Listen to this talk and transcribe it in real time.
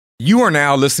You are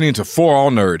now listening to For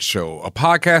All Nerds Show, a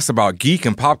podcast about geek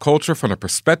and pop culture from the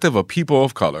perspective of people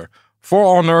of color. For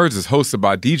All Nerds is hosted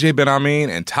by DJ Ben Amin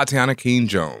and Tatiana Keene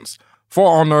Jones. For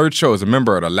All Nerds Show is a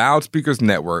member of the Loudspeakers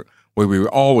Network, where we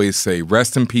always say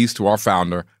rest in peace to our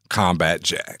founder, Combat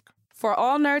Jack. For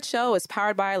All Nerds Show is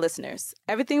powered by our listeners.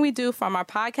 Everything we do, from our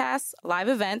podcasts, live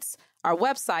events, our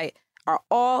website, are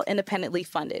all independently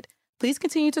funded. Please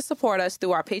continue to support us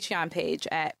through our Patreon page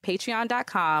at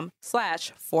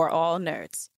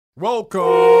patreon.com/forallnerds.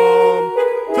 Welcome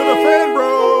to the Fan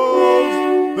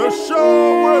Bros, the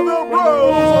show where the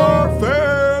bros are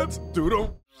fans.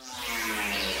 Doodle.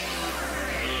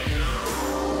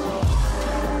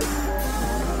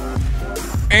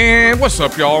 And what's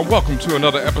up, y'all? Welcome to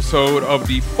another episode of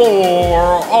the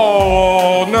For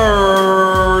All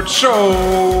Nerds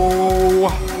Show.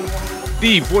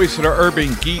 The voice of the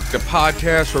urban geek, the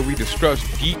podcast where we discuss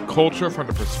geek culture from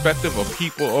the perspective of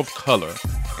people of color.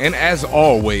 And as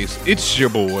always, it's your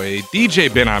boy,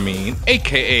 DJ Ben Amin,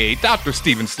 a.k.a. Dr.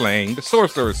 Stephen Slang, the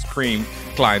Sorcerer Supreme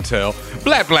Clientele,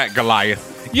 Black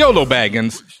Goliath, YOLO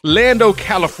Baggins, Lando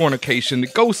Californication, the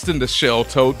Ghost in the Shell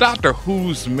Toe, Doctor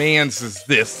Who's Mans Is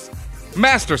This,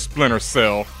 Master Splinter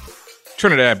Cell,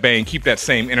 Trinidad Bang, keep that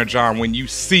same energy on when you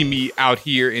see me out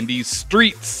here in these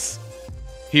streets.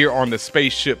 Here on the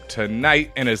spaceship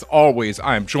tonight, and as always,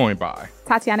 I am joined by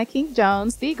Tatiana Keene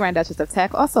Jones, the Grand Duchess of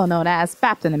Tech, also known as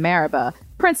Baptin Ameriba,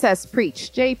 Princess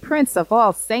Preach, J Prince of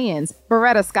All Saiyans,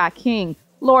 Beretta Scott King,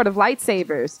 Lord of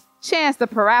Lightsabers, Chance the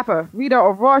Parappa, Rita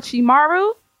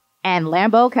Orochimaru, and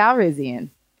Lambo Calrissian.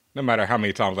 No matter how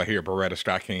many times I hear Beretta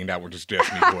Scott King, that one just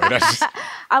gets me, boy. That's just...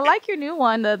 I like your new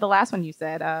one, the last one you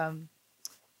said.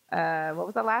 What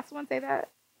was the last one? Say that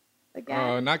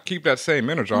again. Not keep that same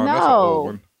energy on. No. That's an old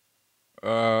one.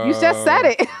 You just said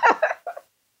it.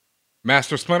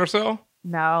 Master Splinter Cell?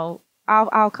 No,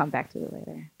 I'll come back to it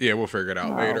later. Yeah, we'll figure it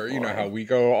out later. Boy. You know how we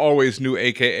go. Always new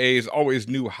AKAs, always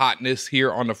new hotness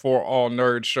here on the For All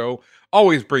Nerds Show.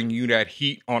 Always bring you that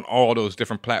heat on all those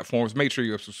different platforms. Make sure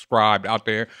you're subscribed out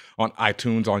there on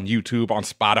iTunes, on YouTube, on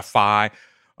Spotify.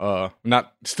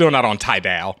 Still not on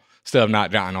Tidal. Still have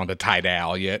not gotten on the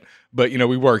Tidal yet. But, you know,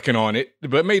 we're working on it.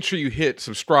 But make sure you hit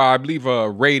subscribe, leave a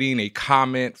rating, a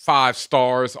comment, 5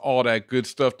 stars, all that good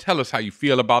stuff. Tell us how you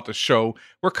feel about the show.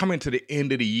 We're coming to the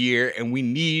end of the year, and we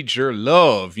need your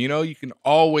love. You know, you can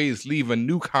always leave a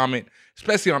new comment,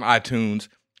 especially on iTunes.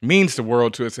 It means the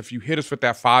world to us. If you hit us with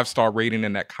that 5-star rating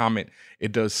and that comment,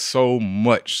 it does so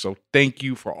much. So thank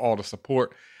you for all the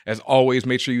support. As always,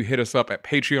 make sure you hit us up at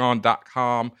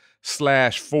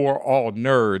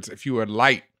patreon.com/forallnerds if you would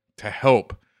like to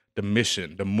help the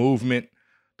mission, the movement,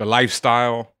 the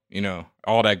lifestyle, you know,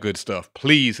 all that good stuff.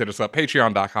 Please hit us up,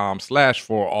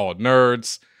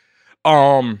 patreon.com/forallnerds.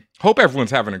 Hope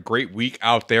everyone's having a great week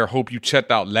out there. Hope you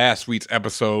checked out last week's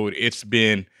episode. It's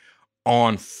been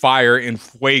on fire and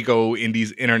fuego in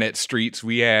these internet streets.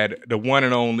 We had the one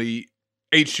and only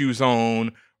HU's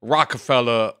own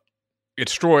Rockefeller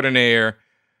extraordinaire,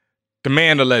 the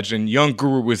man, the legend, Young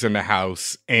Guru was in the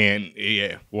house, and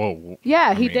yeah, whoa.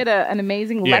 Yeah, he did an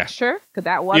amazing lecture, because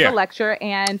that was a lecture,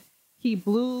 and he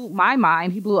blew my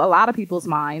mind. He blew a lot of people's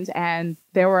minds, and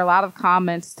there were a lot of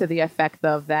comments to the effect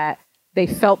of that they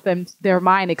felt their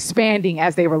mind expanding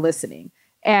as they were listening.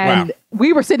 And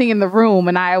we were sitting in the room,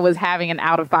 and I was having an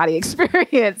out-of-body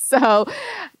experience. So,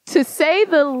 to say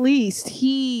the least,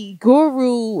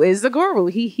 Guru is the guru.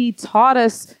 He taught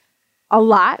us a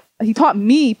lot. He taught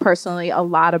me personally a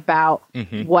lot about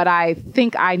what I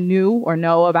think I knew or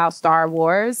know about Star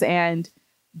Wars, and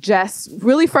just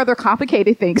really further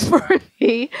complicated things for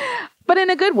me, but in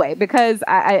a good way, because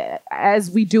I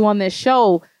as we do on this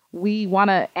show, we want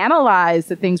to analyze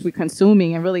the things we're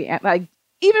consuming and really, like,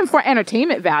 even for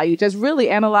entertainment value, just really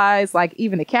analyze, like,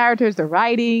 even the characters, the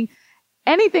writing,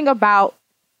 anything about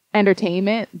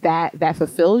entertainment that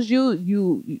fulfills you.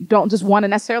 You don't just want to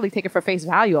necessarily take it for face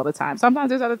value all the time. Sometimes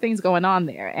there's other things going on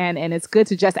there, and it's good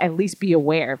to just at least be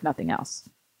aware, if nothing else.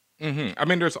 I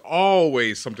mean, there's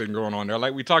always something going on there.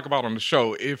 Like we talk about on the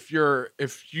show, if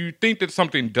you think that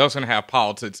something doesn't have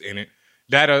politics in it,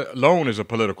 that alone is a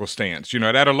political stance. You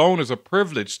know, that alone is a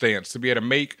privileged stance, to be able to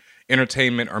make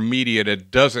entertainment or media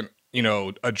that doesn't, you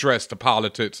know, address the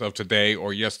politics of today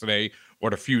or yesterday or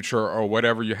the future or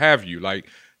whatever you have you. Like,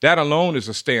 that alone is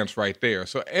a stance right there.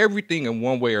 So everything in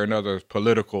one way or another is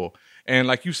political. And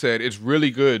like you said, it's really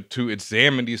good to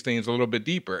examine these things a little bit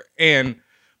deeper. And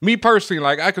me personally,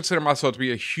 like, I consider myself to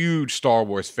be a huge Star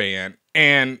Wars fan.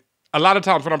 And a lot of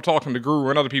times when I'm talking to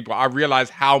Guru and other people, I realize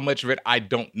how much of it I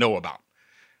don't know about.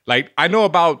 Like, I know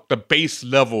about the base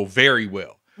level very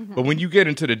well. But when you get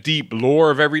into the deep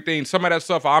lore of everything, some of that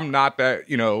stuff I'm not that,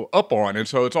 up on. And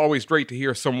so it's always great to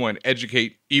hear someone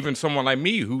educate, even someone like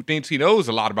me who thinks he knows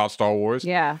a lot about Star Wars.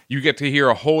 Yeah. You get to hear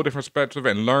a whole different perspective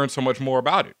and learn so much more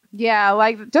about it. Yeah,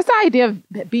 like just the idea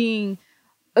of being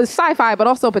a sci-fi, but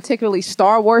also particularly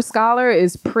Star Wars scholar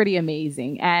is pretty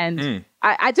amazing. And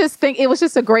I just think it was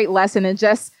just a great lesson and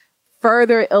just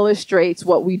further illustrates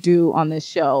what we do on this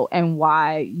show and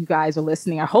why you guys are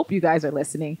listening. I hope you guys are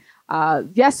listening.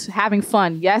 Yes, having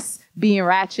fun. Yes, being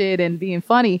ratchet and being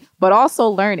funny, but also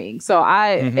learning. So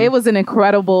it was an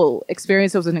incredible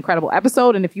experience. It was an incredible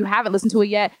episode. And if you haven't listened to it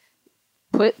yet,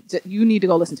 you need to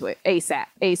go listen to it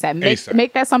ASAP.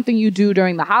 Make that something you do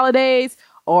during the holidays,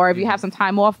 or if you have some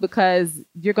time off, because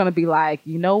you're going to be like,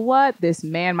 you know what? This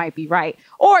man might be right.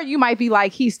 Or you might be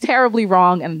like, he's terribly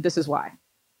wrong. And this is why.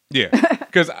 Yeah,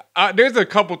 because there's a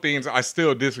couple things I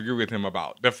still disagree with him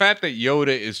about. The fact that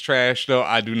Yoda is trash, though,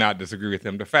 I do not disagree with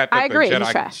him. The fact that I agree, the Jedi,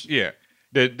 he's trash. Yeah,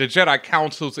 the Jedi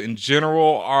councils in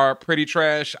general are pretty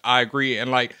trash. I agree, and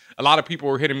like a lot of people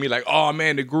were hitting me like, "Oh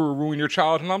man, the Guru ruined your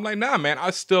childhood," and I'm like, "Nah, man,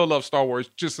 I still love Star Wars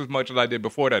just as much as I did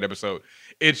before that episode."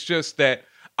 It's just that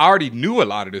I already knew a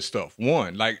lot of this stuff.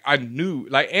 One, like I knew,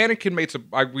 like Anakin makes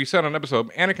like we said on an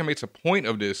episode, Anakin makes a point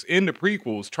of this in the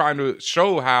prequels, trying to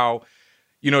show how,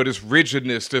 this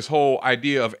rigidness, this whole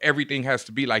idea of everything has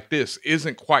to be like this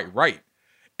isn't quite right.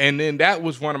 And then that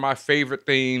was one of my favorite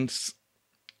things.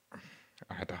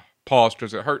 I had to pause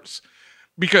because it hurts.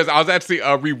 Because I was actually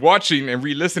rewatching and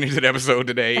re-listening to the episode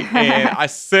today. And I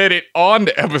said it on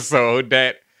the episode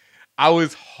that I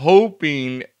was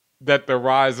hoping that the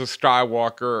Rise of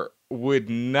Skywalker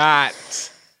would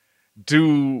not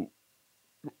do,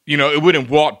 it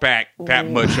wouldn't walk back that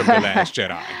much of The Last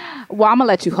Jedi. Well, I'm going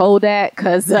to let you hold that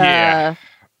because I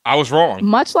was wrong.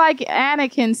 Much like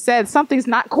Anakin said, something's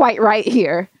not quite right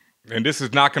here. And this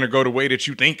is not going to go the way that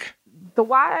you think. The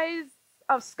Rise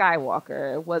of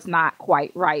Skywalker was not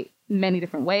quite right in many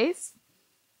different ways.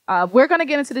 We're going to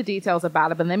get into the details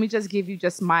about it, but let me just give you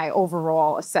just my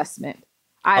overall assessment.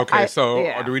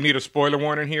 Do we need a spoiler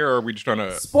warning here, or are we just trying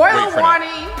to spoiler warning?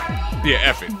 Yeah,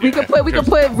 F it. We could put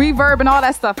reverb and all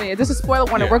that stuff in. This is spoiler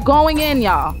warning. Yeah. We're going in,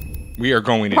 y'all. We are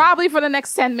going in. Probably for the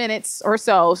next 10 minutes or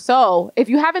so. So if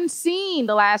you haven't seen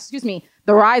The Rise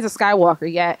of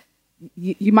Skywalker yet,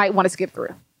 you might want to skip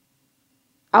through.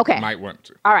 Okay. Might want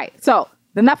to. All right. So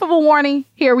enough of a warning.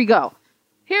 Here we go.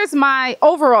 Here's my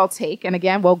overall take. And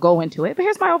again, we'll go into it. But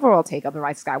here's my overall take of The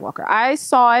Rise of Skywalker. I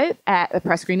saw it at a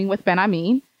press screening with Ben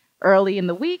Amin early in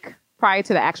the week prior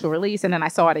to the actual release. And then I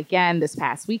saw it again this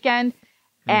past weekend.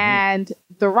 And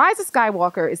The Rise of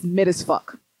Skywalker is mid as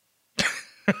fuck.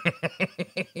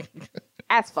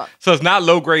 As fuck. So it's not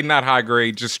low grade, not high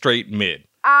grade, just straight mid.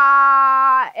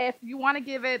 If you want to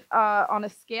give it on a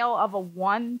scale of a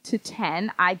 1 to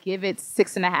 10, I give it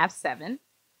 6.5, 7.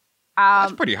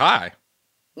 That's pretty high.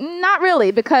 Not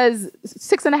really, because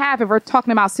 6.5. If we're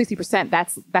talking about 60%,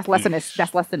 that's less than this.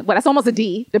 That's less than. Well, that's almost a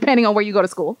D, depending on where you go to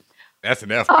school. That's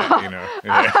an F,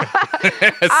 Yeah.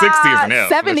 60 is an F.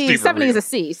 70 is a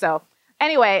C. So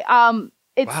anyway,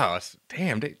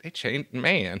 damn, they changed,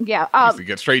 man. Yeah. I used to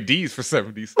get straight D's for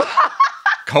 70s.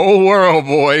 Cold world,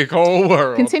 boy. Cold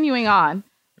world. Continuing on.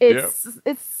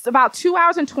 It's about 2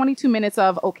 hours and 22 minutes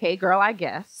of okay, girl, I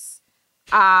guess.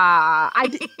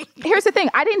 Here's the thing.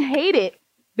 I didn't hate it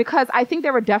because I think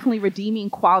there were definitely redeeming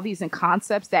qualities and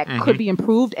concepts that could be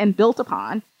improved and built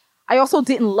upon. I also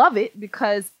didn't love it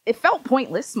because it felt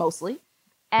pointless mostly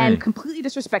and completely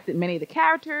disrespected many of the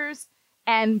characters.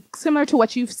 And similar to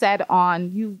what you've said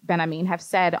Ben Amin, have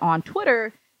said on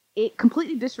Twitter, it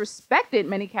completely disrespected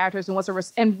many characters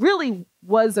and really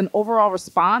was an overall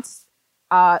response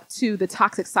to the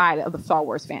toxic side of the Star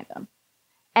Wars fandom.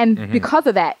 And because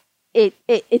of that,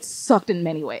 it sucked in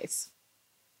many ways.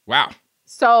 Wow.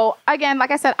 So again,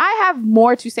 like I said, I have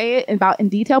more to say about in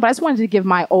detail, but I just wanted to give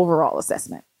my overall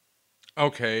assessment.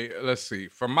 Okay, let's see.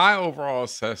 For my overall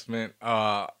assessment,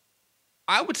 I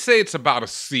would say it's about a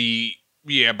C.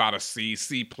 Yeah, about a C,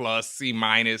 C plus, C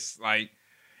minus. Like,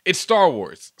 it's Star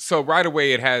Wars. So right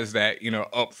away it has that,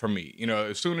 up for me.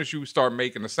 As soon as you start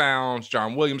making the sounds,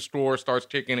 John Williams' score starts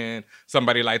kicking in,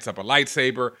 somebody lights up a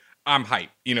lightsaber, I'm hyped.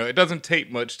 It doesn't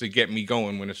take much to get me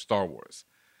going when it's Star Wars.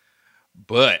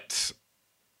 But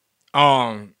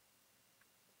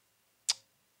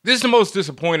this is the most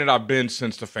disappointed I've been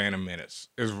since The Phantom Menace,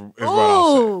 is what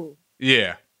I'll say.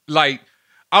 Yeah. Like,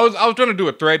 I was trying to do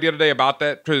a thread the other day about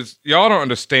that because y'all don't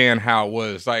understand how it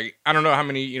was. Like, I don't know how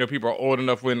many people are old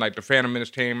enough when like the Phantom Menace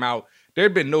came out. There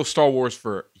had been no Star Wars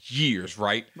for years,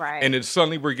 right? Right. And then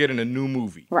suddenly we're getting a new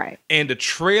movie. Right. And the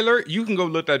trailer, you can go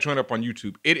look that joint up on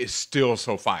YouTube. It is still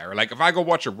so fire. Like, if I go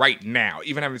watch it right now,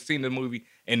 even having seen the movie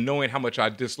and knowing how much I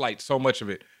disliked so much of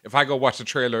it, if I go watch the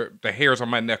trailer, the hairs on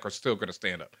my neck are still going to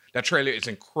stand up. That trailer is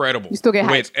incredible. You still get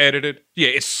the way hyped. it's edited. Yeah,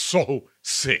 it's so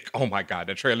sick. Oh my God,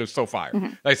 that trailer is so fire.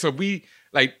 Mm-hmm. Like, so we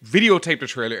like videotaped the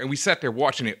trailer and we sat there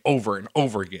watching it over and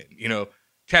over again.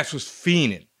 Cass was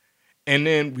fiending. And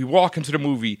then we walk into the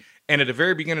movie, and at the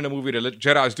very beginning of the movie, the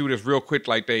Jedis do this real quick,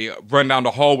 like they run down the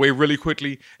hallway really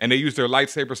quickly, and they use their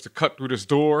lightsabers to cut through this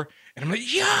door. And I'm like,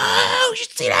 yo, you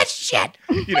see that shit?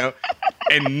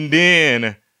 And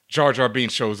then Jar Jar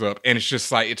Binks shows up, and it's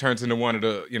just like, it turns into one of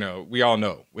the, we all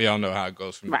know how it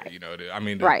goes from right. there.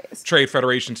 The Trade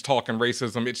Federation's talking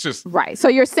racism. It's just. Right. So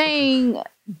you're saying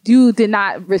you did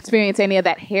not experience any of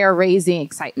that hair-raising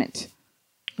excitement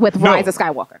with Rise of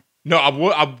Skywalker? No,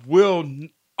 I will.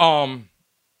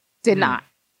 Did not.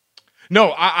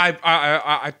 No,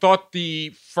 I thought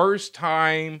the first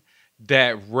time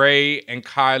that Rey and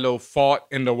Kylo fought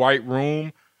in the White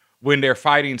Room when they're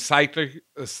fighting psychically,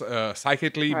 with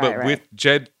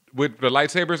the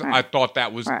lightsabers, I thought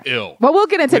that was ill. But we'll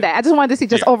get into that. I just wanted to see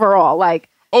just overall, like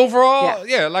overall,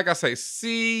 like I say,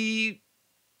 see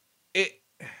it.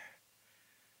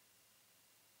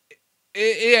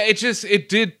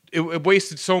 It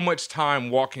wasted so much time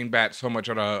walking back so much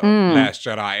of the Last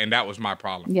Jedi, and that was my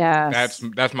problem. Yeah,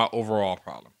 that's my overall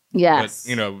problem. Yes,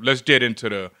 but, let's get into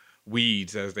the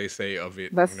weeds, as they say, of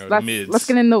it. Let's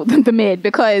get in the mid,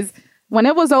 because when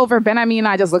it was over, Ben, and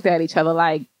I just looked at each other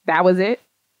like, that was it.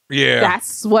 Yeah,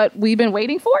 that's what we've been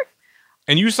waiting for.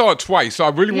 And you saw it twice, so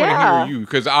I really want to hear you,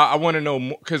 because I want to know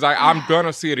more, because I'm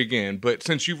gonna see it again. But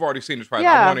since you've already seen it twice,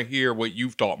 I want to hear what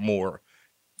you've thought more.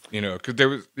 Because there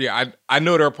was, I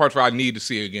know there are parts where I need to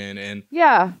see it again, and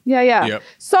Yep.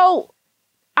 So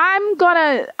I'm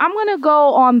gonna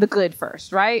go on the good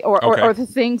first, right? Or the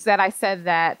things that I said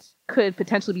that could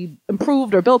potentially be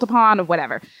improved or built upon or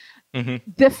whatever. Mm-hmm.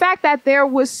 The fact that there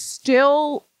was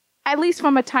still, at least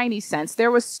from a tiny sense,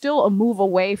 there was still a move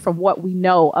away from what we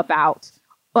know about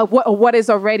what is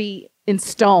already in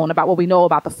stone about what we know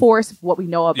about the Force, what we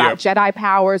know about Jedi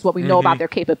powers, what we know about their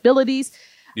capabilities.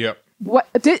 Yep.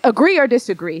 Agree or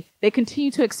disagree, they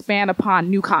continue to expand upon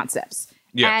new concepts.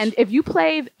 Yes. And if you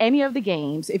played any of the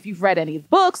games, if you've read any of the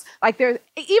books, like there's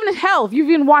even if you've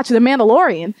even watched The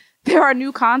Mandalorian, there are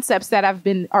new concepts that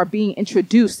are being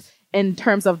introduced in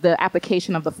terms of the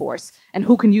application of the Force and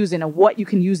who can use it and what you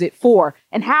can use it for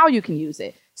and how you can use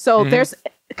it. So there's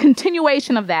a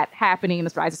continuation of that happening in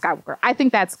the Rise of Skywalker. I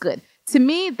think that's good. To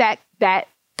me, that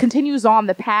continues on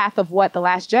the path of what The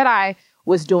Last Jedi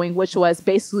was doing, which was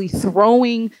basically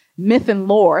throwing myth and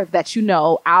lore that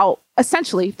out,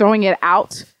 essentially throwing it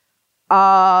out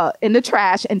in the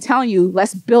trash and telling you,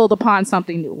 let's build upon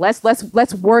something new.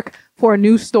 Let's work for a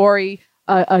new story,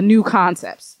 a new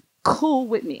concepts. Cool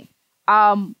with me.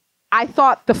 I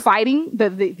thought the fighting,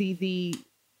 the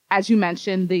as you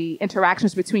mentioned, the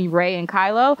interactions between Rey and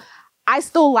Kylo, I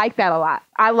still like that a lot.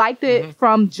 I liked it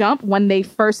from jump when they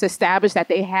first established that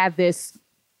they had this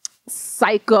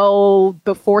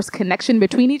the Force connection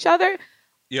between each other.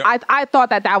 Yep. I thought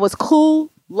that was cool,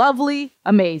 lovely,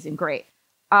 amazing, great.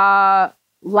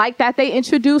 Like that they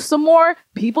introduced some more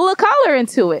people of color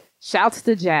into it. Shouts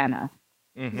to Jana.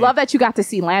 Love that you got to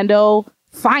see Lando.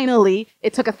 Finally,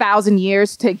 it took 1,000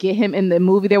 years to get him in the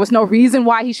movie. There was no reason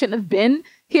why he shouldn't have been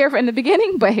here in the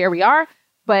beginning, but here we are.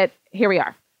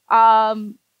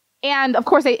 And of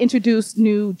course, they introduced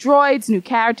new droids, new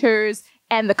characters.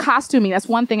 And the costuming, that's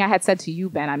one thing I had said to you,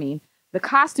 Ben. The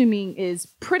costuming is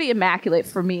pretty immaculate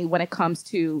for me when it comes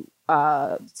to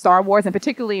Star Wars, and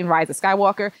particularly in Rise of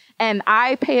Skywalker. And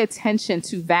I pay attention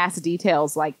to vast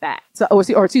details like that.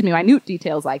 Minute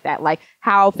details like that, like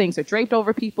how things are draped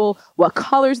over people, what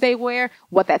colors they wear,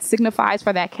 what that signifies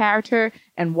for that character,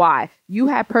 and why. You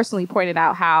had personally pointed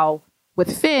out how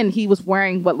with Finn, he was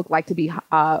wearing what looked like to be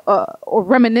or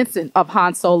reminiscent of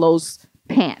Han Solo's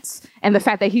pants, and the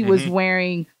fact that he was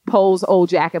wearing Poe's old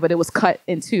jacket, but it was cut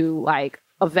into like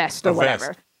a vest or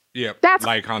whatever. Yeah, that's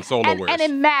like Han Solo wears, and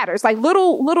it matters. Like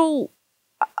little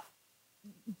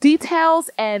details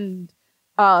and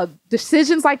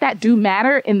decisions like that do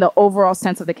matter in the overall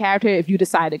sense of the character. If you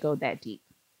decide to go that deep,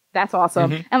 that's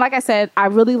awesome. And like I said, I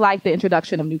really like the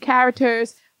introduction of new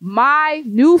characters. My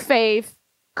new fave,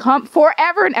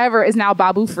 forever and ever, is now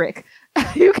Babu Frick.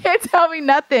 You can't tell me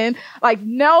nothing. Like,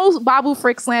 no Babu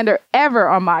Frick slander ever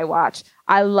on my watch.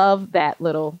 I love that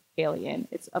little alien.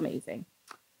 It's amazing.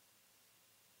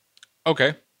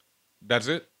 Okay. That's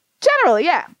it? Generally,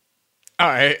 yeah. All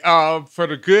right. For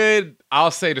the good,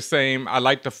 I'll say the same. I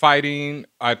like the fighting.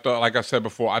 I thought, like I said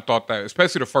before, I thought that,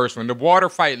 especially the first one, the water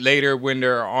fight later when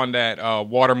they're on that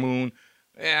water moon,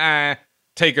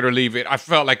 take it or leave it. I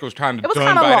felt like it was kind of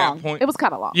done by long. that point. It was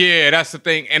kind of long. Yeah, that's the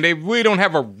thing, and they really don't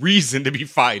have a reason to be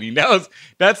fighting. That's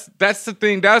the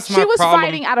thing. That's my problem. She was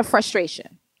fighting out of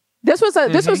frustration. This was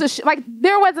like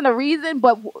there wasn't a reason,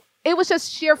 but it was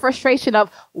just sheer frustration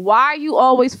of why are you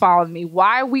always following me?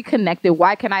 Why are we connected?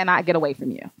 Why can I not get away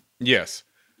from you? Yes.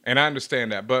 And I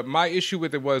understand that. But my issue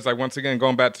with it was, like, once again,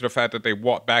 going back to the fact that they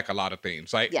walked back a lot of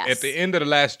things. Like, at the end of The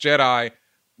Last Jedi,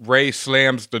 Rey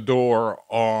slams the door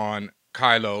on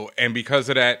Kylo. And because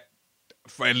of that,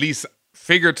 at least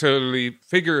figuratively,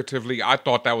 I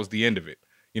thought that was the end of it.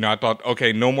 You know, I thought,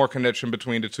 okay, no more connection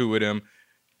between the two of them.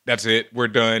 That's it. We're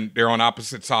done. They're on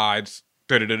opposite sides.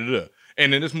 Da-da-da-da-da.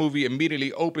 And then this movie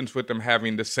immediately opens with them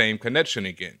having the same connection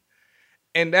again.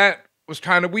 And that was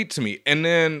kind of weak to me. And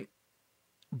then,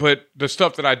 but the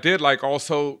stuff that I did like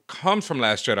also comes from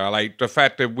Last Jedi. Like the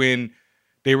fact that when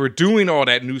they were doing all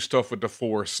that new stuff with the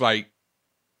Force, like,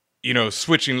 you know,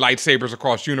 switching lightsabers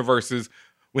across universes,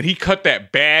 when he cut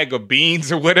that bag of beans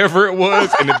or whatever it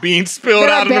was and the beans spilled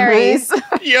out of the moon.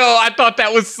 Yo, I thought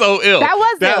that was so ill. That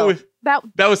was ill.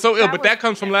 That was so ill, but that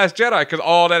comes from Last Jedi because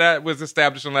all that was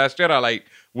established in Last Jedi. Like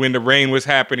when the rain was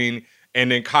happening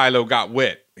and then Kylo got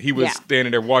wet. He was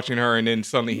standing there watching her and then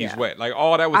suddenly he's wet. Like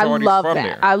all that was already from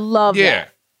there. I love that. Yeah.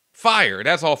 Fire.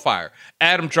 That's all fire.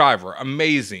 Adam Driver,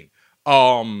 amazing.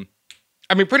 I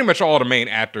mean, pretty much all the main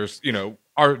actors, you know,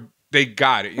 they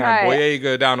got it. You know,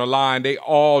 Boyega down the line, they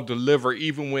all deliver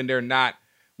even when they're not.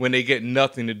 When they get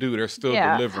nothing to do, they're still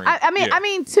delivering. I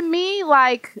mean, to me,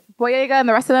 like Boyega and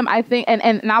the rest of them, I think,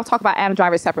 and I'll talk about Adam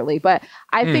Driver separately, but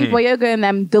I think Boyega and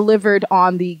them delivered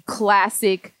on the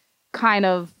classic kind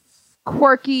of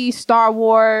quirky Star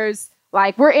Wars,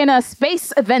 like we're in a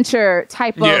space adventure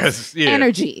type of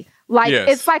energy. Like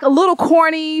it's like a little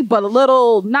corny, but a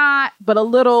little not, but a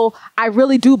little, I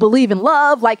really do believe in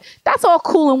love. Like that's all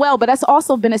cool and well, but that's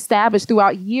also been established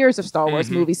throughout years of Star Wars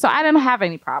movies. So I didn't have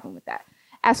any problem with that.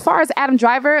 As far as Adam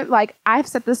Driver, like I've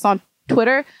said this on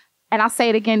Twitter and I'll say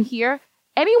it again here.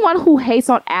 Anyone who hates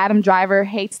on Adam Driver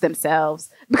hates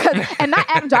themselves because, and not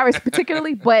Adam Driver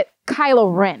particularly, but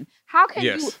Kylo Ren. How can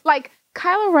you, like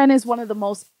Kylo Ren is one of the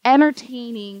most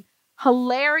entertaining,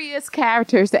 hilarious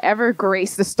characters to ever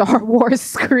grace the Star Wars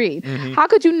screen. How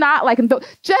could you not like him? There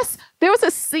was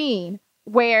a scene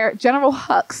where General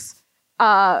Hux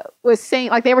was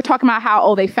saying, like, they were talking about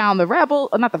how, they found the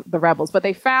not the rebels, but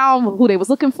they found who they was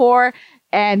looking for.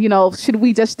 And, you know, should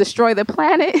we just destroy the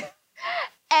planet?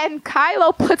 And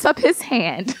Kylo puts up his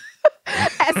hand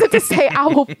as if to say, I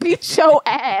will beat your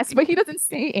ass. But he doesn't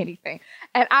say anything.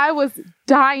 And I was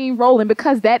dying rolling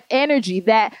because that energy,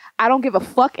 that I don't give a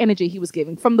fuck energy he was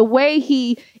giving, from the way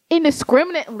he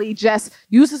indiscriminately just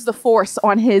uses the Force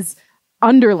on his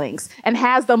underlings and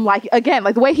has them like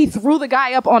the way he threw the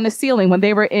guy up on the ceiling when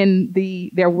they were in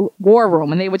their war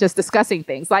room and they were just discussing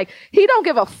things. Like he don't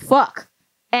give a fuck.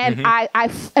 And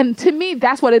and to me,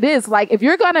 that's what it is. Like if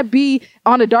you're gonna be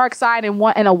on the dark side and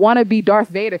a wannabe Darth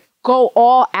Vader, go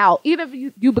all out. Even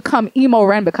if you become emo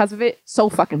Ren because of it, so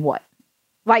fucking what?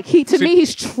 Like to me,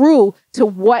 he's true to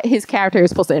what his character is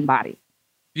supposed to embody.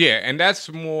 Yeah, and that's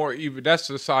that's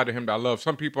the side of him that I love.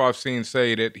 Some people I've seen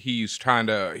say that he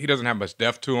doesn't have much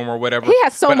depth to him or whatever. He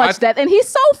has so much depth, and he's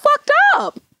so fucked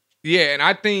up. Yeah, and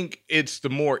I think it's the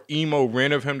more emo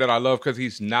Ren of him that I love because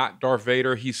he's not Darth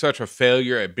Vader. He's such a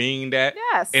failure at being that.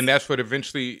 Yes. And that's what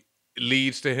eventually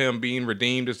leads to him being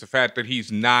redeemed, is the fact that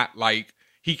he's not like,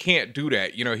 he can't do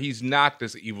that. You know, he's not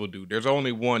this evil dude. There's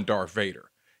only one Darth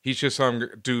Vader. He's just some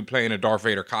dude playing a Darth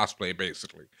Vader cosplay,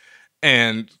 basically.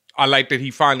 And I like that he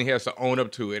finally has to own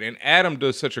up to it. And Adam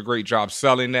does such a great job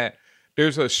selling that.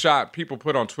 There's a shot people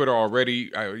put on Twitter already,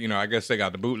 I guess they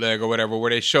got the bootleg or whatever, where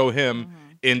they show him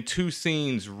in two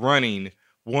scenes running.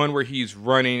 One where he's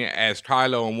running as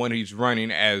Kylo and one he's running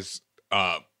as,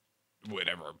 Ben?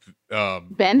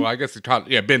 Well, I guess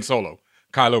Ben Solo.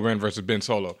 Kylo Ren versus Ben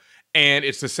Solo. And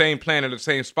it's the same planet, the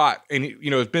same spot. And,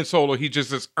 it's Ben Solo. He's just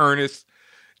this earnest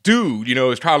dude,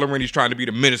 it's Kylo Ren. He's trying to be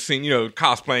the menacing,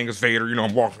 cosplaying as Vader,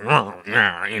 I'm walking,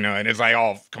 and it's like,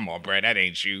 oh, come on, Brad, that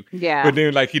ain't you. Yeah. But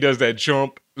then, like, he does that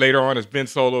jump later on as Ben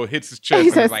Solo hits his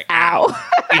chest, and he's like, ow.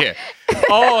 Yeah.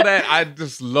 All that I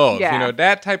just love,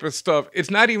 that type of stuff. It's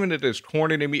not even that it's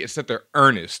corny to me, it's that they're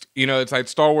earnest. It's like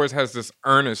Star Wars has this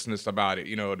earnestness about it,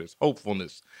 this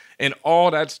hopefulness. And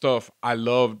all that stuff I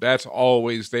love, that's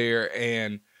always there.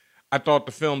 And I thought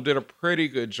the film did a pretty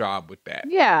good job with that.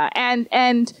 Yeah,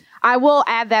 and I will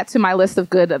add that to my list of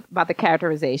good about the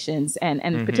characterizations and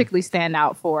particularly stand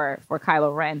out for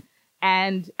Kylo Ren.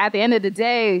 And at the end of the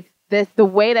day, the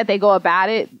way that they go about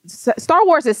it, Star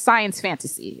Wars is science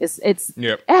fantasy. It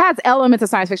has elements of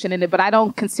science fiction in it, but I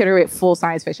don't consider it full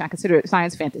science fiction. I consider it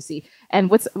science fantasy. And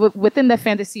within the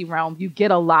fantasy realm, you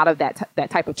get a lot of that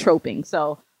type of troping.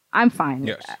 So I'm fine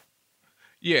with that.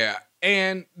 Yeah.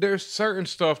 And there's certain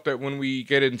stuff that when we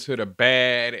get into the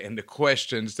bad and the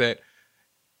questions that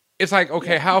it's like,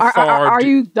 okay, how far are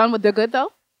you done with the good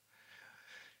though?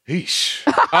 Yeesh.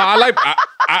 I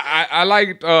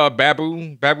liked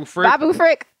Babu Frick. Babu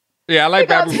Frick. Yeah, I like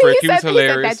Babu Frick. He was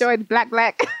hilarious. He said that joint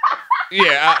black.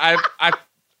 Yeah,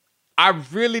 I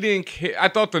really didn't care. I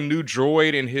thought the new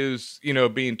droid and his,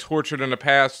 being tortured in the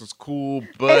past was cool,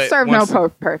 but it served no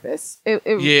purpose. It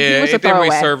didn't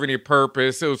really serve any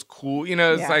purpose. It was cool.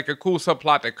 It's like a cool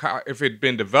subplot that if it had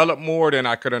been developed more, then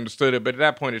I could understood it. But at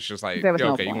that point, it's just like,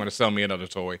 okay, you want to sell me another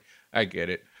toy? I get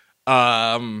it.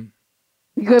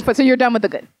 Good. So you're done with the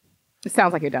good. It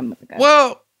sounds like you're done with the good.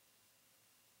 Well,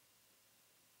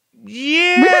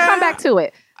 yeah, we can come back to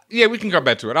it. Yeah, we can come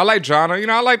back to it. I like Jana.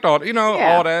 I liked all,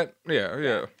 all that.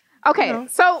 Yeah. Okay,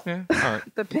 so all right.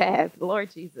 The bad, Lord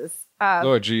Jesus.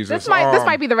 Lord Jesus. This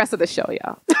might be the rest of the show,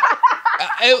 y'all.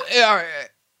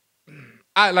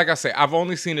 Like I say, I've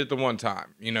only seen it the one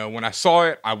time. When I saw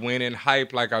it, I went in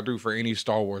hype like I do for any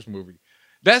Star Wars movie.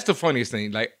 That's the funniest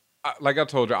thing. Like I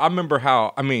told you, I remember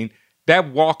how,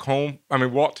 that walk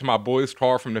to my boy's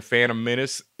car from the Phantom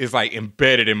Menace is like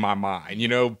embedded in my mind.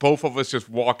 Both of us just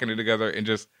walking it together and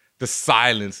just the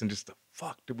silence and just the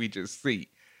fuck did we just see?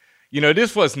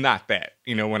 This was not that,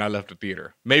 when I left the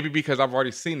theater. Maybe because I've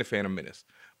already seen the Phantom Menace.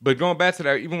 But going back to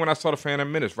that, even when I saw the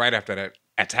Phantom Menace right after that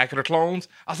Attack of the Clones,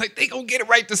 I was like, they gonna get it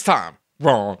right this time.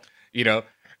 Wrong.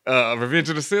 Revenge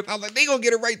of the Sith, I was like, they gonna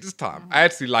get it right this time. I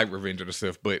actually like Revenge of the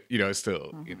Sith, but, it's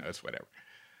still, it's whatever.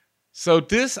 So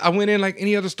this, I went in like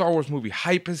any other Star Wars movie,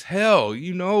 hype as hell,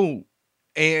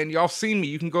 and y'all seen me.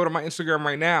 You can go to my Instagram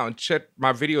right now and check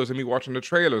my videos of me watching the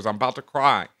trailers. I'm about to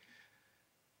cry.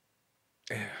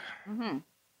 Mm-hmm.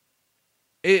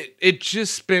 It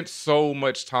just spent so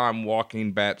much time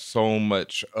walking back so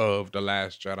much of The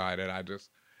Last Jedi that I just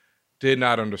did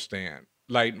not understand.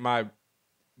 Like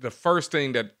the first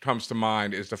thing that comes to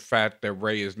mind is the fact that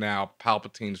Rey is now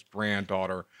Palpatine's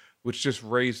granddaughter, which just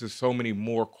raises so many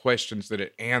more questions that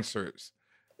it answers.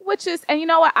 And you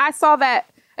know what? I saw that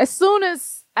as soon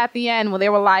as at the end when they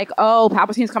were like, oh,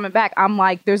 Palpatine's coming back, I'm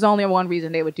like, there's only one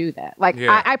reason they would do that. Like,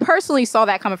 yeah. I personally saw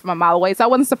that coming from a mile away, so I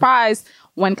wasn't surprised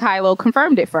when Kylo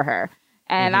confirmed it for her.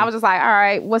 And I was just like, all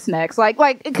right, what's next?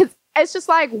 Like, because it's just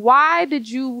like, why did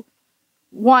you,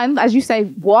 one, as you say,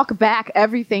 walk back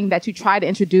everything that you tried to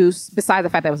introduce, besides the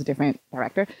fact that it was a different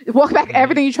director, walk back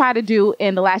everything you tried to do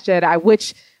in The Last Jedi,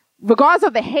 which, regardless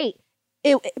of the hate,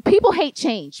 people hate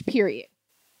change, period.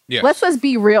 Yes. Let's just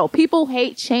be real. People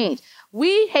hate change.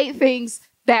 We hate things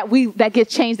that get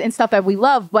changed and stuff that we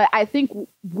love. But I think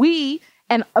we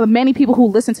and many people who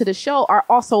listen to the show are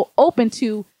also open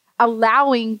to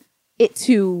allowing it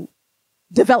to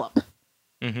develop.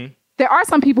 Mm-hmm. There are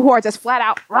some people who are just flat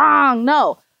out wrong.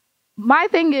 No. My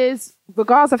thing is,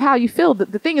 regardless of how you feel,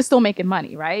 the thing is still making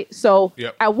money, right? So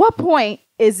At what point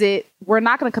is it we're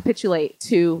not going to capitulate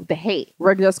to the hate?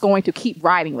 We're just going to keep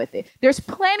riding with it. There's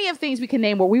plenty of things we can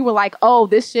name where we were like, oh,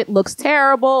 this shit looks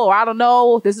terrible, or I don't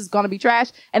know, this is going to be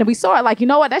trash. And we saw it like, you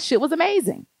know what, that shit was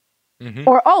amazing. Mm-hmm.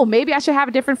 Or, oh, maybe I should have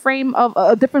a different frame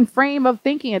of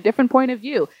thinking, a different point of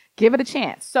view. Give it a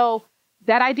chance. So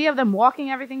that idea of them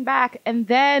walking everything back and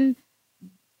then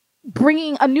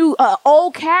bringing a new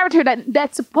old character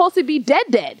that's supposed to be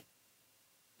dead.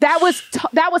 That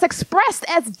was expressed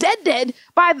as dead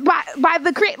by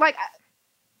the creator. Like,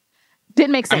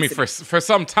 didn't make sense. I mean, for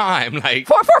some time, like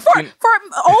for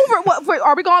over what?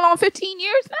 Are we going on 15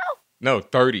 years now? No,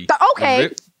 30.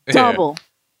 Okay, double.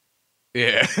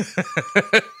 Yeah,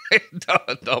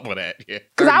 double that. Yeah,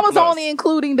 because I was only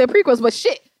including the prequels, but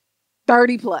shit,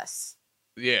 30 plus.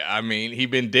 Yeah, I mean, he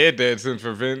been dead since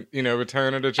Return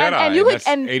of the Jedi.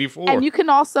 And 84. And you can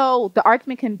also, the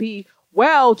argument can be,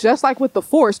 well, just like with the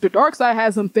Force, the dark side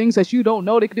has some things that you don't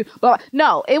know they can do. But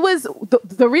no, it was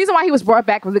the reason why he was brought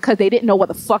back was because they didn't know what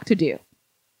the fuck to do.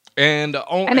 And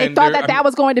they thought that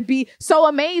was going to be so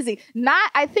amazing.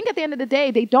 I think at the end of the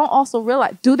day, they don't also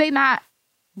realize, do they not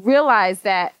realize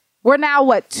that we're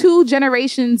now, 2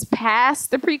 generations past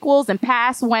the prequels and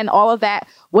past when all of that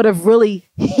would have really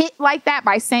hit like that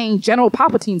by saying General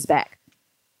Palpatine's back.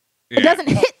 Yeah. It doesn't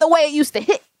hit the way it used to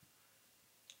hit.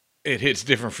 It hits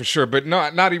different for sure, but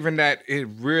not even that. It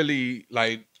really,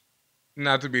 like,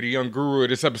 not to be the young guru of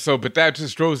this episode, but that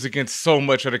just goes against so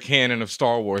much of the canon of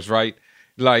Star Wars, right?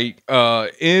 Like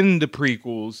in the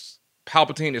prequels,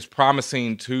 Palpatine is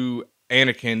promising to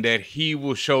Anakin that he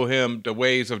will show him the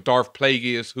ways of Darth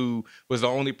Plagueis, who was the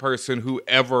only person who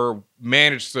ever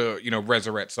managed to,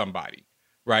 resurrect somebody,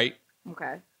 right?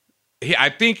 Okay. I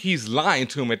think he's lying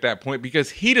to him at that point because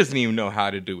he doesn't even know how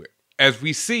to do it. As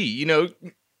we see,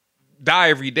 die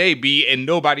every day, and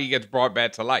nobody gets brought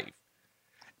back to life.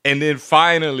 And then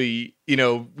finally,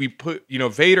 we put,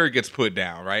 Vader gets put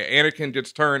down, right? Anakin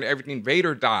gets turned, everything.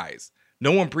 Vader dies.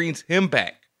 No one brings him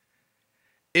back.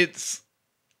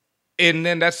 And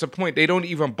then that's the point. They don't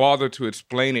even bother to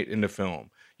explain it in the film.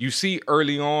 You see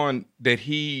early on that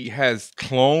he has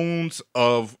clones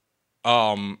of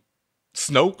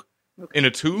Snoke in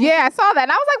a tube. Yeah, I saw that.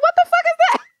 And I was like, what the fuck is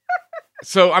that?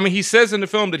 So, he says in the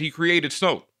film that he created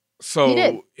Snoke. So he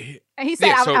did. And he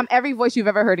said, I'm every voice you've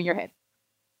ever heard in your head.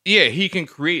 Yeah, he can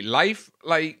create life.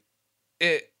 Like,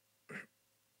 it.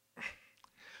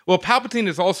 Well, Palpatine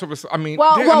is also,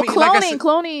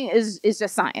 cloning is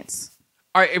just science.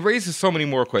 All right, it raises so many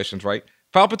more questions, right?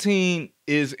 Palpatine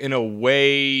is, in a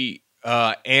way,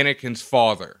 Anakin's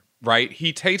father, right?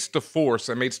 He takes the Force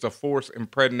and makes the Force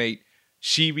impregnate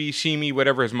Shimi,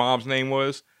 whatever his mom's name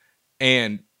was.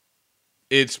 And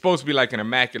it's supposed to be like an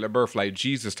immaculate birth, like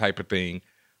Jesus type of thing.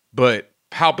 But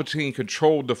Palpatine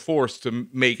controlled the Force to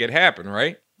make it happen,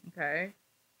 right? Okay.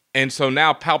 And so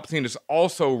now Palpatine is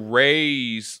also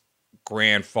Rey's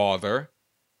grandfather.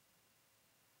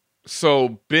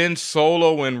 So Ben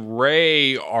Solo and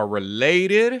Rey are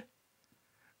related.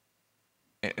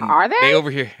 And are they? They over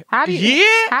here. How do you?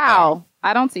 Yeah. How?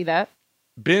 I don't see that.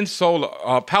 Ben Solo,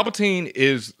 Palpatine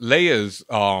is Leia's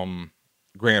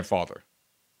grandfather.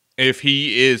 If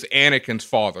he is Anakin's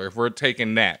father, if we're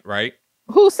taking that, right?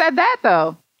 Who said that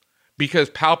though? Because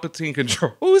Palpatine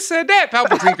control. Who said that?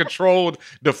 Palpatine controlled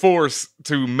the Force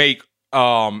to make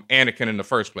Anakin in the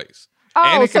first place. Oh,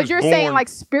 Anakin's so you're saying like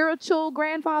spiritual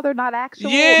grandfather, not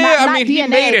actual? Yeah, not he DNA.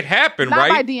 made it happen, not right?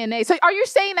 Not by DNA. So are you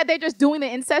saying that they're just doing the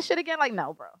incest shit again? Like,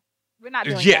 no, bro. We're not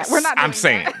doing yes, that. We're not doing I'm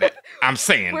saying that. I'm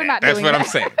saying We're that. not That's doing what that. I'm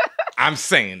saying. I'm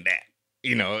saying that.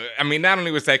 Not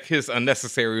only was that kiss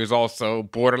unnecessary, it was also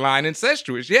borderline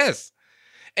incestuous. Yes.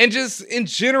 And just in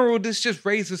general, this just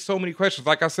raises so many questions.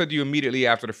 Like I said to you immediately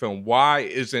after the film, why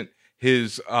isn't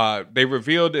his, they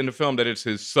revealed in the film that it's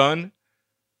his son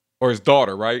or his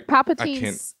daughter, right?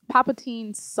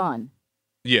 Palpatine's son.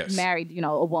 Yes. Married,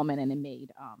 a woman and it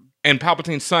made. And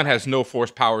Palpatine's son has no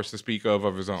Force powers to speak of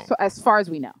his own. So as far as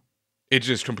we know. It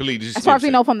just completely. As far as we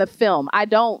know from the film. I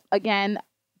don't, again,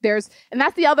 and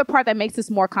that's the other part that makes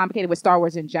this more complicated with Star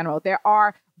Wars in general. There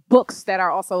are books that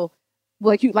are also,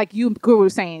 like you Guru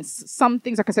was saying, some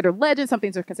things are considered legend, some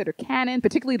things are considered canon,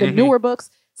 particularly the newer books.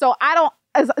 So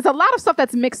there's a lot of stuff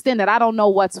that's mixed in that I don't know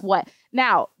what's what.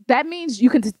 Now, that means you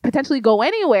can potentially go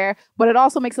anywhere, but it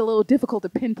also makes it a little difficult to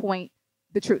pinpoint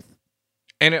the truth.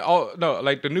 And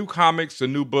like the new comics, the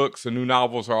new books, the new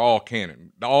novels are all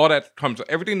canon.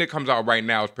 Everything that comes out right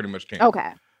now is pretty much canon. Okay.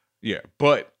 Yeah,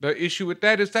 but the issue with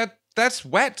that is that's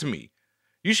whack to me.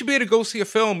 You should be able to go see a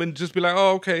film and just be like,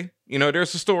 oh, okay,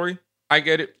 there's a story. I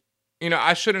get it.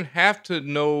 I shouldn't have to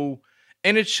know,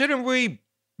 and it shouldn't really,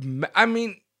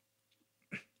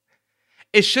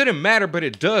 it shouldn't matter, but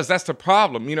it does. That's the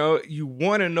problem. You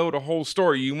want to know the whole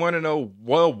story. You want to know,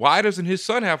 well, why doesn't his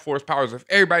son have Force powers if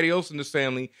everybody else in this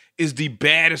family is the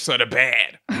baddest of the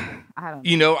bad? I don't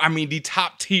know. The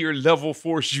top tier level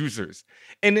Force users.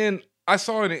 And then I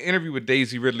saw in an interview with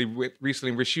Daisy Ridley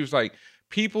recently where she was like,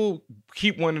 people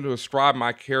keep wanting to ascribe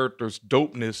my character's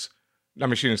dopeness. I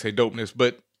mean, she didn't say dopeness,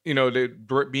 but,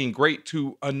 they're being great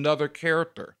to another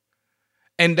character.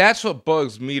 And that's what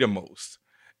bugs me the most.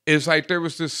 It's like there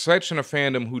was this section of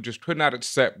fandom who just could not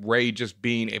accept Rey just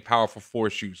being a powerful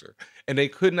Force user. And they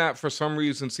could not, for some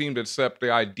reason, seem to accept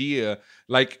the idea,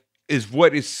 like, is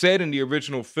what is said in the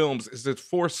original films, is that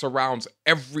Force surrounds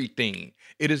everything.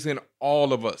 It is in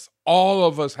all of us. All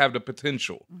of us have the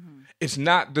potential. Mm-hmm. It's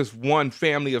not this one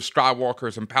family of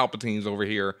Skywalkers and Palpatines over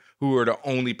here who are the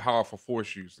only powerful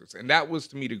Force users. And that was,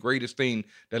 to me, the greatest thing.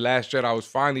 The Last Jedi was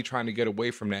finally trying to get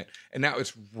away from that. And now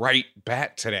it's right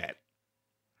back to that.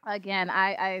 Again,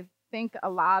 I think a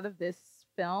lot of this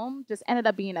film just ended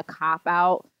up being a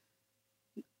cop-out.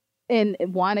 And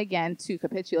one, again, to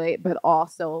capitulate, but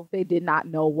also they did not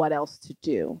know what else to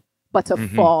do but to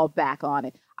fall back on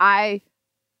it.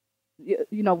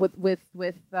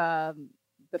 With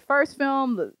the first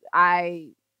film, I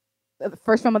the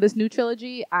first film of this new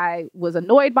trilogy, I was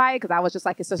annoyed by it because I was just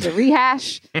like, it's just a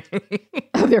rehash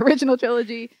of the original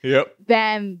trilogy. Yep.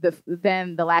 Then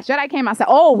the Last Jedi came out. I said,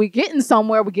 oh, we're getting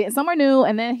somewhere new.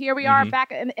 And then here we are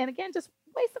back. And again, just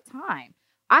waste of time.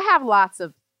 I have lots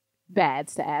of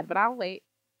bads to add, but I'll wait.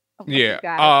 Yeah,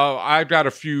 I've got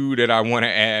a few that I want to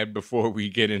add before we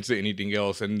get into anything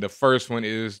else. And the first one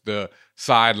is the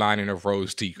sidelining of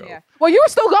Rose Tico. Yeah. Well, you were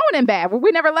still going in bad.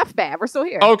 We never left bad. We're still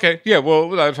here. Okay. Yeah,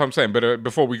 well, that's what I'm saying. But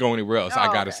before we go anywhere else,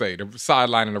 I got to say, the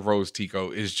sidelining of Rose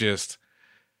Tico is just...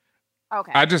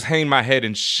 Okay. I just hang my head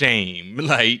in shame.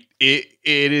 Like, it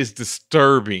is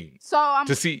disturbing. So,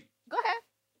 to see... Go ahead.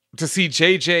 To see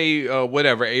J.J.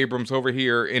 Abrams over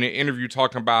here in an interview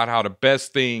talking about how the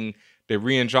best thing that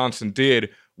Rian Johnson did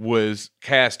was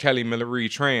cast Kelly Marie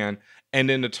Tran, and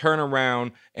then to turn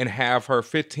around and have her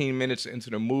 15 minutes into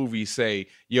the movie say,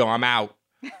 yo, I'm out.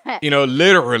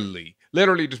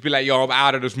 Literally just be like, yo, I'm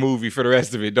out of this movie for the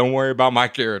rest of it. Don't worry about my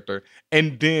character.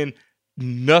 And then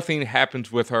nothing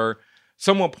happens with her.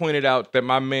 Someone pointed out that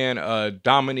my man,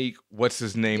 Dominique, what's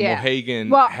his name,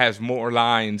 Mohagan, has more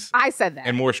lines. I said that.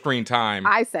 And more screen time.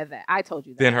 I said that. I told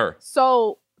you that. Than her.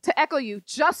 So, to echo you,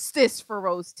 justice for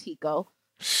Rose Tico.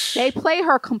 They play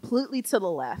her completely to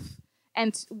the left.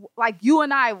 And like you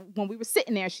and I, when we were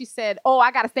sitting there, she said, oh,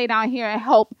 I got to stay down here and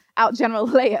help out General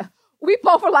Leia. We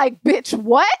both were like, bitch,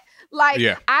 what? Like,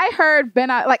 I heard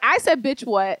I said, bitch,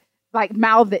 what? Like,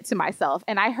 mouthed it to myself.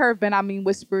 And I heard Ben Amin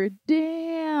whisper,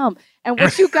 damn. And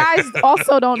what you guys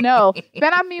also don't know,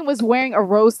 Ben Amin was wearing a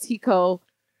Rose Tico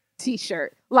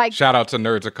t-shirt. Like, shout out to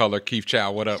Nerds of Color, Keith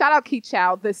Chow. What up? Shout out Keith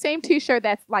Chow. The same t-shirt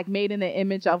that's like made in the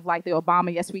image of like the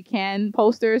Obama Yes We Can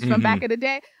posters from back in the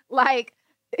day. Like,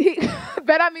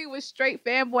 Ben Amin was straight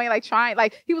fanboy, like trying,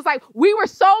 like he was like, we were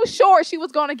so sure she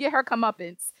was going to get her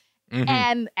comeuppance,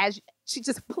 and as she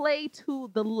just played to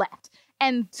the left,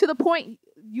 and to the point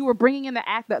you were bringing in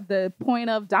the point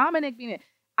of Dominic being it.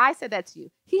 I said that to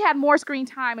you. He had more screen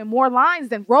time and more lines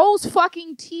than Rose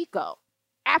fucking Tico.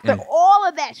 After all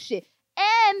of that shit.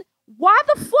 And why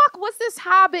the fuck was this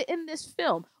Hobbit in this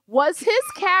film? Was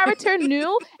his character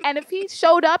new? And if he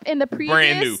showed up in the previous...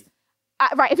 Brand new.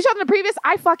 Right. If he showed up in the previous,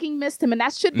 I fucking missed him. And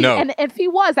that should be... No. And if he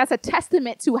was, that's a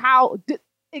testament to how...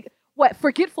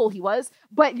 forgetful he was.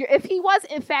 But if he was,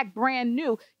 in fact, brand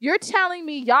new, you're telling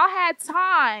me y'all had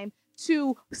time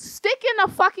to stick in a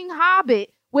fucking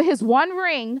Hobbit with his one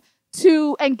ring...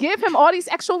 and give him all these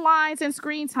extra lines and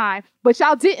screen time, but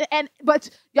y'all didn't, but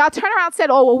y'all turned around and said,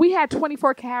 oh, well, we had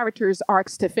 24 characters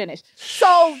arcs to finish.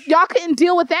 So y'all couldn't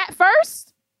deal with that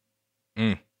first?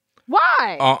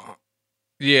 Why?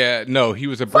 Yeah, no, he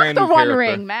was a brand new character. The One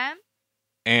Ring, man.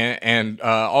 And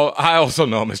I also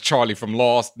know him as Charlie from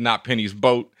Lost, not Penny's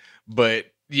Boat, but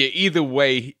yeah, either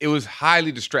way, it was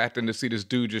highly distracting to see this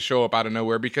dude just show up out of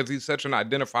nowhere because he's such an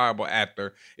identifiable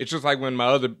actor. It's just like when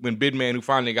Bidman, who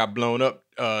finally got blown up,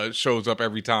 shows up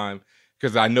every time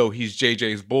because I know he's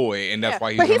JJ's boy, and that's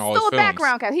why he's on all his films. But he's still a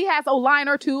background character. He has a line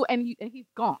or two, and he's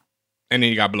gone. And then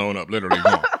he got blown up, literally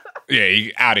gone. Yeah,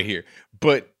 he out of here.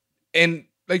 And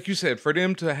like you said, for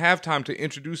them to have time to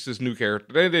introduce this new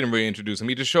character, they didn't really introduce him.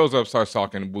 He just shows up, starts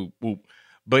talking, whoop, whoop.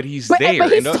 But he's there.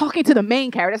 But he's talking to the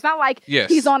main character. It's not like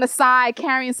he's on the side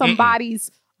carrying somebody's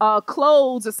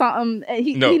clothes or something.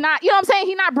 He not, you know what I'm saying?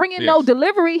 He not bringing no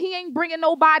delivery. He ain't bringing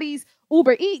nobody's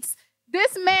Uber Eats.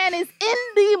 This man is in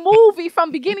the movie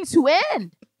from beginning to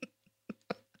end.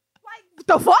 Like,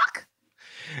 the fuck?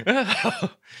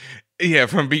 Yeah,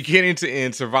 from beginning to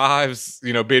end, survives,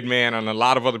 Bidman and a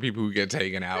lot of other people who get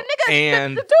taken out. The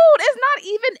dude is not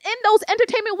even in those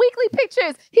Entertainment Weekly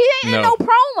pictures. He ain't in no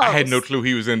promos. I had no clue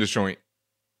he was in this joint.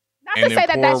 Not to say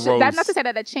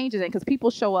that changes it, because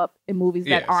people show up in movies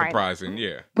that aren't surprising.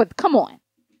 Yeah, but come on.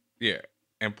 Yeah,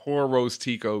 and poor Rose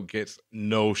Tico gets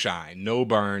no shine, no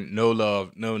burn, no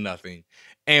love, no nothing.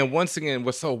 And once again,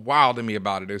 what's so wild to me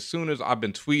about it? As soon as I've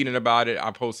been tweeting about it, I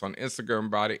post on Instagram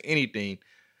about it, anything.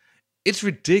 It's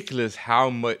ridiculous how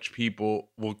much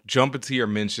people will jump into your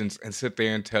mentions and sit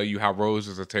there and tell you how Rose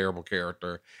is a terrible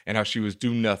character and how she was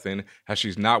do nothing, how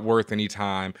she's not worth any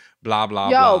time, blah, blah,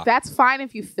 blah. Yo, that's fine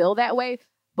if you feel that way,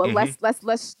 but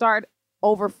let's start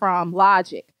over from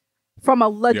logic. From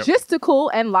a logistical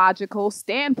and logical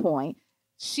standpoint,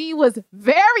 she was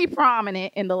very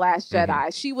prominent in The Last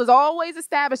Jedi. She was always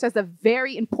established as a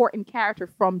very important character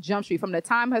from Jump Street, from the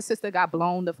time her sister got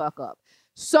blown the fuck up.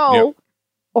 So...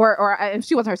 Or if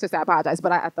she wasn't her sister, I apologize,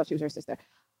 but I thought she was her sister.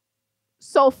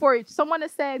 So for someone to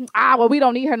say, well, we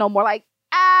don't need her no more, like,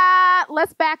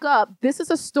 let's back up. This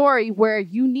is a story where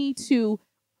you need to,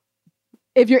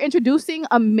 if you're introducing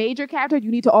a major character, you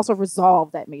need to also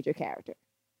resolve that major character.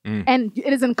 And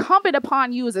it is incumbent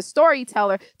upon you as a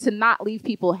storyteller to not leave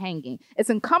people hanging. It's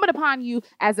incumbent upon you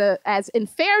as in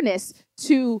fairness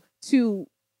to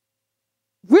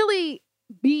really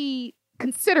be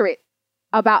considerate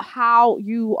about how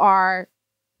you are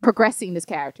progressing this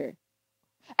character.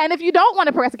 And if you don't want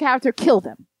to progress a character, kill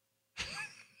them.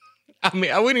 I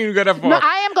mean, I wouldn't even go that far. No,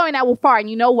 I am going that far, and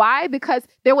you know why? Because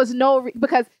there was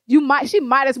because she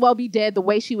might as well be dead the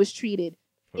way she was treated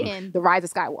in The Rise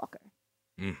of Skywalker.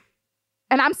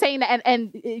 And I'm saying that,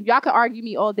 and y'all can argue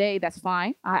me all day. That's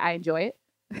fine. I enjoy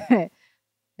it.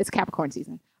 It's Capricorn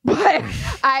season, but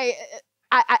I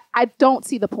don't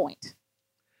see the point.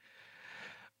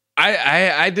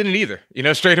 I didn't either.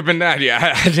 Straight up and down.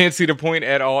 Yeah, I didn't see the point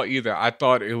at all either. I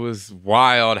thought it was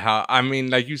wild how, I mean,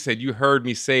 like you said, you heard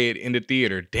me say it in the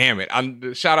theater. Damn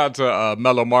it. Shout out to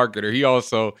Mellow Marketer. He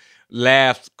also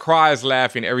cries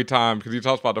laughing every time because he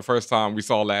talks about the first time we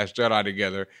saw Last Jedi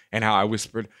together and how I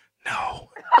whispered, no,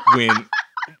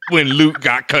 when Luke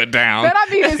got cut down. But I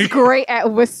mean, he's great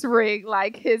at whispering,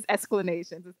 like, his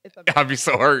explanations. I'd be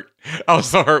so hurt. I was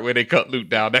so hurt when they cut Luke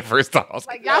down that first time. I was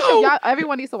like, y'all,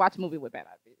 everyone needs to watch a movie with Ben.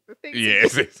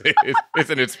 Yes, it's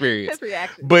an experience. His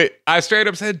reaction. But I straight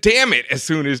up said, damn it, as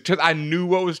soon as, because I knew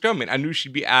what was coming. I knew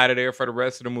she'd be out of there for the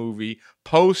rest of the movie.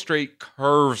 Poe straight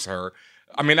curves her.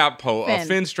 I mean, not Poe.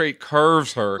 Finn straight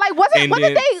curves her. Like, wasn't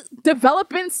they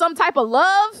developing some type of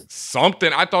love?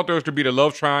 Something. I thought there was to be the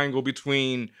love triangle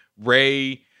between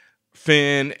Rey,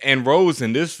 Finn, and Rose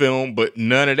in this film, but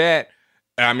none of that.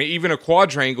 I mean, even a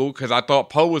quadrangle, because I thought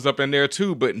Poe was up in there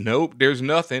too, but nope, there's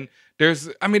nothing. There's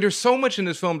so much in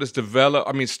this film that's developed.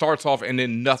 I mean, starts off and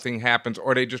then nothing happens,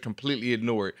 or they just completely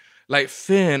ignore it. Like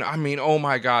Finn, I mean, oh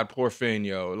my God, poor Finn,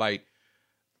 yo. Like,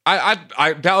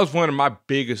 I that was one of my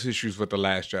biggest issues with The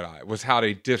Last Jedi, was how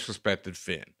they disrespected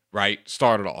Finn, right?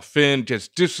 Started off. Finn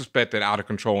just disrespected out of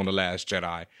control in The Last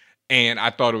Jedi, and I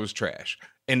thought it was trash.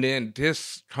 And then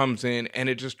this comes in, and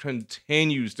it just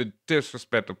continues to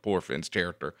disrespect the poor Finn's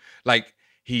character. Like,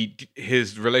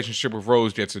 his relationship with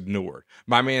Rose gets ignored.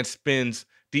 My man spends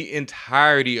the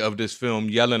entirety of this film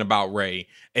yelling about Rey,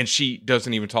 and she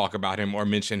doesn't even talk about him or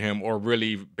mention him or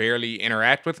really barely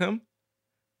interact with him.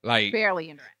 Like,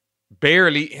 barely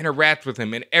interact with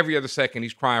him. And every other second,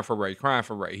 he's crying for Rey.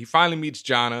 He finally meets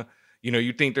Jannah.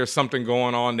 You think there's something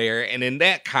going on there, and then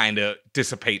that kind of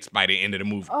dissipates by the end of the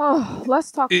movie. Oh,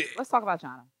 let's talk about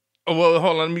Jannah. Oh, well,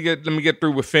 hold on. Let me get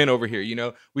through with Finn over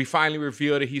here. We finally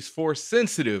reveal that he's force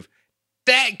sensitive.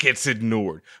 That gets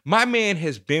ignored. My man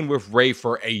has been with Rey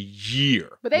for a year,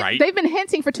 but right? They've been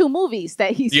hinting for 2 movies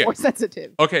that he's force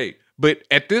sensitive. Okay, but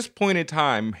at this point in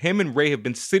time, him and Rey have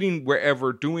been sitting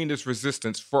wherever doing this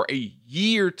resistance for a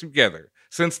year together,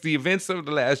 since the events of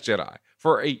The Last Jedi.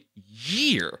 For a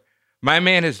year. My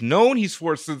man has known he's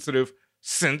force sensitive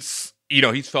since,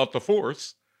 he's felt the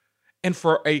force. And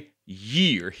for a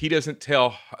year, he doesn't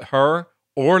tell her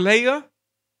or Leia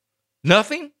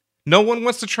nothing. No one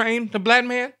wants to train the black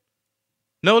man.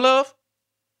 No love.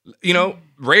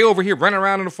 Rey over here running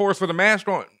around in the forest with a mask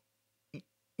on.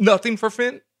 Nothing for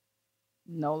Finn.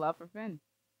 No love for Finn.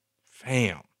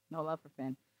 Fam. No love for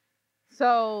Finn.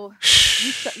 So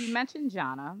you mentioned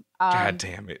Jannah. God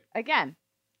damn it. Again,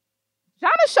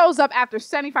 Jannah shows up after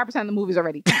 75% of the movie's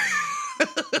already.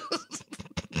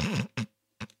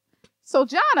 So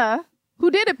Jannah,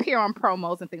 who did appear on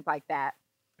promos and things like that,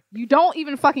 you don't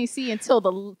even fucking see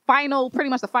until pretty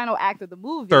much the final act of the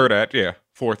movie. Third act, yeah.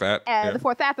 Fourth act. The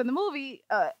fourth act of the movie.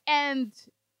 And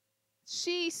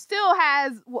she still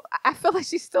has, I feel like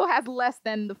she still has less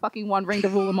than the fucking one ring to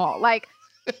rule them all. Like,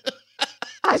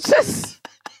 I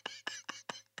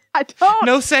don't.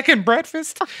 No second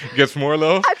breakfast? Gets more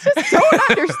love? I just don't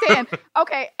understand.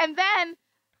 Okay, and then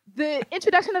the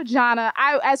introduction of Jannah,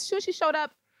 as soon as she showed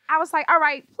up, I was like, all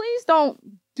right, please don't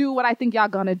do what I think y'all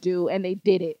gonna do. And they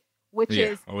did it, which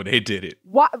is... Oh, they did it.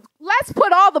 Let's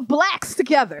put all the blacks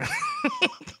together.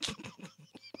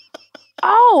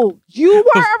 Oh, you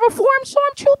were a reformed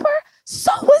stormtrooper?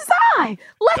 So was I.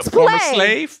 Let's play. Former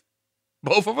slave?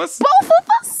 Both of us? Both of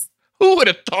us? Who would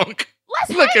have thunk?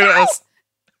 Let's look at us.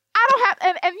 I don't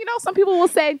have, and some people will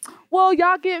say, well,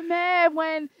 y'all get mad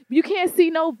when you can't see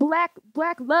no black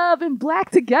love and black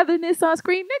togetherness on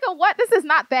screen. Nigga, what? This is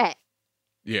not that.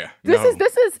 Yeah. This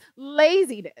is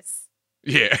laziness.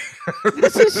 Yeah.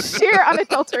 This is sheer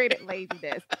unadulterated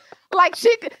laziness. Like,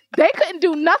 they couldn't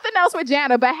do nothing else with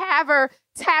Jannah but have her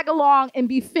tag along and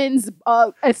be Finn's,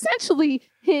 essentially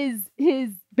his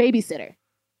babysitter.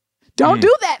 Don't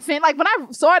do that, Finn. Like, when I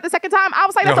saw it the second time, I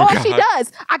was like, that's all she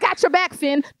does. I got your back,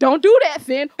 Finn. Don't do that,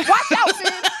 Finn. Watch out,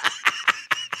 Finn.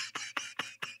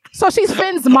 So she's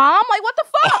Finn's mom? Like, what the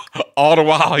fuck? All the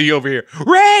while he over here,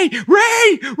 Ray! All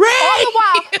the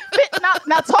while, Finn,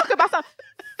 now talk about something.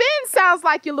 Finn sounds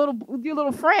like your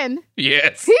little friend.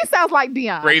 Yes. He sounds like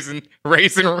Dion. Raisin Finn.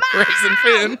 Raisin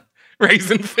Finn.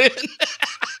 Raisin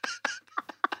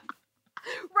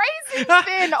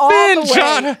Finn all the way.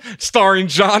 Jonna, starring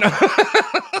Jonna.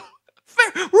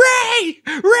 Ray!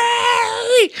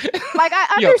 Like,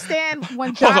 I understand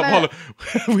when Jonna...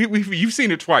 Hold on. You've seen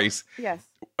it twice. Yes.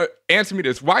 Answer me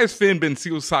this. Why has Finn been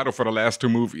suicidal for the last 2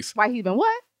 movies? Why he been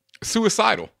what?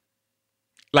 Suicidal.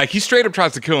 Like, he straight up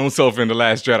tries to kill himself in The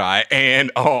Last Jedi,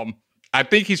 and I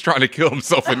think he's trying to kill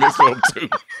himself in this film, too.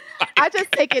 I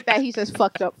just take it that he's just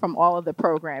fucked up from all of the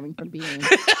programming, from being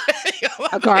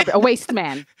a waste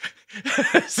man.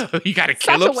 So he got to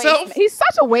kill himself? He's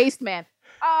such a waste man.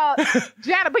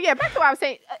 Jana, but yeah, back to what I was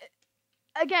saying.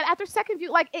 Again, after second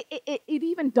view, like, it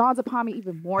even dawns upon me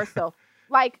even more so.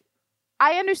 Like,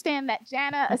 I understand that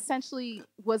Jana essentially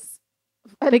was,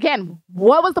 and again,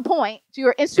 what was the point? You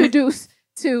were introduced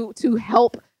to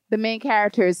help the main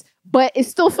characters, but it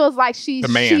still feels like she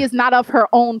is not of her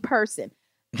own person.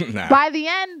 Nah. By the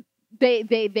end,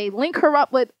 they link her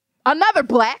up with another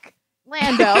black,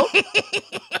 Lando.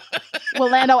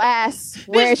 Well, Lando asks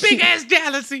where this big ass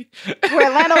galaxy. Where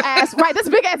Lando asks, right, this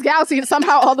big ass galaxy, and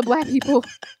somehow all the black people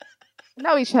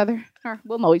know each other, or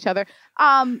will know each other.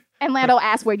 And Lando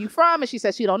asks, where you from? And she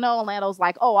says she don't know. And Lando's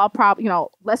like, oh, I'll probably,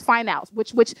 let's find out.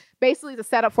 Which basically is a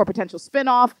setup for a potential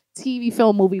spinoff, TV,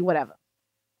 film, movie, whatever.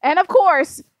 And of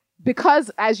course, because,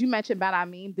 as you mentioned,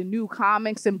 the new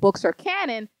comics and books are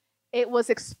canon, it was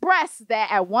expressed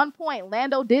that at one point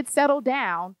Lando did settle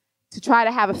down to try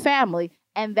to have a family,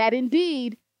 and that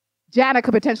indeed Jana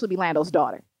could potentially be Lando's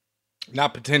daughter.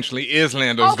 Not potentially, is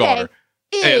Lando's daughter.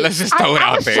 Hey, let's just throw it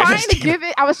out there.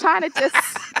 I was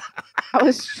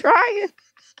trying.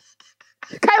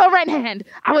 Kylo Ren hand.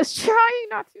 I was trying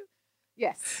not to.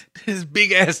 Yes. This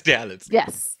big ass Dallas.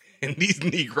 Yes. And these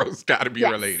Negroes gotta be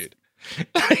related.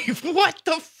 Like, what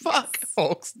the fuck,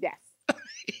 folks? Yes.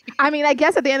 I mean, I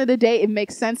guess at the end of the day, it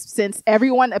makes sense since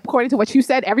everyone, according to what you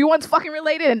said, everyone's fucking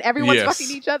related and everyone's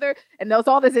fucking each other and there's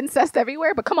all this incest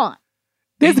everywhere. But come on.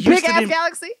 This big ass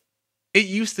galaxy. It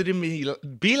used to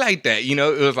be like that.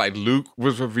 It was like Luke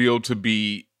was revealed to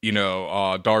be,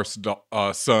 Darth's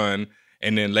son,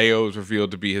 and then Leia was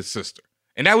revealed to be his sister.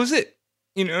 And that was it.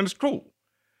 And it's cool.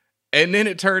 And then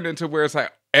it turned into where it's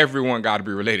like, everyone got to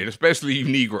be related, especially you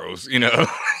Negroes,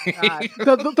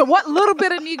 The what little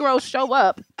bit of Negroes show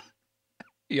up.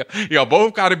 Yeah, y'all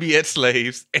both got to be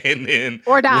ex-slaves, and then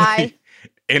or die.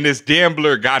 And this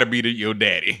gambler got to be your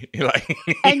daddy.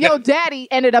 And your daddy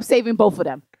ended up saving both of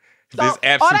them. So all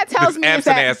that tells me is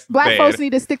that black folks need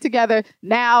to stick together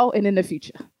now and in the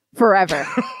future, forever.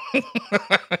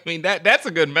 I mean, that's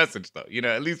a good message, though.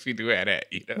 At least we do have that.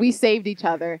 We saved each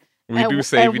other. We do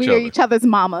save each other. We are each other's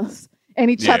mamas. And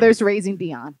each other's raising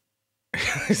Dion.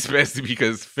 Especially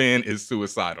because Finn is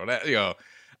suicidal.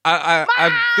 I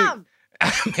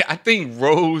think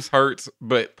Rose hurts,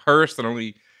 but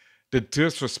personally, the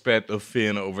disrespect of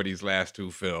Finn over these last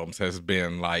 2 films has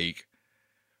been like,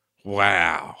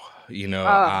 wow.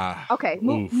 Okay,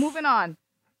 moving on.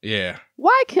 Yeah.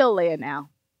 Why kill Leia now?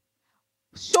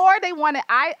 Sure, they wanted.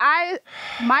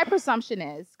 My presumption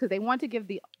is because they want to give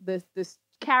the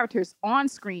characters on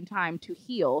screen time to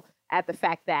heal at the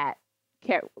fact that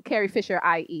Carrie Fisher,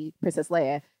 i.e. Princess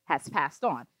Leia, has passed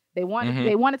on. They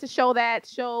wanted to show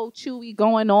Chewie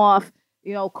going off,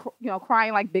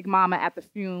 crying like Big Mama at the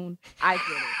funeral. I get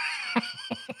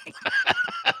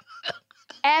it.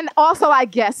 And also, I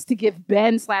guess, to give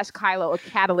Ben/Kylo a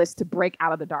catalyst to break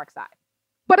out of the dark side.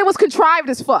 But it was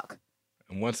contrived as fuck.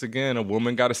 And once again, a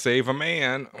woman got to save a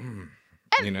man.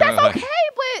 And that's okay,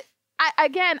 but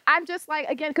I'm just like,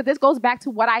 because this goes back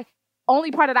to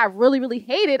only part that I really, really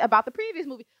hated about the previous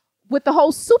movie with the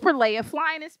whole Super Leia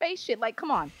flying in space shit. Like,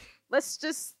 come on, let's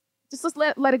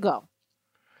let it go.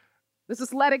 Let's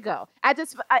just let it go.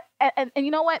 And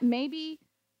you know what? Maybe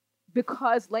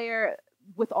because Leia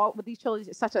with these trilogies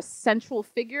is such a central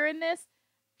figure in this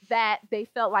that they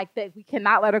felt like that we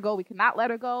cannot let her go. We cannot let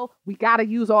her go. We got to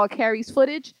use all Carrie's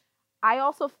footage. I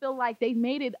also feel like they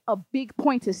made it a big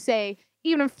point to say,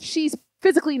 even if she's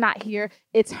physically not here,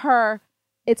 it's her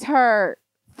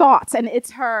thoughts and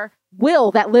it's her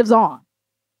will that lives on.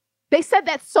 They said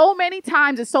that so many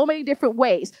times in so many different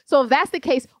ways. So if that's the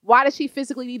case, why does she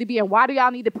physically need to be, and why do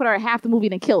y'all need to put her in half the movie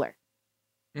and kill her?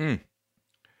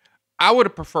 I would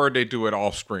have preferred they do it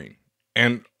off screen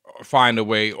and find a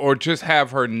way, or just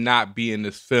have her not be in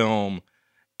this film,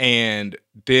 and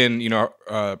then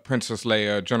Princess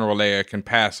Leia, General Leia, can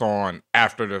pass on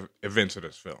after the events of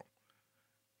this film.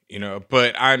 you know,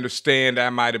 but I understand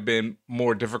that might have been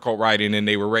more difficult writing than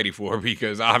they were ready for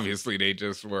because obviously they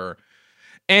just were.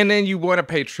 And then you want to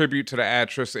pay tribute to the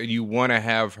actress and you want to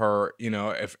have her, you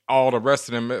know, if all the rest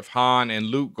of them, if Han and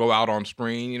Luke go out on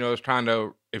screen, you know, it's kind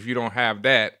of, if you don't have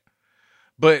that.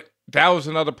 But that was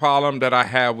another problem that I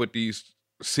have with these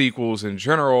sequels in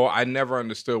general. I never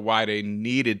understood why they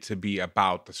needed to be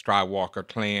about the Skywalker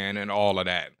clan and all of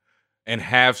that and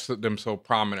have them so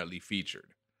prominently featured.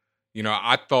 You know,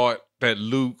 I thought that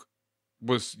Luke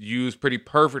was used pretty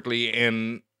perfectly,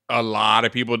 and a lot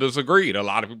of people disagreed. A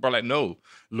lot of people are like, no,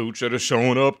 Luke should have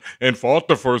shown up and fought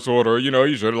the First Order. You know,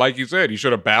 he should have, like you said, he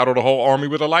should have battled the whole army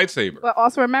with a lightsaber. But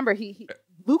also remember, he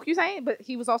Luke, you saying, but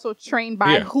he was also trained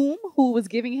by whom? Who was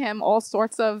giving him all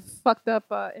sorts of fucked up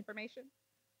information?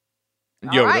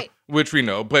 Yoda, right. Which we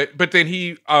know. But then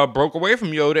he broke away from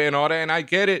Yoda and all that, and I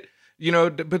get it. You know,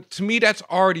 but to me, that's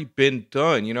already been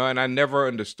done, you know, and I never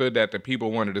understood that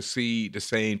people wanted to see the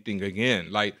same thing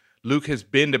again. Like, Luke has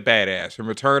been the badass. In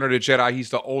Return of the Jedi, he's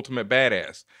the ultimate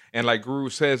badass. And like Guru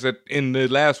says that in the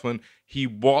last one, he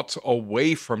walks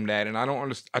away from that. And I don't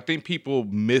understand. I think people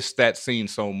miss that scene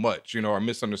so much, you know, or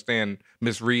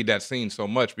misread that scene so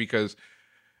much because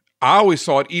I always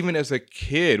saw it even as a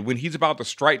kid. When he's about to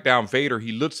strike down Vader,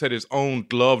 he looks at his own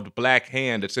gloved black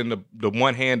hand that's in the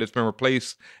one hand that's been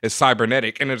replaced as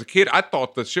cybernetic. And as a kid, I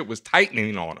thought the shit was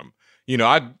tightening on him.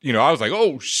 I was like,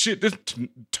 oh shit, this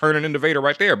turning into Vader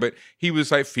right there. But he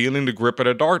was like feeling the grip of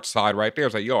the dark side right there. I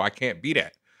was like, yo, I can't be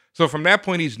that. So from that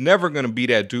point, he's never going to be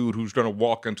that dude who's going to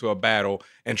walk into a battle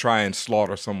and try and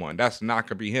slaughter someone. That's not going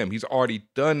to be him. He's already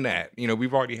done that. You know,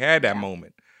 we've already had that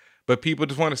moment. But people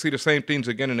just want to see the same things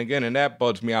again and again, and that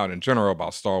bugs me out in general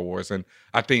about Star Wars. And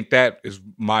I think that is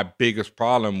my biggest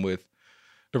problem with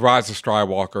The Rise of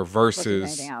Skywalker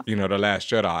versus, you know, The Last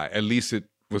Jedi. At least it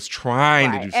was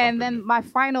trying to do something. And then my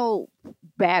final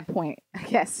bad point, I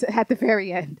guess, at the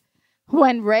very end,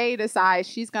 when Rey decides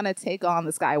she's going to take on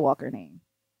the Skywalker name.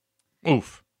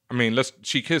 Oof. I mean,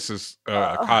 she kisses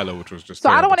Kylo, which was just so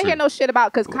I don't want to hear no shit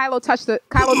about because Kylo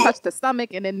touched the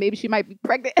stomach, and then maybe she might be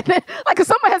pregnant. And then, like, if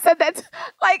someone has said that,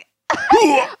 like,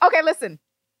 okay, listen.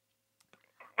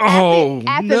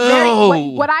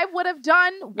 What I would have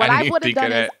done,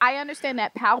 is I understand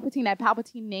that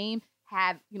Palpatine name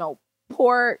had, you know,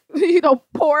 poor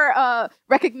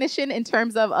recognition in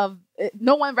terms of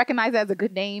no one recognized it as a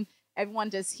good name. Everyone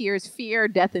just hears fear,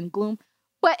 death, and gloom.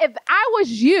 But if I was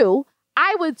you,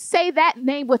 I would say that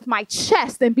name with my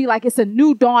chest and be like, it's a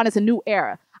new dawn, it's a new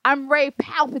era. I'm Rey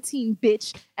Palpatine,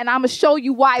 bitch, and I'm going to show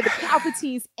you why the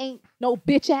Palpatines ain't no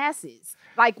bitch asses.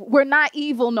 Like, we're not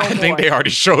evil no more. I think they already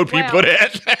showed people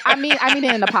that. I mean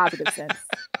it in a positive sense.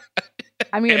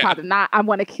 Not I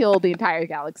want to kill the entire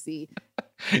galaxy.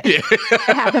 Yeah.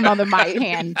 Have them under my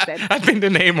hand instead. I think the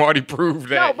name already proved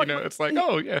that. No, it's like,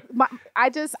 oh, yeah. I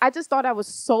just thought that was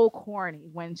so corny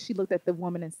when she looked at the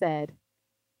woman and said,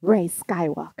 Rey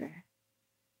Skywalker.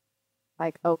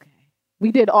 Like, okay.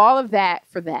 We did all of that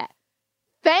for that.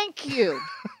 Thank you,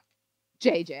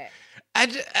 JJ.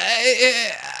 I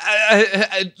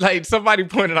like somebody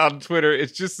pointed out on Twitter,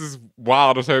 it's just as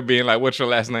wild as her being like, what's your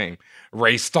last name?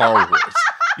 Rey Star Wars.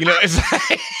 You know, it's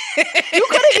like... You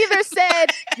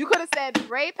could have said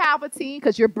Rey Palpatine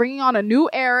because you're bringing on a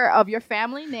new era of your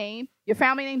family name. Your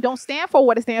family name don't stand for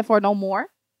what it stands for no more.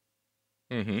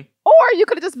 Mm-hmm. Or you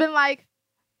could have just been like,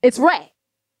 it's Rey.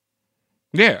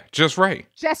 Yeah, just Rey.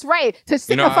 Just Rey to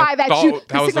signify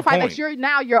that you're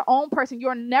now your own person.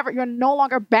 You're no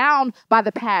longer bound by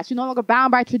the past. You're no longer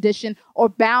bound by tradition or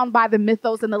bound by the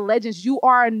mythos and the legends. You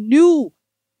are a new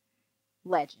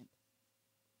legend.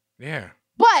 Yeah.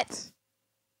 But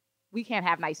we can't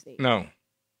have nice things. No,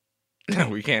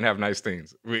 we can't have nice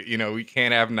things. We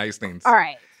can't have nice things. All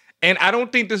right. And I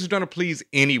don't think this is going to please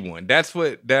anyone. That's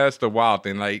the wild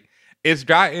thing. Like, it's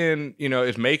gotten,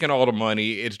 it's making all the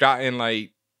money. It's gotten,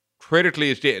 like,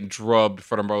 critically, it's getting drubbed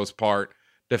for the most part.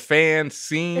 The fans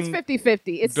seem... It's 50-50.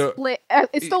 It's split.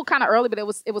 It's still kind of early, but it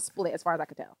was split as far as I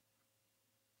could tell.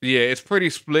 Yeah, it's pretty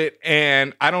split.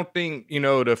 And I don't think,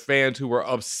 the fans who were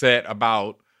upset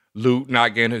about Luke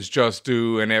not getting his just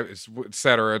due and et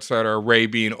cetera, Rey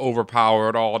being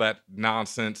overpowered, all that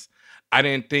nonsense. I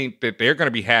didn't think that they're going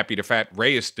to be happy the fact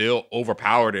Rey is still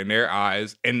overpowered in their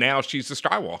eyes, and now she's a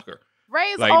Skywalker. Rey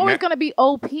is always going to be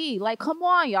OP. Like, come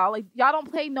on, y'all. Like, y'all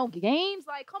don't play no games.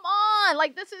 Like, come on.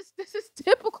 Like, this is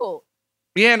typical.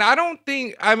 Yeah, and I don't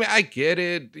think, I get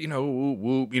it.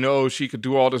 Whoop, whoop, she could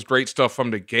do all this great stuff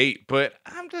from the gate, but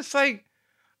I'm just like,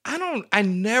 I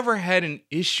never had an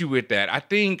issue with that. I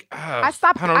think I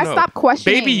stopped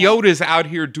questioning. Baby Yoda's out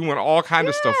here doing all kind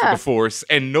of stuff with the Force,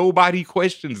 and nobody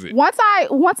questions it. Once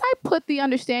I put the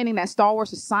understanding that Star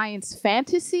Wars is science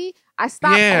fantasy, I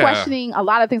stopped questioning a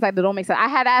lot of things like that don't make sense. I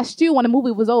had asked you when the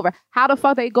movie was over, how the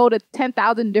fuck they go to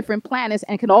 10,000 different planets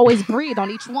and can always breathe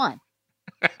on each one?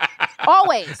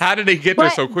 Always. How did they get there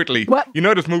so quickly? You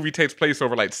know, this movie takes place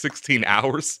over like 16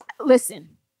 hours.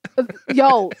 Listen.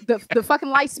 Yo, the fucking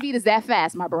light speed is that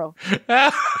fast, my bro.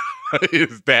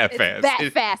 It's that fast.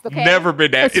 That fast, okay? Never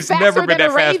been that. It's never been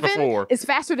that fast before. It's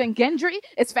faster than Gendry.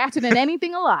 It's faster than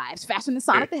anything alive. It's faster than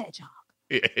Sonic the Hedgehog.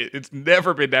 It's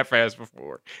never been that fast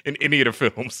before in any of the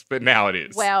films, but now it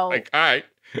is. Well, like, all right.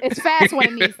 It's fast when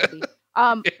it needs to be.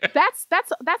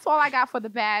 That's all I got for the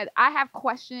bad. I have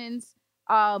questions.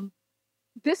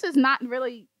 This is not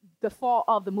really the fault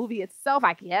of the movie itself,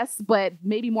 I guess, but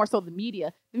maybe more so the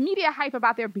media. The media hype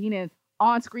about there being an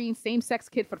on-screen same-sex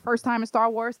kid for the first time in Star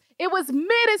Wars. It was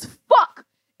mid as fuck.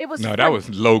 It was that was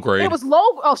low grade. It was low.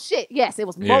 Oh shit! Yes, it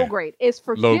was low grade. It's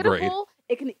forgettable. Low grade.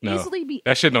 It can easily be.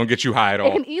 That shit don't get you high at all.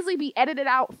 It can easily be edited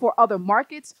out for other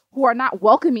markets who are not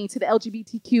welcoming to the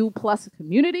LGBTQ plus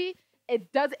community.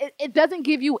 It doesn't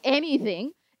give you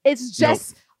anything. It's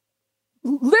just.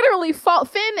 Literally,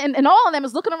 Finn and all of them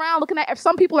is looking around, looking at.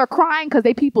 Some people are crying because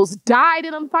they peoples died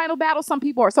in the final battle. Some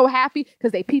people are so happy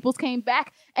because they peoples came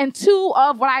back. And two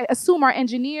of what I assume are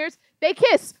engineers, they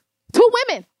kiss. 2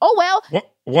 women. Oh well.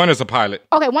 One is a pilot.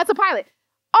 Okay, one's a pilot.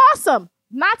 Awesome.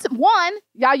 One,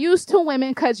 y'all use 2 women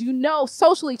because you know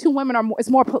socially 2 women is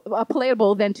more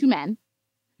palatable than 2 men.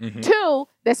 Mm-hmm. 2,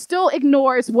 that still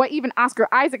ignores what even Oscar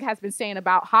Isaac has been saying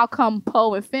about how come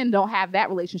Poe and Finn don't have that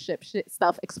relationship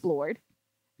stuff explored.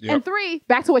 Yep. And 3,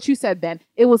 back to what you said, Ben.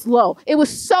 It was low. It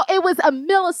was a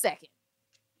millisecond.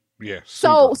 Yeah.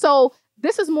 So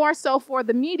this is more so for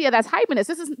the media that's hyping this.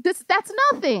 That's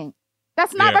nothing.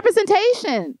 That's not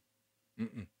representation.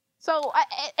 Mm-mm. So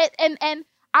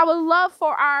I would love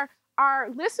for our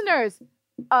listeners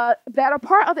that are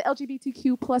part of the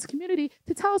LGBTQ plus community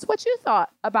to tell us what you thought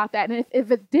about that and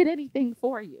if it did anything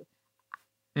for you.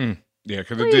 Yeah,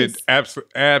 because it did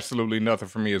absolutely nothing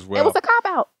for me as well. It was a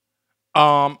cop-out.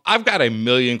 I've got a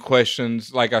million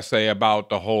questions, like I say, about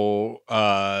the whole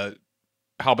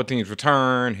Palpatine's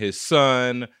return, his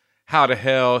son, how the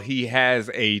hell he has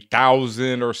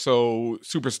 1,000 or so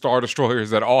super Star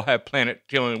Destroyers that all have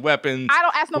planet-killing weapons. I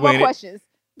don't ask no more questions.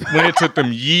 When it took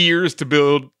them years to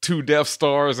build 2 Death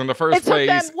Stars in the first place.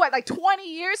 It took them, like 20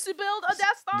 years to build a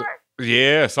Death Star?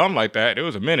 Yeah, something like that. It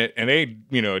was a minute. And they,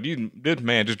 this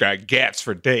man just got gats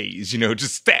for days,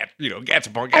 just stat, gats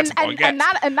upon gats upon gats.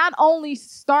 And not only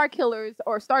Star Killers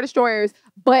or Star Destroyers,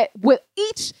 but with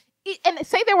each and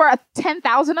say there were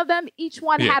 10,000 of them, each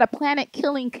one had a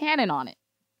planet-killing cannon on it.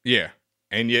 Yeah.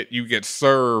 And yet you get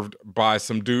served by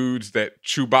some dudes that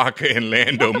Chewbacca and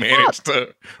Lando managed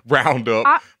to round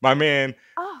up. My man,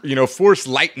 force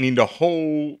lightning the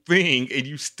whole thing, and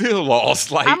you still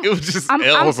lost. It was just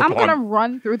L's upon. I'm going to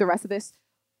run through the rest of this.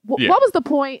 What was the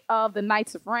point of the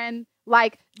Knights of Ren?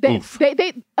 They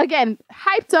again,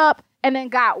 hyped up and then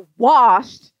got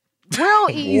washed real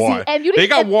easy. And they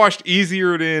got washed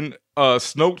easier than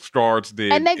Snoke Stars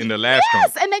did in the last one.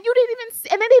 Yes, and then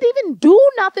they didn't even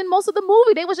do nothing most of the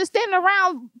movie. They was just standing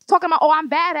around talking about, I'm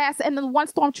badass, and then one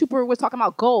stormtrooper was talking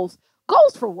about goals.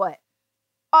 Goals for what?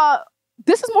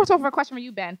 This is more so for a question for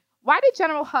you, Ben. Why did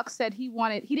General Hux said he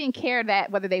didn't care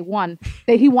that whether they won,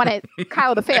 that he wanted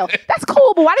Kylo to fail? That's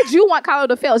cool, but why did you want Kylo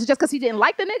to fail? Is it just because he didn't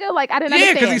like the nigga? I didn't understand.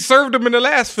 Yeah, because he served him in the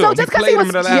last film. So just because he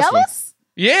was jealous?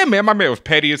 Yeah, man, my man was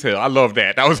petty as hell. I love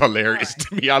that. That was hilarious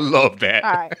to me. I love that.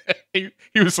 All right.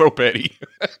 he was so petty.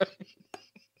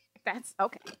 That's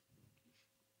okay.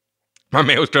 My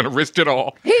man was trying to risk it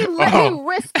all. He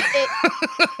risked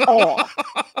it all.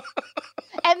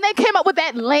 And they came up with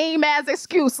that lame ass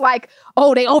excuse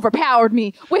they overpowered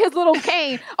me with his little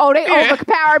cane. They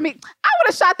overpowered me. I would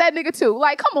have shot that nigga too.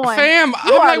 Come on. Fam,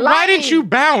 I'm like, why didn't you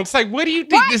bounce? What do you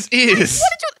think this is?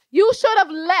 You should have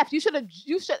left. You should, even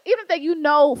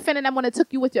if Finn and them when it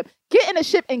took you with you. Get in the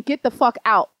ship and get the fuck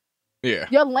out. Yeah.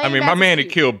 You're lame. My man had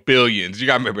killed billions. You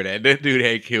gotta remember that. That dude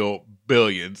had killed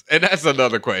billions. And that's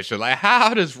another question.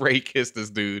 How does Rey kiss this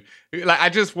dude? I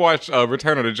just watched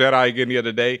Return of the Jedi again the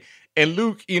other day, and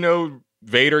Luke,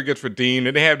 Vader gets redeemed,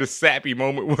 and they have this sappy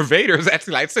moment where Vader is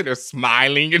actually sitting there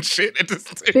smiling and shit at this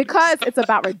thing. Because it's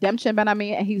about redemption, Ben.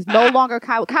 And he's no longer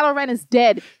Kylo. Kylo Ren is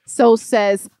dead. So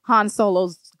says Han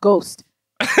Solo's ghost.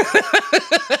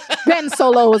 Ben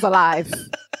Solo is alive,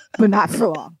 but not for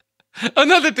long.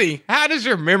 Another thing, how does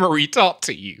your memory talk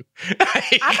to you?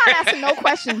 I'm not asking no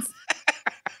questions.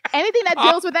 anything that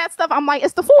deals with that stuff, I'm like,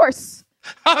 it's the Force.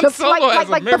 Han Solo has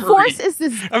a memory. The Force is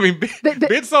this. I mean,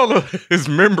 Ben Solo is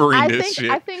remembering this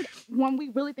shit. I think when we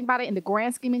really think about it in the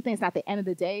grand scheme of things, at the end of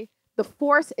the day, the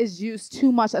Force is used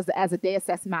too much as a Deus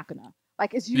Ex Machina.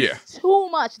 Like, it's used too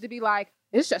much to be like,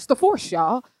 it's just the Force,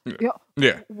 y'all.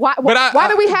 Yeah. Why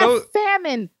do we have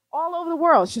famine all over the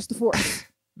world? It's just the Force.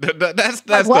 that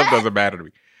stuff doesn't matter to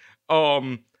me.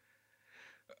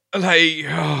 Like,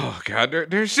 oh God,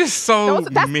 there's just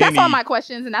many. That's all my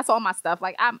questions and that's all my stuff.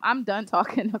 Like, I'm done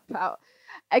talking about.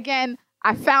 Again,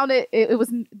 I found it was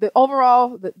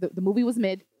the movie was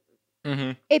mid.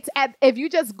 Mm-hmm. It's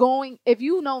if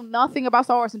you know nothing about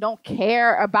Star Wars and don't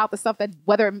care about the stuff that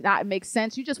whether or not it makes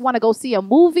sense, you just want to go see a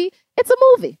movie. It's a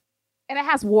movie, and it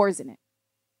has wars in it.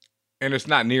 And it's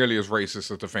not nearly as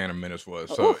racist as the Phantom Menace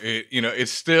was. So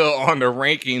it's still on the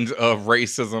rankings of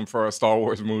racism for a Star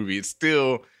Wars movie. It's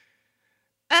still,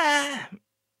 I'd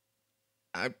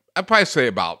probably say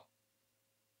about.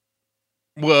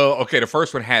 Well, okay, the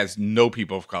first one has no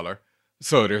people of color,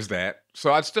 so there's that.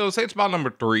 So I'd still say it's about number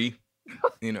 3.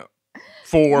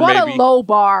 4 what maybe. What a low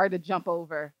bar to jump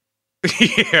over.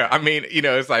 Yeah, I mean,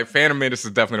 it's like Phantom Menace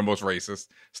is definitely the most racist.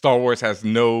 Star Wars has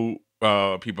no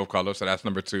people of color, so that's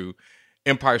number 2.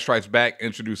 Empire Strikes Back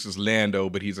introduces Lando,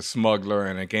 but he's a smuggler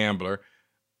and a gambler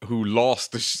who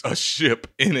lost a ship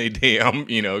in a damn,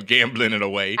 gambling it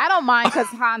away. I don't mind because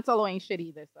Han Solo ain't shit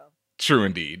either, so. True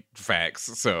indeed.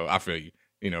 Facts. So I feel you.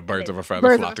 Birds of a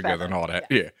feather flock together and all that.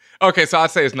 Yeah. Okay, so I'd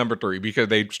say it's number 3 because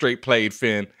they straight played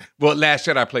Finn. Well, Last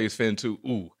Jedi plays Finn too.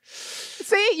 Ooh.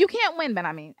 See, you can't win, but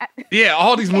I mean. Yeah,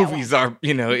 all these movies are,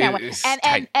 it's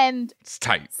tight. And it's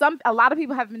tight. A lot of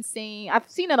people have been saying, I've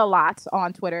seen it a lot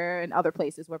on Twitter and other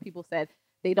places where people said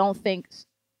they don't think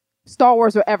Star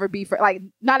Wars will ever be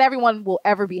not everyone will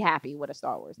ever be happy with a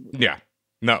Star Wars movie. Yeah.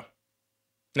 No.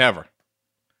 Never.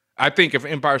 I think if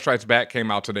Empire Strikes Back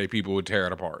came out today, people would tear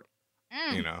it apart.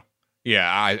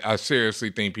 Yeah, I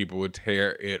seriously think people would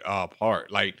tear it apart.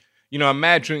 Like,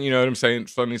 imagine, what I'm saying,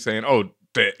 suddenly saying, oh,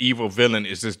 the evil villain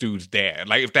is this dude's dad.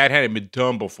 Like, if that hadn't been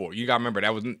done before, you got to remember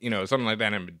that was, something like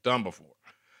that hadn't been done before.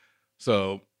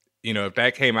 So, if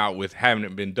that came out with having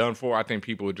it been done for, I think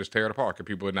people would just tear it apart because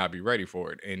people would not be ready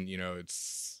for it. And,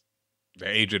 it's the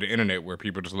age of the internet where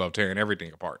people just love tearing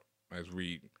everything apart, as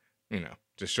we,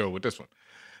 just show with this one.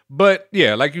 But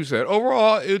yeah, like you said,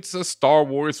 overall, it's a Star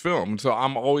Wars film. So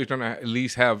I'm always going to at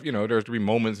least have, there's going to be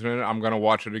moments in it. I'm going to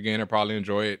watch it again and probably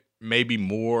enjoy it. Maybe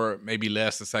more, maybe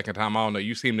less the second time. I don't know.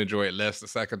 You seem to enjoy it less the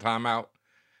second time out.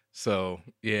 So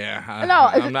yeah.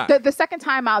 I'm not. The second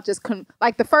time out just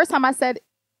like the first time I said,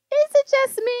 is it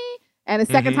just me? And the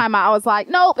second time out, I was like,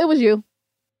 nope, it was you.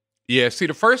 Yeah. See,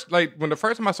 when the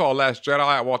first time I saw Last Jedi,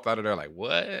 I walked out of there like,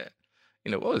 what?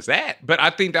 What was that? But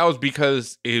I think that was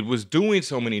because it was doing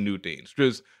so many new things.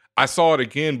 Because I saw it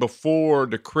again before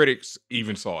the critics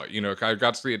even saw it. I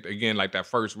got to see it again like that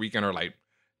first weekend or like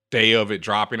day of it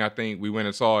dropping, I think. We went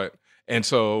and saw it. And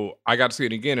so I got to see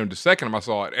it again. And the second time I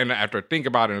saw it, and after thinking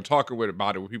about it and talking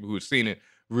about it with people who had seen it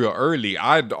real early,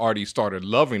 I'd already started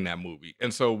loving that movie.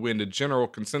 And so when the general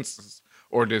consensus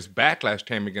or this backlash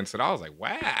came against it, I was like,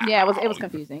 wow. Yeah, it was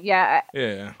confusing. Yeah.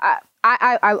 Yeah.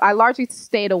 I largely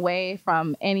stayed away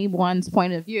from anyone's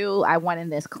point of view. I went in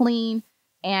this clean,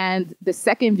 and the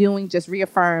second viewing just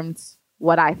reaffirmed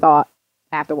what I thought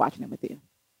after watching it with you.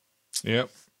 Yep.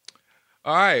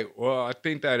 All right. Well, I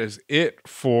think that is it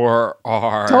for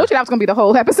our. Told you that was gonna be the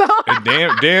whole episode.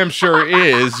 damn sure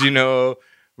is.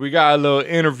 We got a little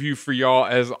interview for y'all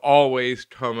as always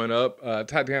coming up.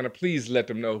 Tatiana, please let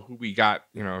them know who we got,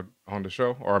 on the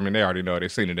show. Or, I mean, they already know.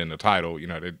 They've seen it in the title.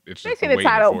 They've seen the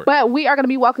title. But we are going to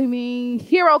be welcoming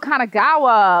Hiro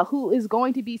Kanagawa, who is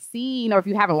going to be seen, or if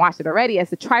you haven't watched it already, as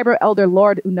the Tribal Elder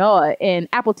Lord Unoa in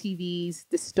Apple TV's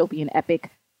dystopian epic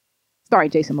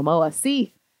starring Jason Momoa.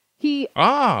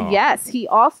 Yes, he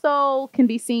also can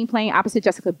be seen playing opposite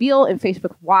Jessica Biel in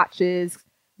Facebook Watch's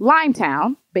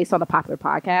Limetown, based on the popular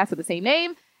podcast of the same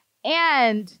name.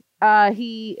 And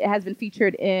he has been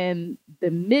featured in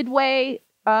the Midway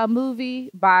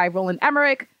movie by Roland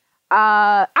Emmerich.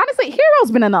 Honestly, Hiro's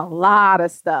been in a lot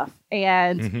of stuff.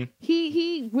 And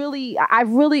I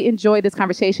really enjoyed this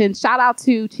conversation. Shout out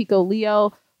to Chico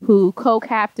Leo, who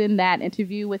co-captained that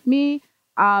interview with me.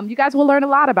 You guys will learn a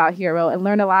lot about Hiro and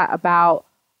learn a lot about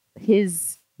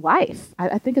his life.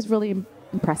 I think it's really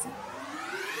impressive.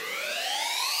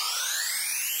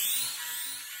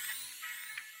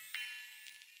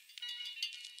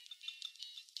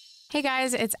 Hey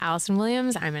guys, it's Allison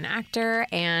Williams. I'm an actor,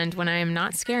 and when I am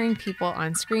not scaring people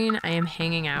on screen, I am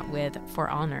hanging out with For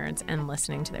All Nerds and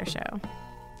listening to their show.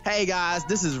 Hey guys,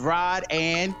 this is Rod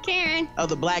and Karen of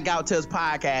the Blackout Tales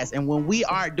podcast. And when we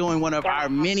aren't doing one of our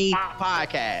mini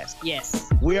podcasts, yes,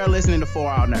 we are listening to For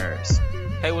All Nerds.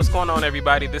 Hey, what's going on,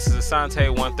 everybody? This is Asante,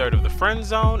 1/3 of the Friend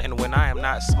Zone, and when I am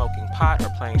not smoking pot or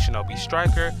playing Shinobi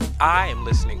Striker, I am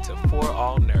listening to For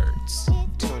All Nerds.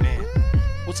 Tune in.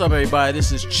 What's up, everybody?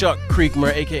 This is Chuck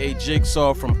Creekmer, aka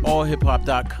Jigsaw from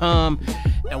allhiphop.com,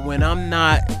 and when I'm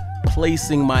not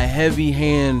placing my heavy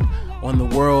hand on the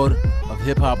world of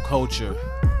hip-hop culture,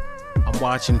 I'm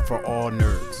watching For All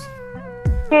Nerds.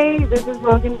 Hey, this is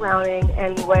Logan Browning,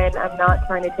 and when I'm not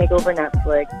trying to take over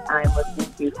Netflix, I'm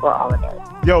listening to For All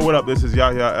Nerds. Yo, what up? This is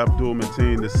Yahya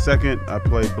Abdul-Mateen II. I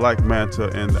play Black Manta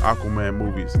in the Aquaman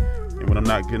movies. And when I'm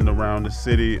not getting around the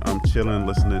city, I'm chilling,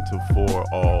 listening to For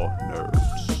All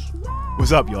Nerds.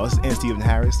 What's up, y'all? This is N. Stephen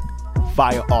Harris,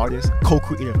 fire artist,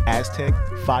 co-creator of Aztec,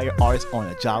 fire artist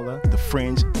on Ajala, The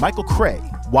Fringe, Michael Cray,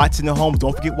 Watson and Holmes.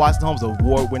 Don't forget Watson Holmes,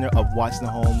 award winner of Watson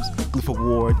and Holmes, Glyph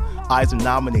Award. Eisner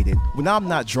nominated. When I'm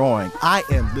not drawing, I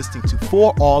am listening to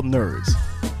For All Nerds.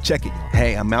 Check it, y'all.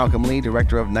 Hey, I'm Malcolm Lee,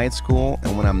 director of Night School,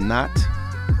 and when I'm not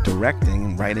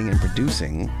directing, writing, and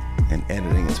producing, and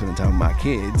editing and spending time with my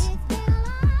kids,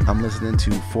 I'm listening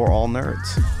to For All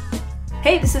Nerds.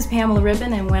 Hey, this is Pamela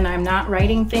Ribbon, and when I'm not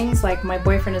writing things like My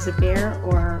Boyfriend is a Bear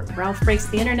or Ralph Breaks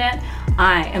the Internet,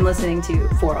 I am listening to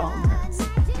For All Nerds.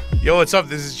 Yo, what's up?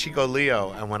 This is Chico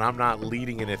Leo, and when I'm not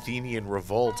leading an Athenian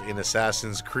revolt in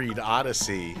Assassin's Creed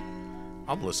Odyssey,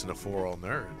 I'm listening to For All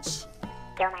Nerds.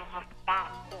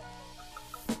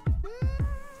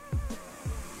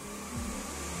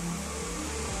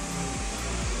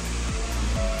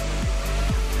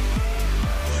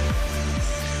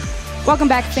 Welcome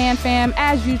back, fam.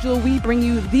 As usual, we bring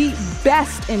you the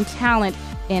best in talent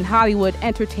in Hollywood,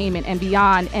 entertainment, and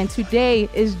beyond. And today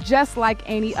is just like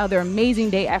any other amazing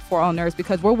day at For All Nerds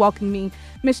because we're welcoming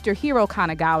Mr. Hiro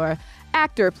Kanagawa,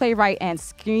 actor, playwright, and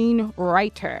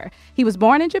screenwriter. He was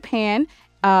born in Japan,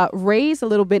 raised a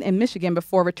little bit in Michigan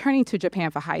before returning to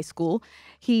Japan for high school.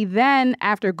 He then,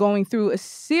 after going through a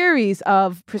series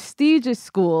of prestigious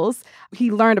schools, he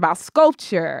learned about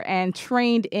sculpture and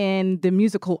trained in the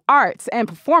musical arts and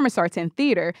performance arts and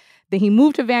theater. Then he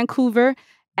moved to Vancouver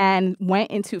and went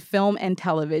into film and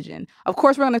television. Of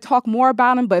course, we're going to talk more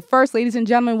about him, but first, ladies and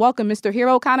gentlemen, welcome Mr.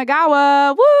 Hiro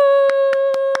Kanagawa. Woo!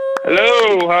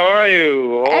 Hello, how are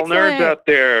you? All Excellent. nerds out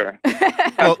there.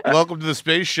 Welcome to the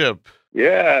spaceship.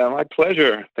 Yeah, my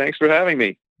pleasure. Thanks for having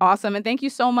me. Awesome. And thank you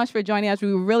so much for joining us.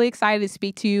 We were really excited to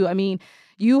speak to you. I mean,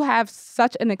 you have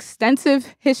such an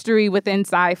extensive history within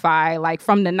sci-fi, like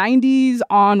from the 90s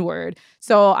onward.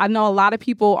 So I know a lot of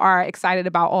people are excited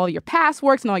about all your past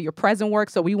works and all your present work.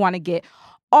 So we want to get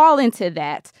all into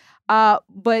that.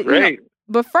 But Great.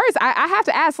 But first, I have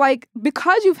to ask, like,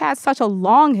 because you've had such a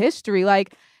long history,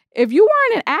 like, if you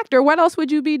weren't an actor, what else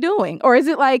would you be doing? Or is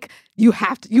it like you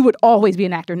would always be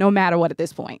an actor no matter what at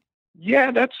this point?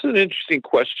 Yeah, that's an interesting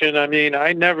question. I mean,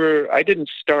 I didn't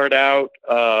start out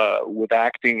with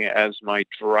acting as my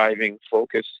driving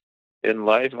focus in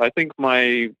life. I think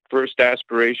my first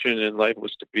aspiration in life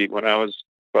was to be, when I was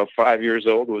about 5 years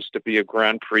old, was to be a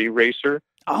Grand Prix racer.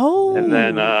 Oh. And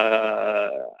then I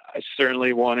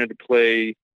certainly wanted to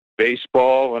play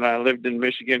baseball when I lived in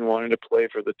Michigan, wanted to play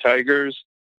for the Tigers.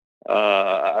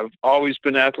 I've always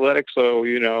been athletic, so,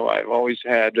 I've always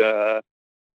had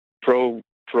pro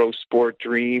sport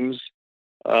dreams.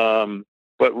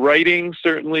 But writing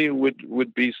certainly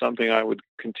would be something I would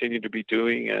continue to be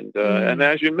doing. And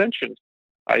as you mentioned,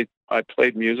 I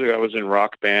played music. I was in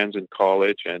rock bands in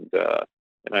college, and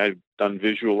I've done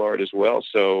visual art as well.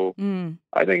 So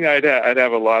I think I'd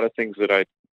have a lot of things that I'd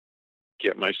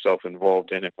get myself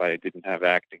involved in if I didn't have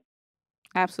acting.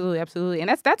 Absolutely. And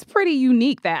that's pretty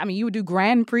unique. That, I mean, you would do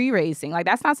Grand Prix racing. Like,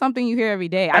 that's not something you hear every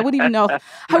day. I wouldn't even know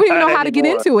how to get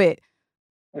into it.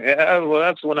 Yeah, well,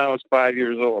 that's when I was 5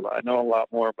 years old. I know a lot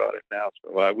more about it now,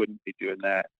 so I wouldn't be doing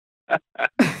that.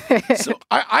 So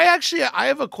I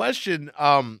have a question.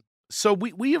 So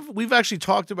we've actually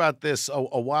talked about this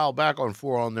a while back on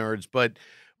For All Nerds, but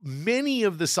many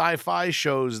of the sci-fi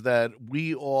shows that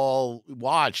we all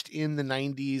watched in the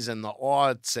 90s and the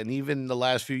aughts and even the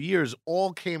last few years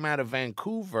all came out of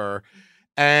Vancouver.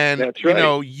 And that's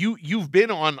right. You've been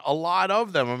on a lot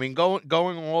of them. I mean,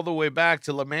 going all the way back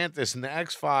to Lamantis and the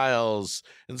X-Files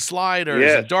and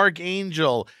Sliders and Dark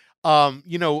Angel. A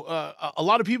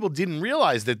lot of people didn't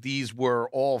realize that these were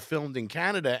all filmed in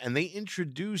Canada, and they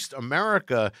introduced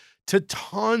America to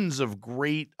tons of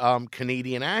great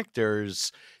Canadian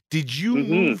actors. Did you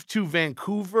move to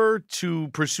Vancouver to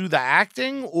pursue the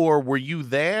acting, or were you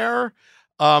there?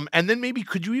 And then maybe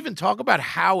could you even talk about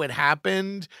how it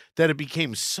happened that it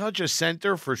became such a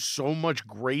center for so much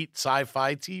great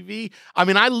sci-fi TV? I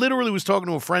mean, I literally was talking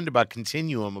to a friend about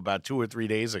Continuum about 2 or 3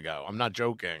 days ago. I'm not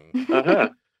joking. Uh-huh.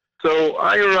 So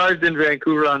I arrived in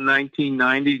Vancouver on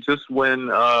 1990, just when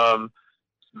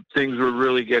things were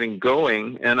really getting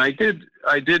going, and I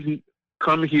didn't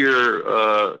come here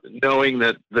knowing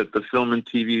that the film and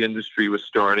TV industry was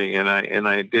starting, and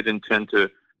I did intend to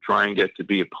try and get to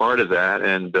be a part of that.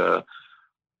 And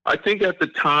I think at the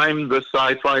time the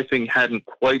sci-fi thing hadn't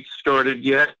quite started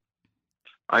yet.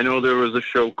 I know there was a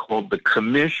show called The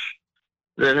Commish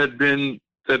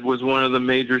that was one of the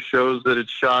major shows that had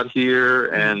shot here,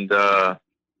 and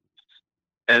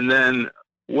then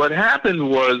what happened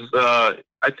was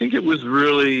I think it was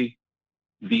really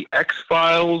the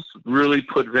X-Files really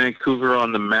put Vancouver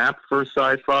on the map for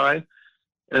sci-fi,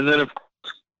 and then of course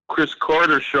Chris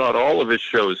Carter shot all of his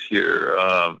shows here,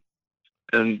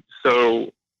 and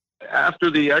so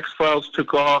after the X-Files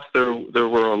took off, there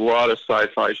were a lot of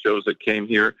sci-fi shows that came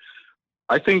here.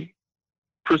 I think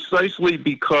precisely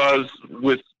because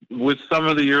with some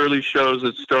of the early shows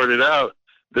that started out,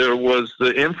 there was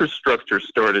the infrastructure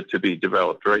started to be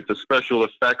developed, right? The special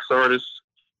effects artists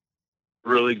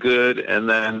really good, and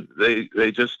then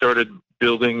they just started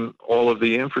building all of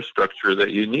the infrastructure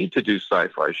that you need to do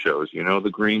sci-fi shows, the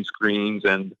green screens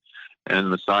and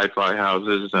the sci-fi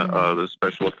houses, the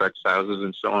special effects houses,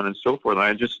 and so on and so forth.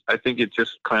 I think it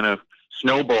just kind of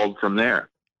snowballed from there.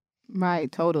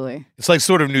 Right, totally. It's like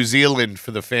sort of New Zealand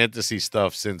for the fantasy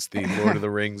stuff since the Lord of the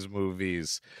Rings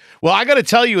movies. Well, I got to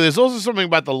tell you, there's also something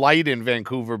about the light in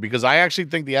Vancouver, because I actually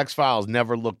think the X-Files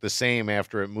never looked the same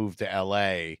after it moved to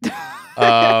L.A.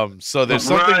 So there's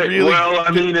something really... Well,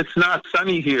 I mean, it's not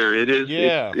sunny here. It is.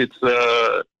 Yeah. It's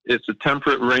a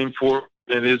temperate rainforest.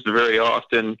 It is very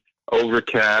often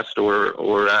overcast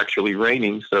or actually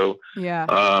raining. So yeah.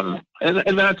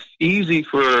 And that's easy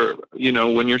for,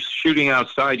 when you're shooting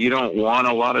outside, you don't want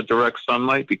a lot of direct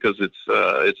sunlight because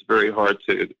it's very hard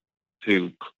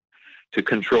to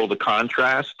control the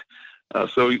contrast.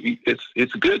 So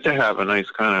it's good to have a nice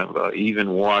kind of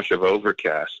even wash of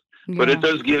overcast. Yeah. But it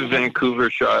does give Vancouver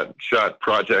shot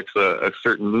projects a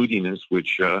certain moodiness,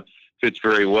 which fits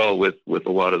very well with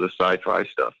a lot of the sci-fi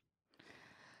stuff.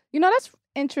 That's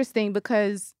interesting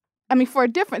because, for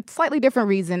a slightly different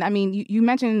reason. You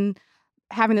mentioned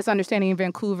having this understanding in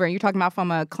Vancouver, and you're talking about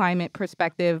from a climate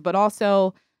perspective, but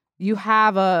also you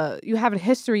have a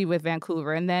history with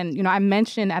Vancouver. And then, I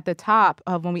mentioned at the top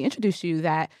of when we introduced you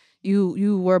that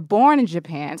you were born in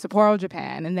Japan, Sapporo,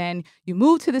 Japan, and then you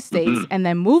moved to the States and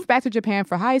then moved back to Japan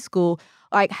for high school.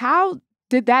 Like, how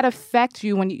did that affect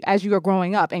you as you were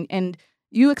growing up? And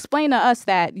you explained to us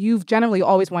that you've generally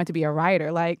always wanted to be a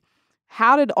writer. Like,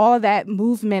 how did all of that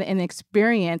movement and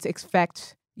experience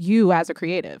affect you as a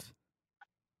creative?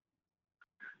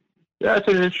 That's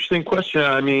an interesting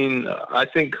question. I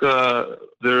think there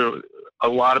are a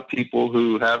lot of people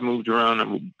who have moved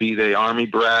around, be they army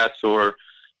brats or,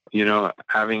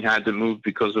 having had to move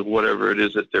because of whatever it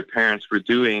is that their parents were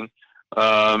doing.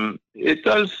 I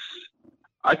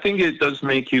think it does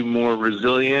make you more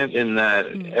resilient in that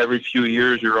every few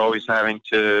years you're always having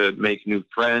to make new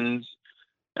friends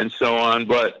and so on.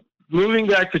 But moving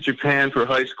back to Japan for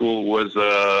high school was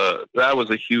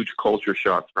a huge culture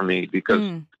shock for me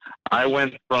because I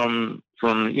went from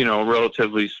a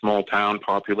relatively small town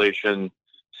population,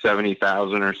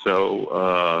 70,000 or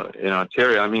so in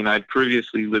Ontario. I'd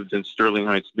previously lived in Sterling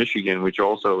Heights, Michigan, which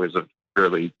also is a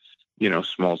fairly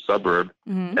small suburb.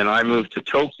 And I moved to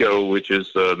Tokyo, which is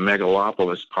a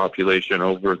megalopolis population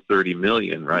over 30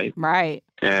 million, right? Right.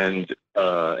 And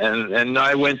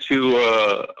I went to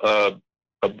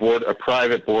a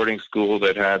private boarding school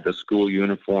that had the school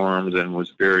uniforms and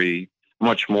was very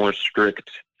much more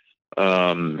strict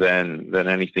than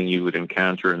anything you would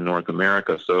encounter in North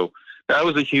America. So that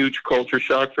was a huge culture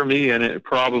shock for me, and it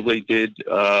probably did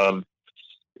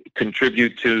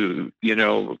contribute to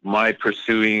my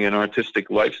pursuing an artistic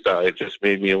lifestyle. It just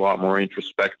made me a lot more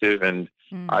introspective, and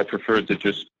I preferred to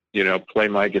just play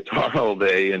my guitar all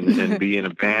day and be in a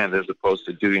band as opposed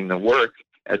to doing the work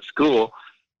at school.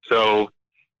 So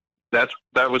that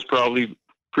was probably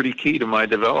pretty key to my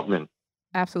development.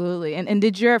 Absolutely. And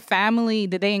did your family,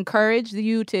 did they encourage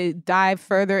you to dive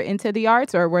further into the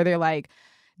arts, or were they like,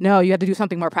 no, you have to do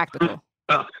something more practical?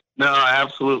 No,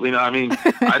 absolutely not.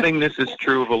 I think this is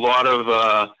true of a lot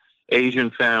of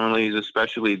Asian families,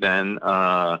 especially then.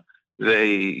 My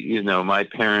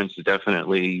parents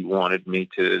definitely wanted me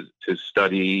to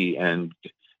study and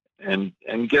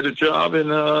get a job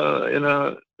in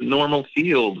a normal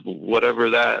field, whatever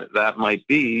that might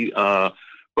be.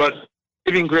 But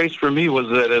saving grace for me was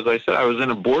that, as I said, I was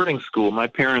in a boarding school. My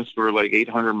parents were like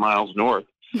 800 miles north,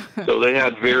 so they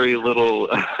had very little.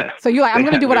 So you're like, I'm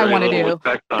going to do what I want to do.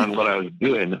 Effect on what I was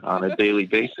doing on a daily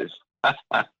basis.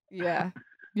 Yeah,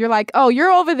 you're like, oh,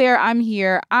 you're over there, I'm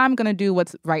here. I'm going to do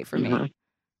what's right for me.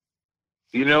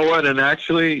 You know what? And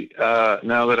actually,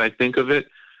 now that I think of it,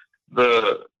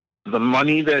 the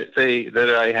money that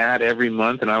I had every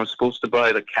month, and I was supposed to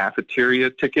buy the cafeteria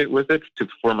ticket with it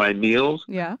for my meals.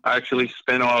 Yeah. I actually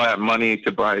spent all that money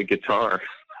to buy a guitar.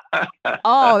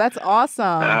 Oh, that's awesome.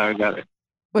 I got it.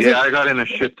 I got in a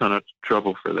shit ton of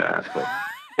trouble for that, but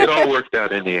it all worked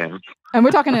out in the end. And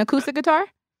we're talking an acoustic guitar?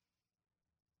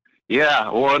 Yeah,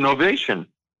 or an Ovation.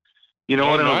 You know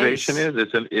what an Ovation is?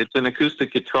 It's an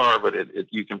acoustic guitar, but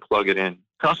you can plug it in. It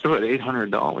costs about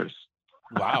 $800.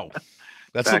 Wow.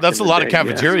 That's a lot of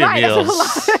cafeteria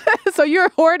meals. So you're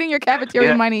hoarding your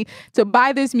cafeteria money to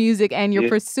buy this music, and you're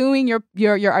pursuing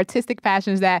your artistic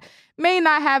passions that may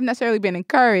not have necessarily been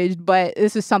encouraged, but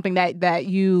this is something that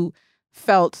you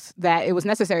felt that it was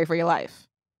necessary for your life.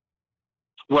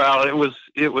 Well, it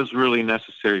was really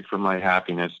necessary for my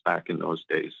happiness back in those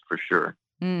days, for sure.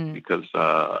 Because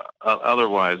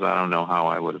otherwise, I don't know how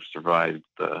I would have survived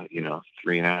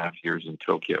 3.5 years in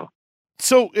Tokyo.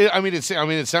 So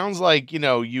it sounds like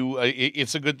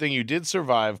it's a good thing you did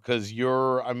survive, because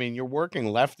you're working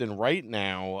left and right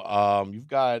now. You've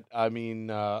got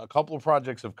a couple of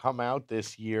projects have come out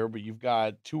this year, but you've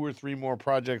got 2 or 3 more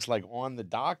projects like on the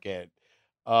docket.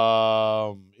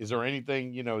 Is there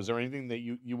anything that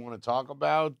you want to talk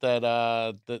about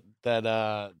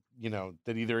that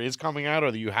either is coming out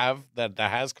or that you have that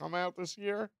has come out this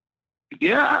year?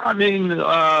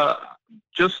 Yeah,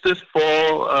 just this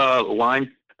fall, Line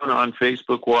on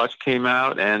Facebook Watch came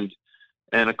out, and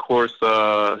of course,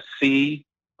 C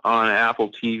on Apple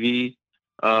TV.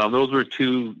 Those were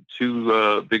two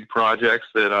big projects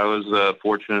that I was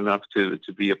fortunate enough to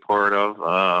be a part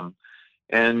of.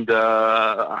 And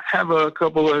I have a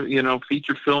couple of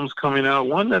feature films coming out.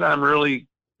 One that I'm really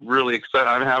excited.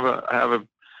 I have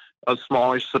a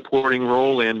smallish supporting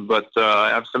role in, but I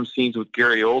have some scenes with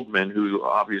Gary Oldman, who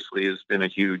obviously has been a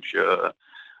huge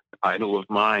idol of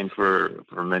mine for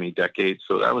many decades.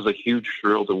 So that was a huge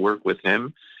thrill to work with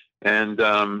him. And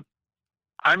I'm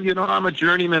a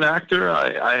journeyman actor.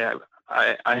 I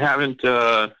haven't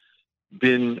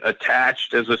been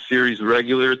attached as a series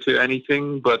regular to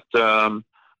anything, but I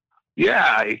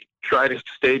try to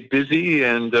stay busy.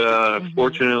 And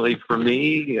fortunately for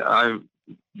me,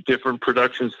 different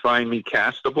productions find me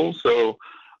castable, so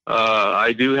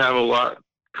I do have a lot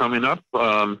coming up,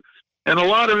 and a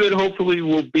lot of it hopefully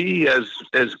will be as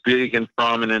big and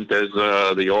prominent as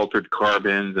the Altered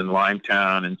Carbons and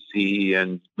Limetown and C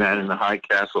and Man in the High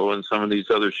Castle and some of these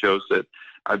other shows that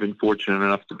I've been fortunate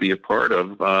enough to be a part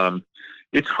of.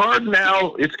 It's hard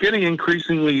now. It's getting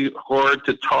increasingly hard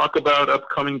to talk about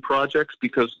upcoming projects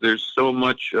because there's so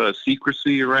much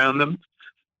secrecy around them.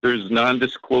 There's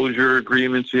non-disclosure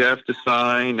agreements you have to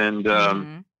sign. And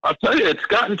I'll tell you, it's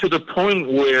gotten to the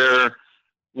point where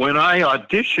when I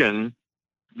audition,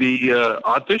 the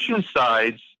audition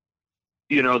sides,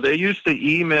 they used to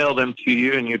email them to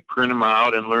you and you'd print them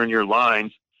out and learn your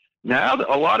lines. Now,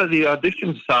 a lot of the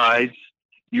audition sides,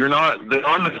 they're on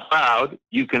the cloud.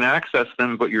 You can access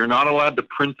them, but you're not allowed to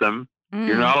print them.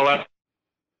 You're not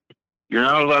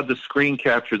allowed to screen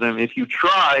capture them. If you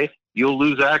try, you'll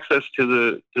lose access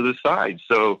to the side.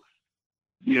 So,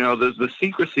 the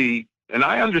secrecy, and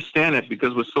I understand it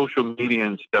because with social media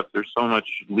and stuff, there's so much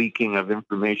leaking of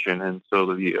information, and so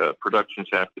the productions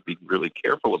have to be really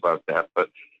careful about that. But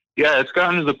yeah, it's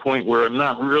gotten to the point where I'm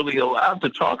not really allowed to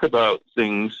talk about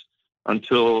things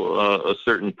until a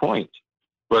certain point.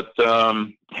 But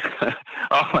all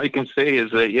I can say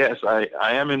is that yes, I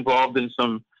am involved in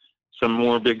some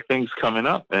more big things coming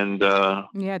up, and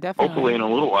definitely. Hopefully in a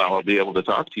little while I'll be able to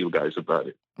talk to you guys about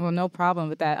it. Well, no problem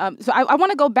with that. So I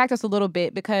want to go back just a little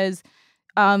bit because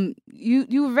you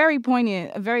were very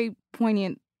poignant, a very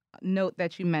poignant note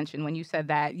that you mentioned when you said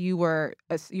that you were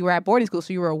at boarding school,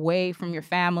 so you were away from your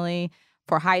family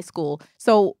for high school.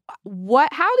 So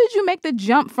how did you make the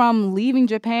jump from leaving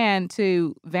Japan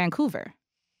to Vancouver?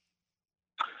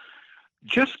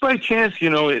 Just by chance,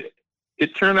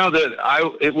 it turned out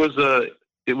that it was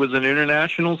an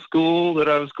international school that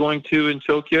I was going to in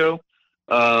Tokyo.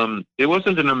 It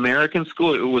wasn't an American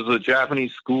school; it was a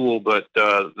Japanese school. But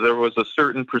there was a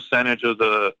certain percentage of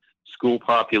the school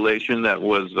population that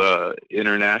was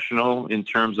international in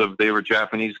terms of they were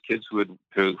Japanese kids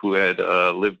who had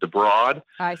lived abroad.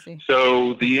 I see.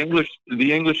 So the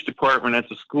English department at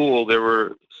the school, there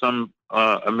were some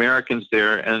Americans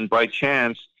there, and by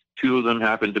chance, two of them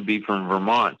happened to be from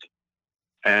Vermont.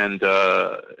 And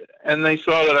they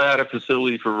saw that I had a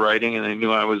facility for writing, and they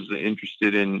knew I was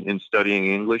interested in studying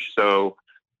English. So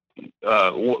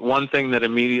one thing that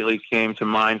immediately came to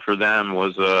mind for them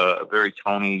was a very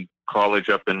Tony college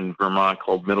up in Vermont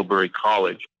called Middlebury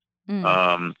College,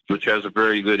 which has a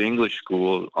very good English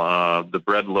school, the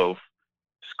Breadloaf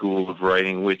School of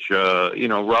Writing, which,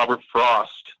 Robert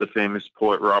Frost, the famous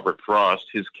poet Robert Frost,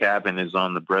 his cabin is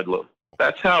on the Breadloaf.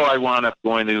 That's how I wound up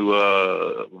going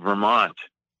to Vermont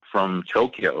from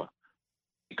Tokyo,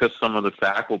 because some of the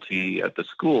faculty at the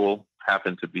school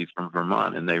happened to be from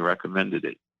Vermont, and they recommended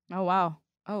it. Oh, wow.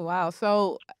 Oh, wow.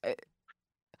 So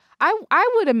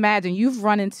I would imagine you've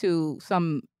run into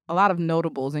a lot of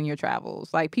notables in your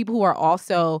travels, like people who are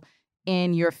also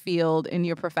in your field, in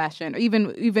your profession, or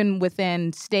even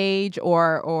within stage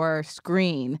or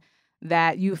screen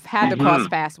that you've had to cross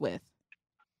paths with.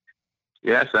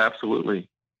 Yes, absolutely.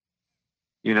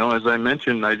 As I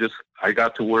mentioned, I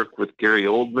got to work with Gary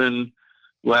Oldman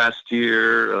last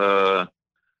year.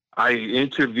 I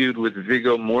interviewed with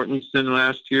Viggo Mortensen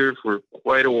last year for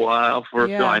quite a while for a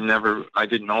film. I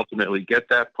didn't ultimately get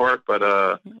that part, but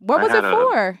what was it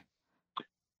for?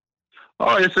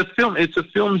 Oh, it's a film. It's a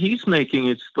film he's making.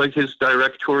 It's like his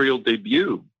directorial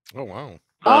debut. Oh, wow.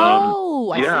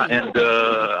 I see.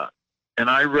 And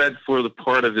I read for the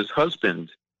part of his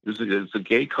husband. It's a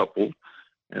gay couple,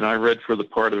 and I read for the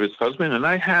part of his husband. And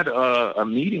I had a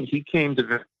meeting. He came to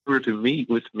Vancouver to meet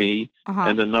with me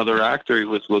and another actor he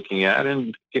was looking at,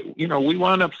 and we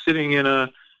wound up sitting in a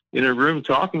room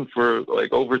talking for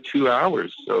like over 2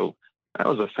 hours. So that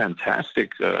was a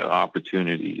fantastic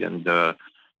opportunity. And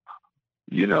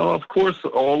of course,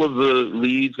 all of the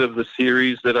leads of the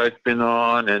series that I've been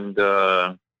on,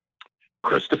 and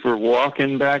Christopher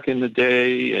Walken back in the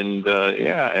day, and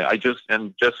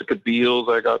and Jessica Biel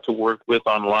I got to work with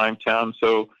on Limetown.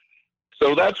 So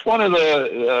that's one of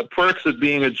the perks of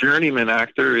being a journeyman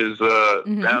actor is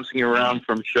bouncing around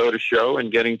from show to show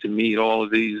and getting to meet all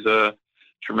of these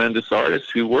tremendous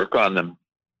artists who work on them.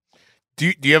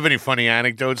 Do you have any funny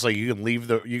anecdotes? Like you can leave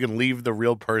the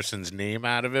real person's name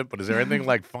out of it, but is there anything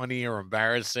like funny or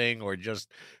embarrassing or just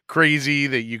crazy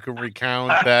that you can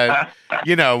recount that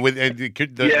with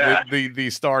the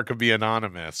star could be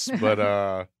anonymous? But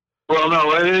well,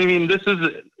 no, I mean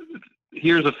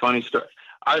here's a funny story.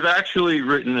 I've actually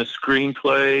written a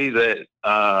screenplay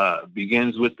that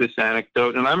begins with this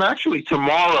anecdote, and I'm actually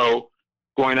tomorrow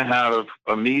going to have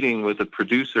a meeting with a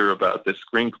producer about this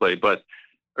screenplay, but.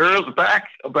 Back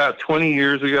about 20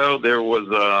 years ago, there was,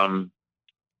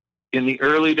 in the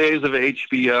early days of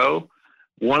HBO,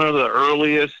 one of the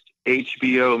earliest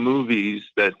HBO movies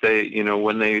that they,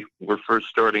 when they were first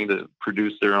starting to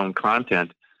produce their own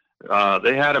content,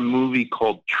 they had a movie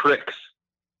called Tricks,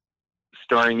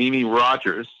 starring Mimi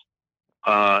Rogers.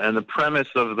 And the premise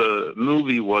of the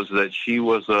movie was that she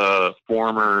was a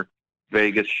former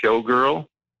Vegas showgirl,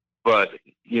 but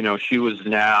she was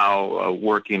now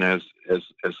working as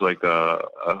like a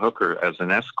hooker, as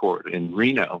an escort in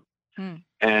Reno.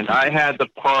 And I had the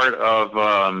part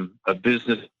of a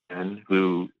businessman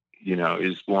who,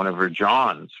 is one of her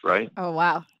Johns, right? Oh,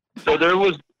 wow. So there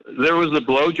was a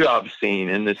blowjob scene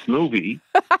in this movie.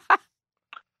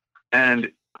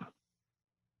 And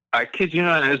I kid you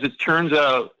not, as it turns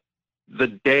out, the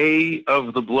day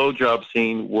of the blowjob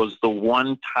scene was the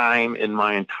one time in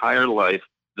my entire life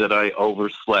that I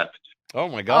overslept. Oh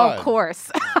my God! Of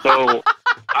course. So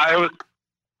I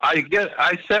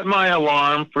set my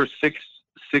alarm for 6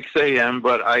 a.m.,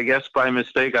 but I guess by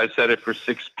mistake I set it for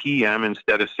 6 p.m.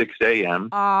 instead of 6 a.m.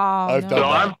 Oh, so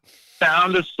I'm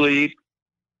sound asleep.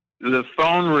 The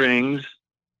phone rings,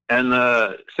 and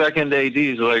the second AD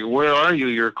is like, "Where are you?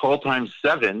 Your call time's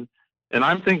 7." And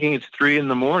I'm thinking it's 3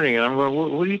 a.m, and I'm going,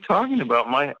 "What are you talking about?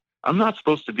 I'm not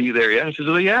supposed to be there yet." And she says,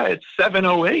 "Well, yeah, it's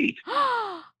 7:08."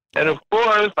 And of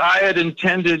course, I had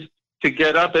intended to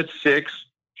get up at 6,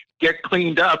 get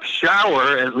cleaned up,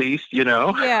 shower at least,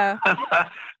 Yeah.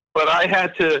 But I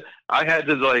had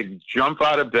to like jump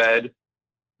out of bed,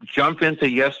 jump into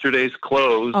yesterday's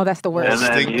clothes. Oh, that's the worst.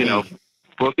 And then,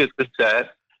 book at the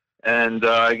set. And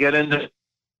I get into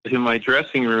my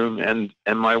dressing room, and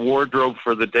my wardrobe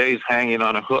for the day is hanging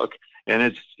on a hook. And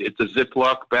it's a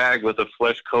Ziploc bag with a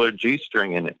flesh-colored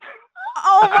G-string in it.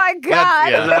 Oh my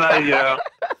God! And then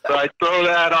I throw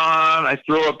that on. I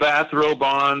throw a bathrobe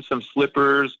on, some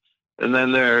slippers, and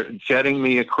then they're jetting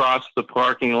me across the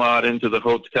parking lot into the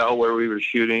hotel where we were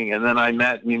shooting. And then I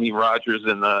met Mimi Rogers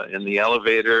in the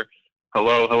elevator.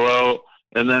 Hello.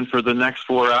 And then for the next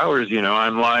 4 hours,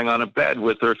 I'm lying on a bed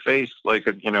with her face like,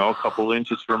 a couple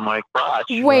inches from my crotch.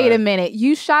 Wait a minute.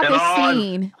 You shot this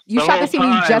scene. You shot the scene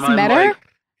and you just I'm met her?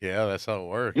 Yeah, that's how it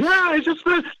works. Yeah, I just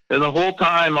and the whole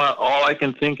time, all I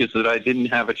can think is that I didn't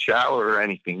have a shower or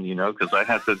anything, because I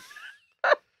had to.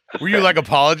 Were you like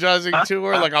apologizing to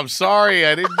her? Like, I'm sorry,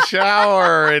 I didn't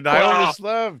shower and I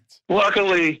overslept.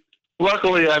 Luckily,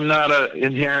 I'm not an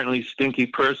inherently stinky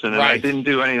person, and I didn't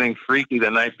do anything freaky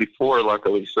the night before.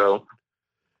 Luckily, so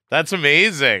that's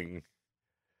amazing.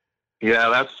 Yeah,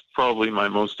 that's probably my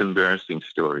most embarrassing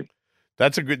story.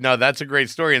 That's a great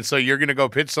story. And so you're gonna go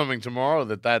pitch something tomorrow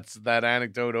that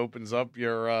anecdote opens up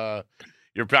your. I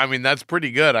mean, that's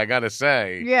pretty good, I gotta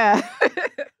say. Yeah.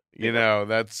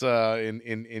 That's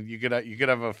you could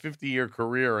have a 50-year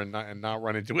career and not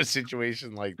run into a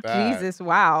situation like that. Jesus,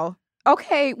 wow.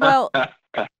 Okay, well,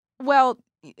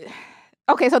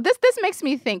 okay. So this makes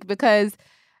me think, because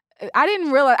I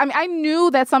didn't realize. I mean, I knew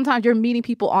that sometimes you're meeting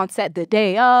people on set the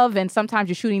day of, and sometimes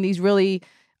you're shooting these really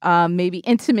maybe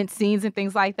intimate scenes and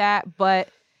things like that.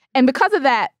 And because of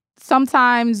that,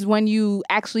 sometimes when you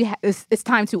actually it's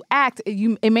time to act,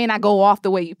 it may not go off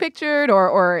the way you pictured,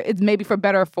 or it's maybe for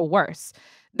better or for worse.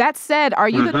 That said, are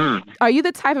you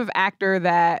the type of actor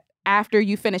that after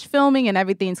you finish filming and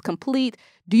everything's complete,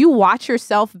 do you watch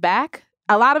yourself back?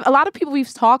 A lot of people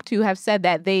we've talked to have said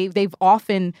that they've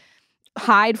often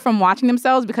hide from watching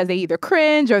themselves because they either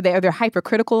cringe or they're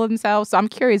hypercritical of themselves. So I'm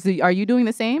curious, are you doing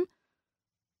the same?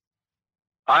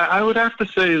 I would have to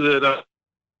say that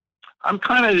I'm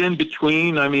kind of in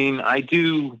between. I mean, I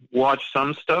do watch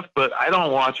some stuff, but I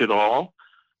don't watch it all.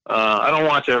 I don't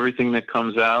watch everything that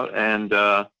comes out, and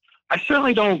I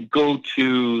certainly don't go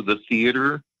to the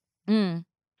theater.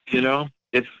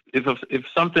 If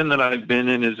something that I've been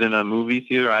in is in a movie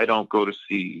theater, I don't go to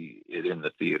see it in the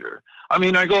theater. I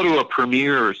mean, I go to a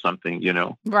premiere or something,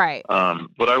 Right.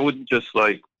 But I wouldn't just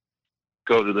like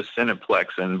go to the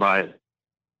Cineplex and buy it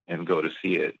and go to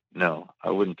see it. No, I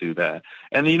wouldn't do that.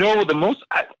 And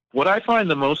what I find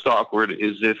the most awkward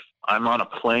is if I'm on a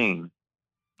plane.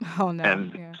 Oh no!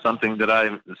 And something that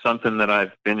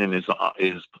I've been in is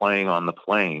playing on the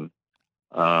plane.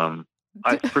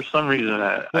 For some reason,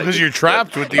 because you're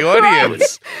trapped with the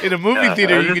audience in a movie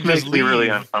theater, you can just leave. Makes me really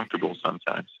uncomfortable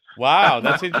sometimes. Wow,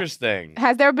 that's interesting.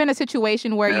 Has there been a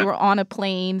situation where you were on a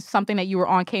plane, something that you were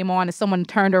on came on, and someone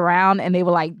turned around and they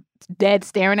were like dead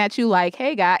staring at you, like,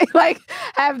 "Hey, guy," like,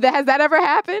 has that ever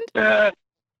happened?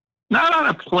 Not on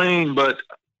a plane, but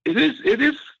it is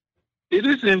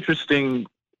interesting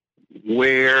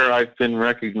where I've been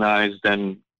recognized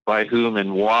and by whom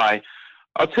and why.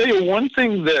 I'll tell you one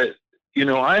thing that,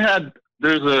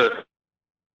 there's a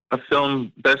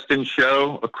film, Best in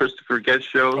Show, a Christopher Guest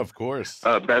show. Of course.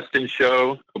 Best in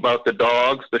Show, about the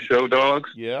dogs, the show dogs.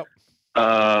 Yep.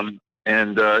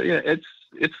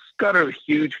 It's got a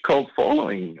huge cult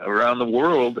following around the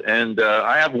world. And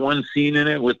I have one scene in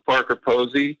it with Parker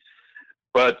Posey,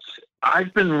 but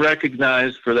I've been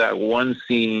recognized for that one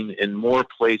scene in more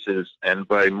places and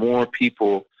by more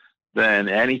people than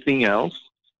anything else.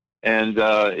 And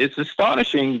it's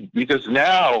astonishing because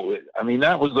now, I mean,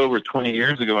 that was over 20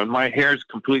 years ago, and my hair's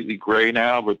completely gray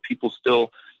now, but people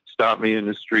still stop me in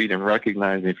the street and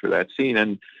recognize me for that scene.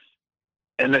 And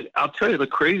I'll tell you, the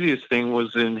craziest thing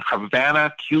was in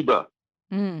Havana, Cuba.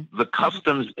 The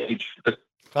customs agent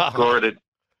guarded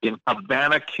in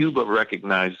Havana, Cuba,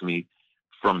 recognized me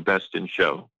from Best in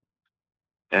Show.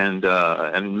 And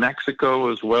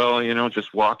Mexico as well,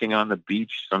 just walking on the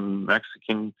beach, some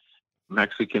Mexican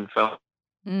fella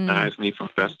recognized me from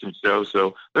Best in Show.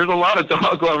 So there's a lot of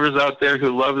dog lovers out there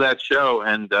who love that show,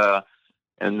 and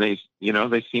they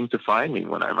seem to find me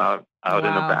when I'm out and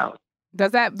about.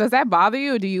 Does that bother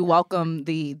you, or do you welcome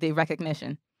the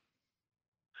recognition?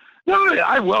 No,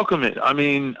 I welcome it. I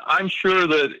mean, I'm sure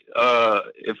that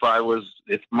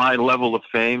if my level of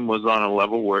fame was on a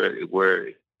level where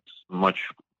it's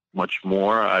much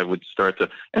more, I would start to.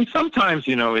 And sometimes,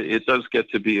 it does get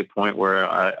to be a point where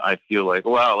I feel like,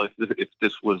 well, if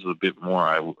this was a bit more,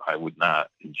 I would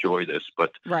not enjoy this.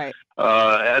 But right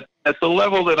at the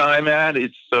level that I'm at,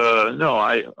 it's no,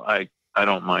 I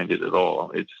don't mind it at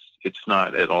all. It's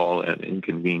not at all an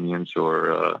inconvenience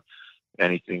or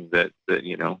anything that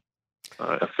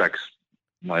affects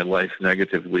my life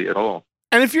negatively at all.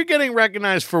 And if you're getting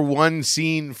recognized for one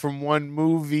scene from one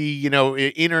movie,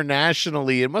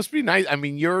 internationally, it must be nice. I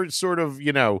mean, you're sort of,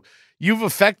 you've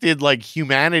affected like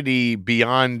humanity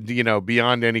beyond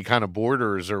any kind of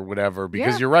borders or whatever,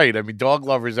 because you're right. I mean, dog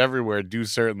lovers everywhere do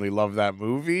certainly love that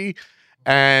movie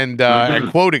and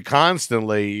quote it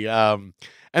constantly.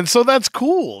 And so that's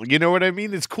cool. You know what I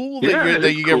mean? It's cool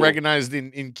that you cool. get recognized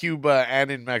in Cuba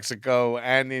and in Mexico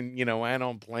and and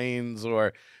on planes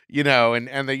or,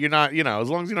 and that you're not, as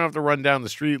long as you don't have to run down the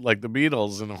street like the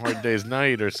Beatles in A Hard Day's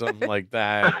Night or something like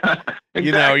that.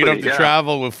 Exactly, you don't have to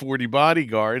travel with 40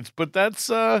 bodyguards, but it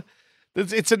seems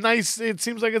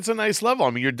like it's a nice level. I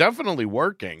mean, you're definitely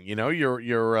working,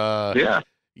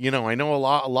 I know a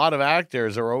lot of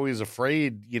actors are always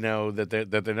afraid,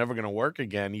 that they're never going to work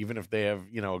again, even if they have,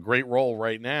 a great role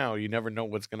right now. You never know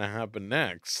what's going to happen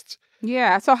next.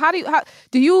 Yeah. So how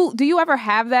do you ever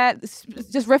have that?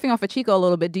 Just riffing off of Chico a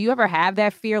little bit. Do you ever have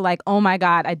that fear, like, oh my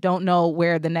God, I don't know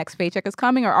where the next paycheck is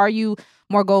coming, or are you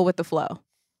more go with the flow?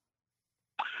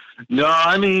 No,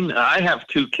 I mean, I have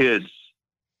 2 kids,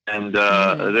 and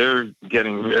they're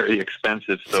getting very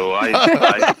expensive. So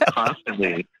I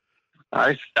constantly.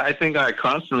 I think I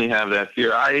constantly have that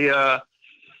fear.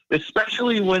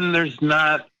 Especially when there's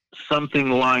not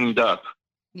something lined up.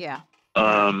 Yeah.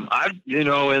 And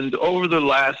over the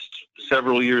last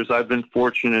several years, I've been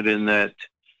fortunate in that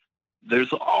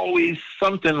there's always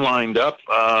something lined up.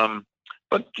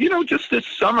 But just this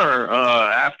summer,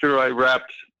 after I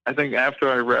wrapped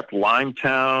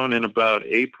Limetown in about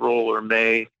April or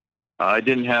May, I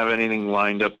didn't have anything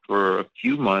lined up for a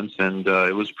few months, and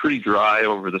it was pretty dry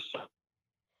over the summer.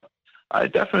 I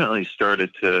definitely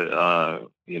started to,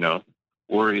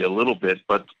 worry a little bit.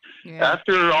 But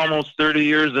after almost 30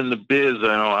 years in the biz,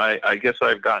 I guess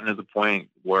I've gotten to the point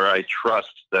where I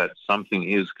trust that something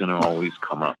is going to always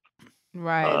come up.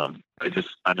 Right. I just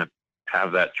kind of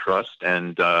have that trust.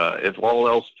 And if all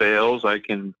else fails, I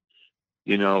can,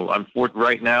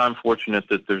 right now I'm fortunate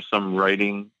that there's some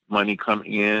writing money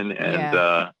coming in.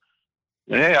 And,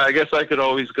 hey, I guess I could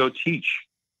always go teach.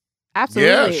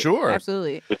 Absolutely. Yeah, sure.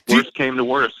 Absolutely. If worst came to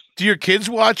worst. Do your kids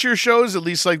watch your shows, at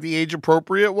least like the age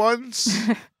appropriate ones?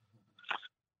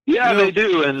 Yeah, they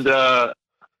do. And,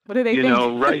 what do they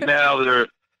think? Right now the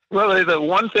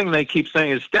one thing they keep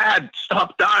saying is, Dad,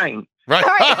 stop dying. Right.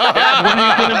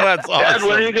 Dad,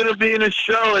 when are you going to be in a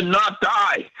show and not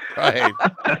die? Right.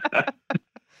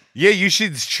 Yeah, you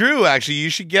should. It's true, actually. You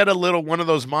should get one of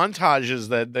those montages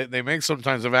that they make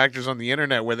sometimes of actors on the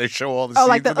internet where they show all the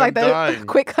scenes of them dying.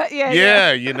 Quick cut.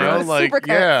 Yeah. Super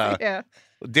cuts. Yeah.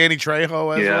 Danny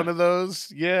Trejo has one of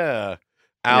those. Yeah.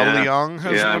 Al Leong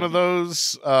has one of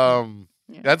those.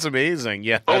 That's amazing.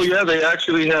 Yeah. Oh yeah, they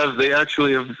actually have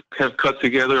cut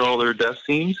together all their death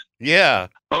scenes. Yeah.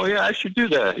 Oh yeah, I should do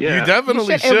that. Yeah. You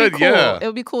definitely should. It would be cool. Yeah. It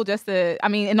would be cool just to,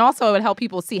 and also it would help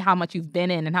people see how much you've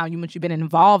been in and how much you've been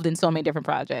involved in so many different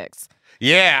projects.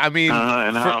 Yeah, I mean,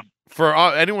 for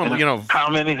anyone, how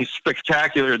many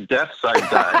spectacular deaths I've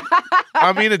done.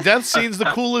 I mean, a death scene's the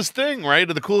coolest thing, right?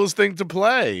 The coolest thing to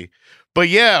play. But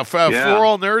yeah, for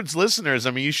all nerds listeners,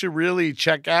 I mean, you should really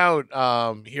check out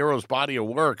Hiro's body of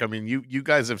work. I mean, you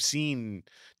guys have seen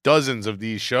dozens of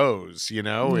these shows.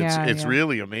 It's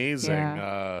really amazing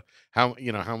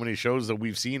how many shows that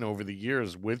we've seen over the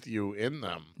years with you in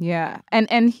them. Yeah,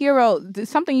 and Hiro,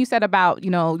 something you said about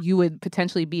you would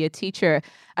potentially be a teacher.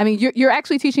 I mean, you're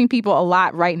actually teaching people a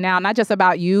lot right now, not just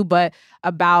about you, but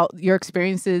about your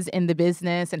experiences in the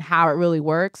business and how it really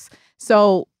works.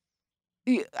 So,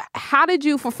 how did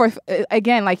you, for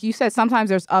again, like you said,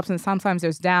 sometimes there's ups and sometimes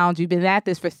there's downs. You've been at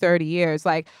this for 30 years.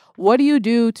 Like, what do you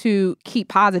do to keep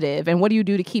positive, and what do you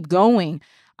do to keep going?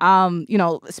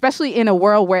 Especially in a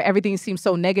world where everything seems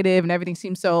so negative and everything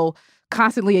seems so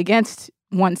constantly against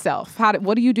oneself.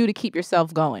 What do you do to keep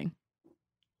yourself going?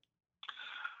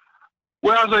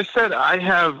 Well, as I said, I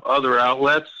have other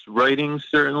outlets. Writing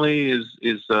certainly is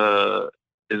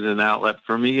an outlet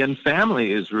for me, and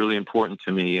family is really important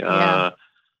to me. Yeah.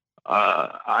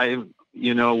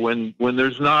 When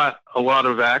there's not a lot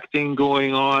of acting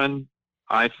going on,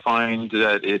 I find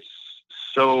that it's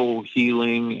so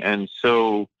healing, and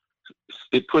so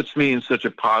it puts me in such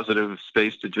a positive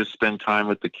space to just spend time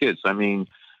with the kids. I mean,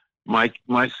 my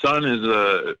son is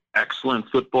a excellent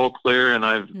football player, and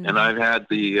I've had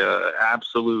the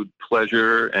absolute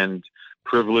pleasure and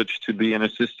privilege to be an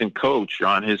assistant coach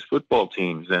on his football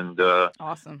teams. And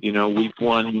awesome. We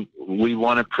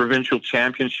won a provincial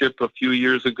championship a few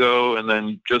years ago, and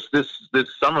then just this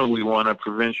summer we won a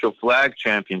provincial flag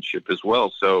championship as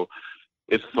well. So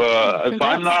if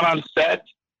I'm not on set,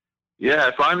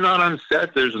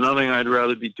 there's nothing I'd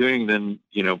rather be doing than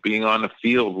being on the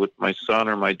field with my son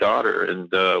or my daughter and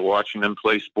watching them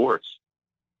play sports.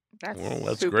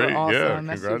 That's great. Awesome. Yeah,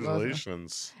 That's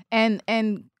congratulations. Awesome.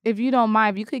 And if you don't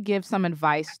mind, if you could give some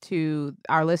advice to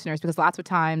our listeners, because lots of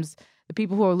times the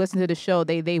people who are listening to the show,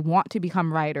 they want to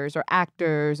become writers or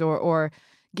actors or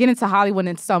get into Hollywood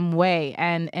in some way.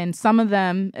 And some of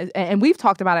them, and we've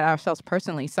talked about it ourselves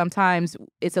personally, sometimes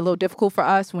it's a little difficult for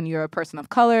us when you're a person of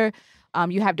color.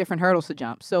 You have different hurdles to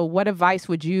jump. So what advice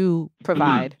would you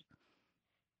provide?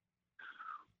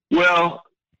 Well,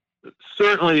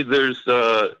 certainly there's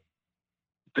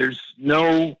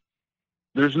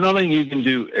nothing you can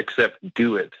do except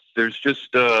do it. There's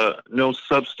just no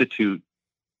substitute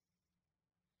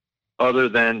other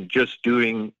than just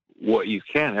doing what you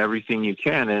can, everything you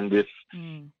can. And if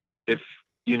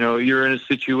you know you're in a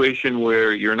situation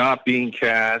where you're not being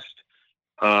cast,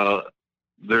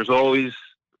 there's always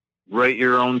write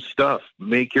your own stuff,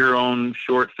 make your own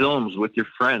short films with your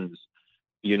friends,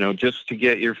 you know, just to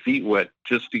get your feet wet,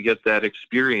 just to get that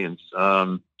experience.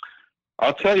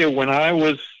 I'll tell you, when I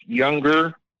was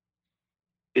younger,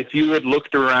 if you had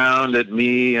looked around at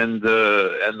me and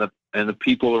the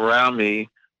people around me,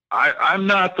 I'm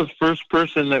not the first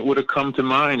person that would have come to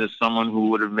mind as someone who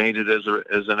would have made it as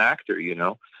an actor. You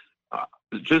know,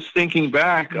 just thinking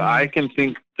back, I can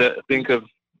think of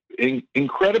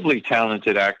incredibly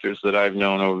talented actors that I've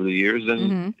known over the years,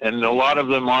 and a lot of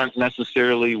them aren't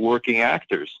necessarily working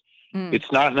actors.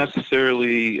 It's not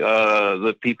necessarily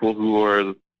the people who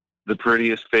are the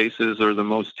prettiest faces or the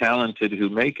most talented who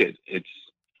make it. It's,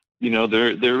 you know,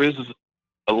 there is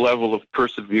a level of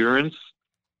perseverance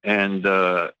and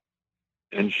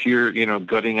sheer, you know,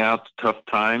 gutting out tough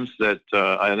times that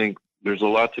I think there's a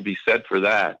lot to be said for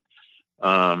that.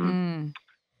 And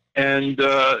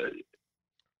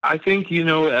I think, you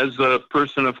know, as a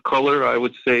person of color, I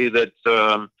would say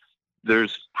that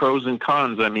there's pros and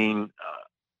cons. I mean,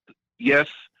 yes,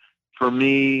 for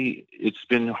me, it's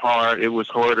been hard. It was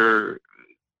harder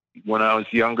when I was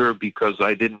younger because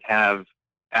I didn't have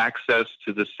access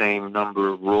to the same number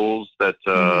of roles that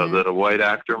that a white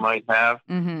actor might have.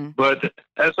 But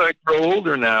as I grow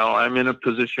older now, I'm in a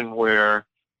position where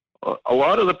a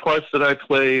lot of the parts that I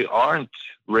play aren't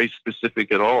race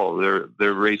specific at all.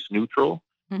 They're race neutral.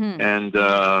 And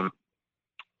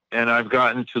I've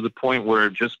gotten to the point where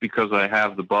just because I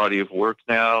have the body of work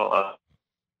now,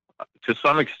 to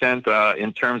some extent,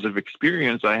 in terms of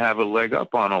experience, I have a leg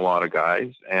up on a lot of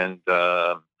guys. And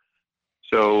so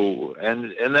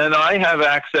then I have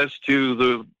access to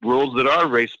the roles that are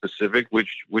race specific,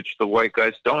 which the white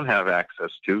guys don't have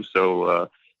access to. So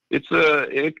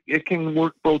it can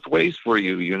work both ways for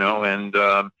you, you know. And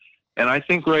I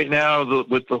think right now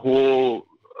with the whole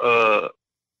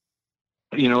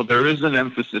you know, there is an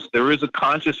emphasis, there is a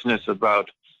consciousness about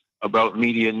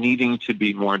media needing to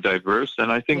be more diverse,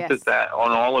 and I think that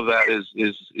on all of that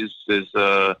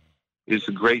is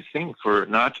a great thing for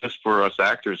not just for us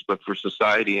actors, but for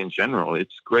society in general.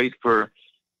 It's great for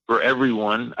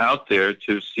everyone out there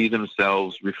to see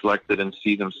themselves reflected and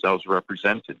see themselves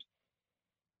represented.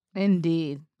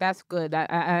 Indeed, that's good.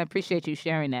 I appreciate you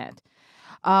sharing that.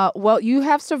 Well, you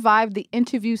have survived the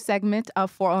interview segment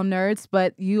of For All Nerds,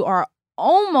 but you are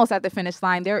almost at the finish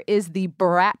line. There is the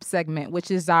BRAP segment,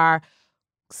 which is our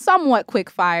somewhat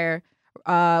quick fire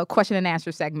question and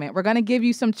answer segment. We're going to give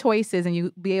you some choices and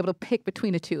you'll be able to pick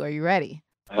between the two. Are you ready?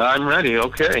 I'm ready.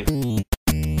 Okay.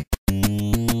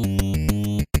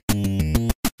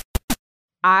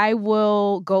 I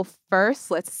will go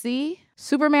first. Let's see.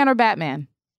 Superman or Batman?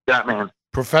 Batman.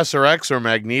 Professor X or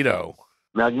Magneto?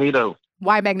 Magneto.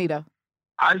 Why Magneto?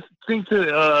 I think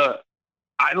that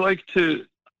I like to,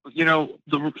 you know,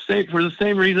 for the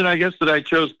same reason, I guess, that I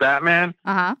chose Batman.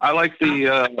 I like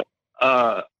the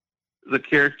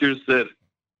characters that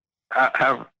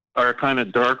are kind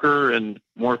of darker and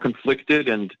more conflicted,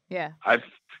 and I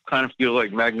kind of feel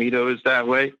like Magneto is that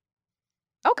way.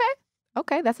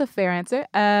 Okay, that's a fair answer.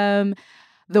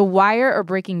 The Wire or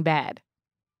Breaking Bad?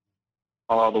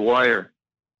 Oh, The Wire,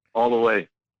 all the way.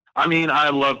 I mean,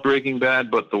 I love Breaking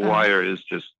Bad, but The Wire is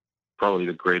just probably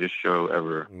the greatest show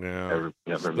ever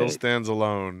Still made. stands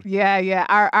alone. Yeah.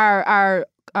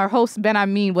 Our host Ben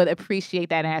Amin would appreciate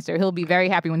that answer. He'll be very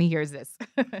happy when he hears this.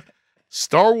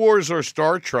 Star Wars or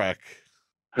Star Trek?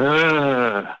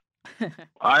 I'm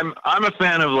a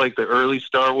fan of like the early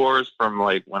Star Wars from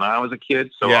like when I was a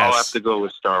kid, so I'll have to go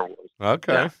with Star Wars.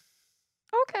 Okay. Yeah.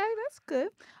 Okay, that's good.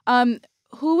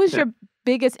 Who was your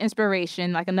biggest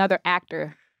inspiration, like another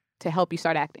actor, to help you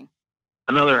start acting?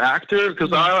 Another actor?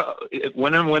 Because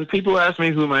when people ask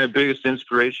me who my biggest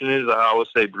inspiration is, I always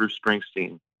say Bruce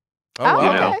Springsteen. Oh,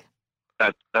 wow. Okay.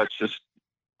 That's just,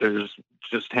 there's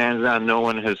just hands down, no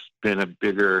one has been a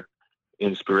bigger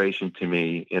inspiration to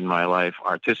me in my life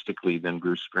artistically than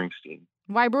Bruce Springsteen.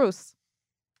 Why Bruce?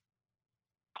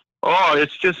 Oh,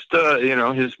 it's just, you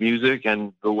know, his music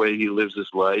and the way he lives his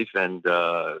life, and,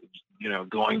 you know,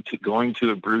 going to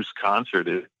a Bruce concert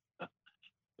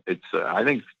it's I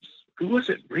think, who was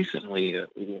it recently?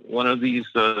 One of these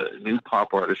new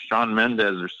pop artists, Shawn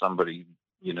Mendes or somebody,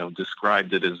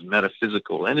 described it as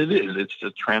metaphysical, and it is. It's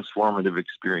a transformative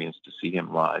experience to see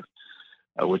him live,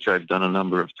 which I've done a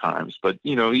number of times. But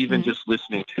even just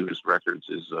listening to his records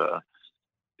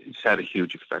it's had a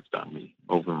huge effect on me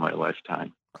over my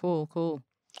lifetime. Cool.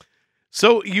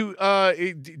 So you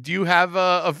do you have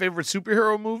a favorite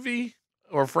superhero movie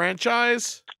or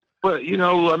franchise? But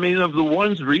of the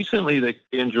ones recently that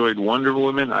I enjoyed, Wonder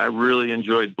Woman. I really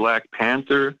enjoyed Black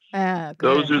Panther.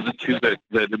 Those are the two that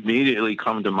immediately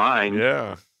come to mind.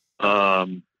 Yeah.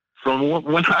 From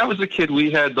when I was a kid,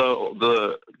 we had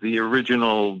the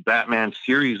original Batman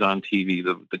series on TV,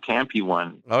 the campy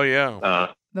one. Oh yeah.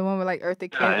 The one with like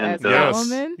Eartha Kitt as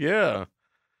Woman. Yeah.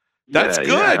 That's good.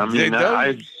 Yeah. I mean,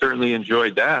 I certainly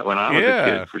enjoyed that when I was a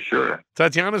kid, for sure.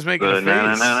 Tatiana's making a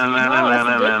face.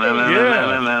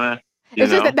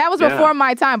 It's just that was before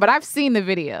my time, but I've seen the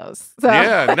videos. So.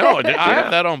 Yeah, no, I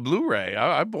have that on Blu-ray.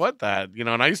 I bought that, and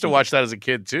I used to watch that as a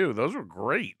kid too. Those were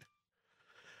great.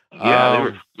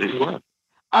 Yeah, they were.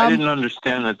 I didn't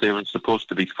understand that they were supposed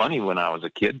to be funny when I was a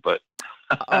kid, but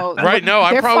right? No,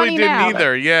 I probably didn't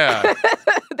either. Yeah,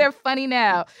 they're funny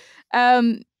now.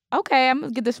 Okay, I'm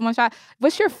gonna give this one shot.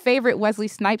 What's your favorite Wesley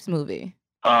Snipes movie?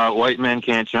 White Men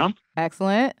Can't Jump.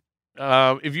 Excellent.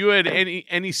 If you had any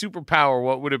superpower,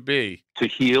 what would it be? To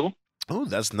heal. Oh,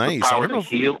 that's nice. I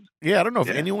don't know if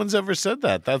anyone's ever said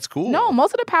that. That's cool. No,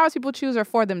 most of the powers people choose are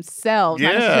for themselves,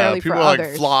 not necessarily people for others.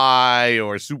 Like fly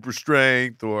or super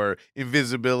strength or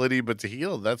invisibility, but to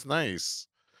heal, that's nice.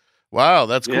 Wow,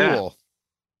 that's cool.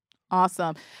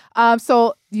 Awesome.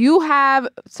 So you have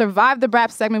survived the BRAP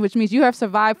segment, which means you have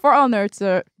survived For All Nerds,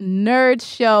 a nerd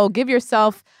show. Give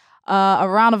yourself a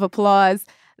round of applause.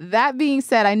 That being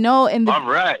said, I know all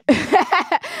right.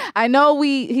 I know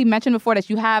he mentioned before that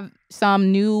you have some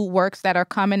new works that are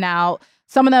coming out.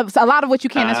 A lot of which you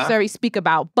can't necessarily speak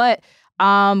about, but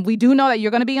we do know that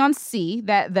you're going to be on C,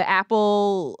 that the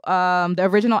Apple, the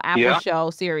original Apple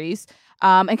show series.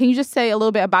 And can you just say a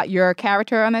little bit about your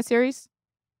character on that series?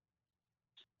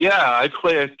 Yeah, I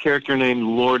play a character named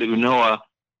Lord Unoa.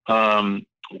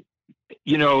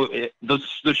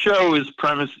 The show is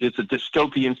premised, it's a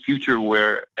dystopian future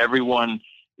where everyone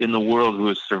in the world who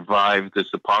has survived this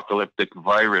apocalyptic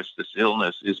virus, this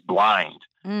illness, is blind,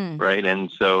 right? And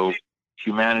so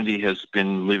humanity has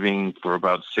been living for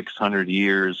about 600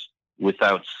 years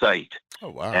without sight. Oh,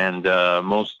 wow. And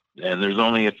there's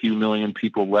only a few million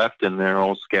people left, and they're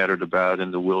all scattered about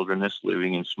in the wilderness,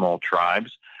 living in small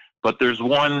tribes. But there's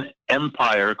one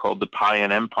empire called the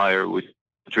Payan Empire, which is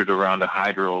centered around a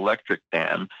hydroelectric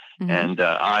dam, and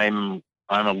I'm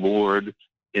a lord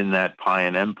in that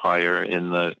Payan Empire in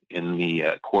the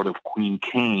court of Queen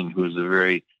Cain, who is a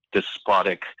very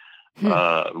despotic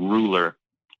ruler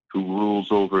who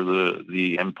rules over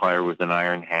the empire with an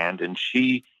iron hand, and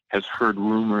she has heard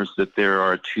rumors that there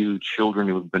are 2 children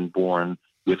who have been born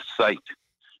with sight,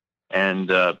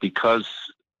 and because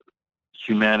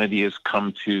humanity has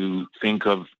come to think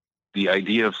of the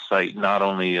idea of sight not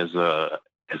only as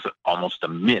almost a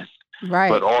myth, right,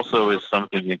 but also as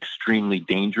something extremely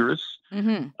dangerous.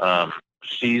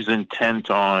 She's intent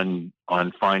on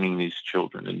finding these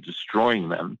children and destroying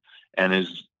them, and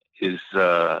is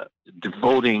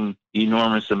devoting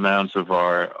enormous amounts of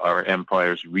our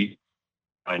empire's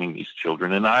finding these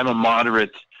children. And I'm a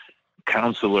moderate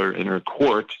counselor in her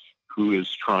court who is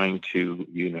trying to,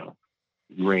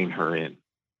 rein her in.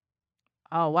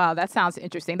 Oh wow, that sounds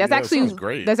interesting. That's sounds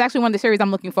great. That's actually one of the series I'm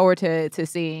looking forward to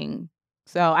seeing.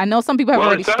 So I know some people have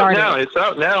already started. It's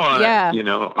out now on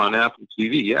on Apple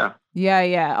TV.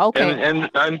 Yeah. Okay.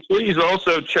 And please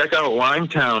also check out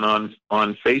Limetown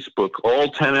on Facebook. All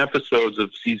 10 episodes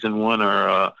of season 1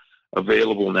 are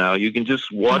available now. You can just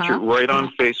watch it right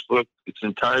on Facebook. It's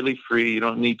entirely free. You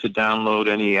don't need to download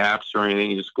any apps or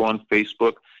anything. You just go on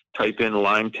Facebook, type in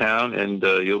Limetown, and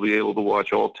you'll be able to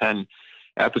watch all 10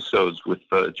 episodes with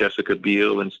Jessica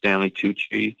Biel and Stanley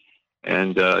Tucci.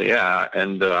 And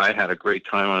I had a great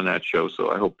time on that show, so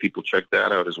I hope people check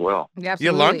that out as well. Yeah,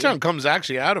 Limetown comes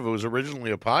actually out of it. Was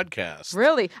originally a podcast.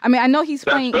 Really? I mean, I know he's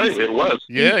playing. That's right, it was.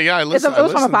 Yeah, I listened. It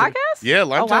was from a podcast?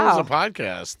 Limetown was a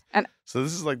podcast. And so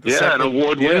this is like the second, an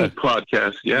award-winning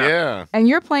podcast. Yeah. And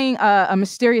you're playing a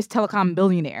mysterious telecom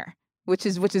billionaire, which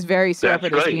is very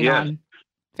serendipitous being on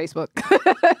Facebook.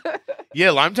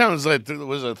 Limetown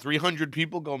was 300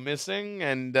 people go missing,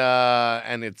 and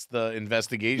it's the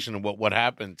investigation of what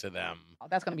happened to them. Oh,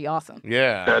 that's gonna be awesome.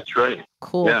 Yeah, that's right.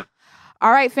 Cool. Yeah.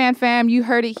 All right, fam, you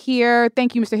heard it here.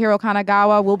 Thank you, Mr. Hiro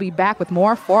Kanagawa. We'll be back with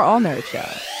more For All Nerd Show.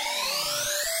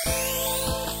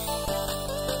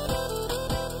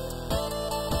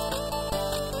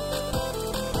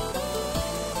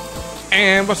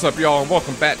 And what's up, y'all? And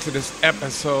welcome back to this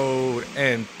episode.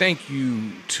 And thank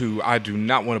you to, I do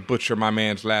not want to butcher my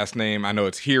man's last name. I know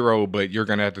it's Hiro, but you're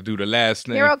going to have to do the last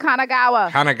name. Hiro Kanagawa.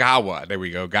 Kanagawa. There we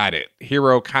go. Got it.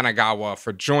 Hiro Kanagawa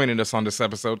for joining us on this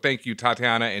episode. Thank you,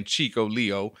 Tatiana and Chico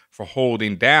Leo, for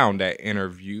holding down that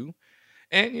interview.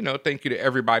 And, you know, thank you to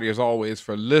everybody, as always,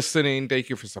 for listening. Thank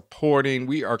you for supporting.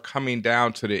 We are coming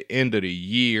down to the end of the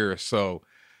year. So,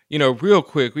 you know, real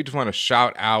quick, we just want to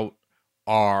shout out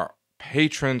our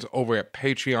patrons over at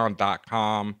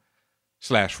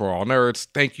patreon.com/forallnerds.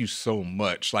 Thank you so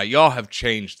much. Like, y'all have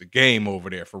changed the game over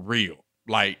there for real.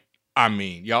 Like, I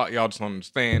mean, y'all just don't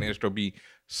understand. There'll be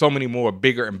so many more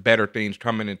bigger and better things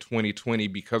coming in 2020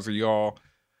 because of y'all.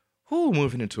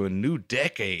 Moving into a new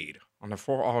decade on the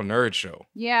For All Nerds show.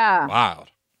 Yeah. Wild.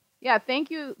 Yeah, thank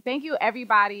you,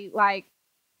 everybody. Like,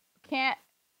 can't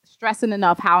stress it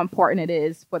enough how important it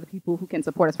is for the people who can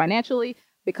support us financially,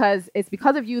 because it's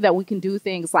because of you that we can do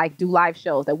things like do live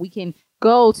shows, that we can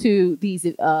go to these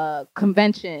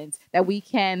conventions, that we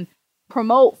can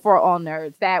promote For All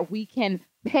Nerds, that we can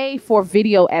pay for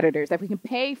video editors, that we can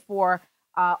pay for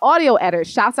audio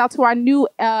editors. Shouts out to our new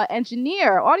audio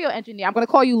engineer. I'm going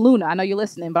to call you Luna. I know you're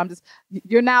listening, but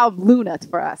you're now Luna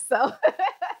for us. So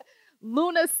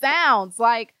Luna Sounds,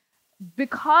 like,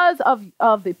 because of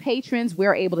the patrons,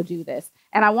 we're able to do this.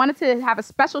 And I wanted to have a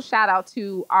special shout out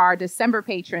to our December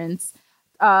patrons.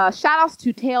 Shout outs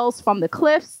to Tales from the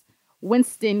Cliffs,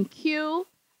 Winston Q.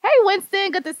 Hey,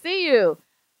 Winston, good to see you.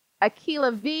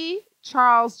 Akila V,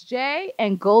 Charles J,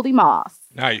 and Goldie Moss.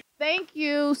 Nice. Thank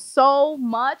you so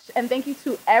much. And thank you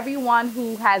to everyone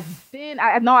who has been,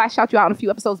 I know I shout you out in a few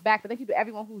episodes back, but thank you to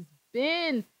everyone who's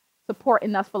been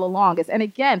supporting us for the longest. And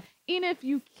again, even if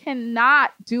you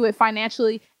cannot do it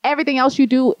financially, everything else you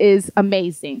do is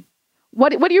amazing.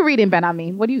 What are you reading, Ben? I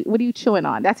mean, what are you chewing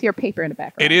on? That's your paper in the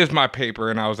background. It is my paper,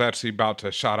 and I was actually about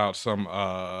to shout out some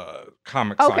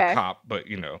comics I cop, but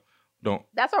you know, don't.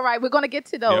 That's all right. We're going to get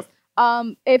to those.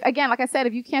 Yep. If again, like I said,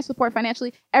 if you can't support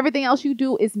financially, everything else you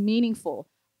do is meaningful.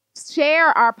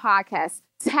 Share our podcast.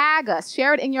 Tag us.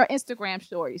 Share it in your Instagram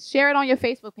stories. Share it on your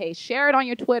Facebook page. Share it on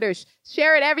your Twitter.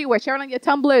 Share it everywhere. Share it on your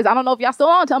Tumblrs. I don't know if y'all still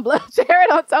on Tumblr. Share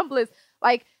it on Tumblrs.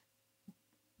 Like,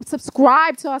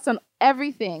 subscribe to us on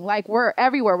everything. Like, we're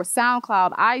everywhere. We're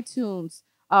SoundCloud, iTunes,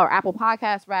 or Apple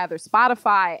Podcasts, rather,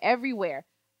 Spotify, everywhere.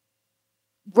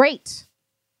 Rate,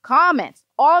 comment,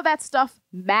 all of that stuff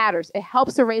matters. It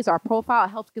helps to raise our profile. It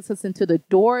helps get us into the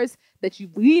doors that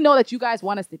we know that you guys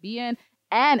want us to be in.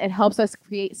 And it helps us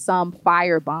create some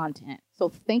fire content. So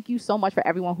thank you so much for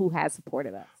everyone who has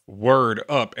supported us. Word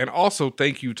up. And also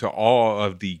thank you to all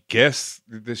of the guests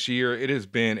this year. It has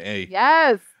been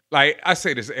yes. Like, I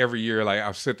say this every year. Like,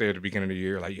 I'll sit there at the beginning of the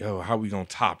year, like, yo, how are we going to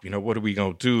top? You know, what are we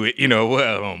going to do? It, you know,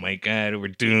 well, oh my God, we're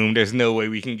doomed. There's no way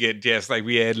we can get guests like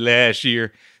we had last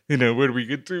year. You know, what are we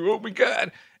going to do? Oh my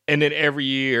God. And then every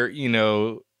year, you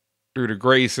know, through the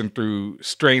grace and through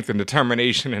strength and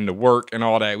determination and the work and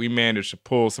all that, we managed to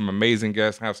pull some amazing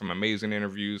guests, have some amazing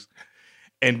interviews.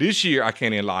 And this year, I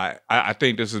can't even lie, I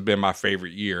think this has been my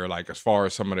favorite year, like, as far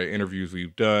as some of the interviews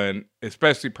we've done,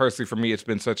 especially personally for me. It's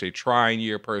been such a trying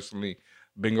year personally.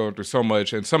 Been going through so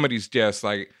much. And some of these guests,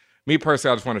 like me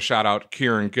personally, I just want to shout out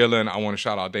Kieran Gillen. I want to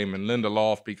shout out Damon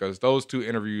Lindelof, because those two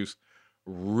interviews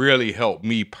really helped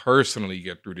me personally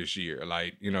get through this year.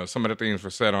 Like, you know, some of the things were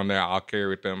said on there, I'll carry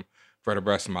with them for the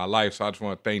rest of my life. So I just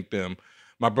want to thank them.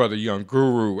 My brother, Young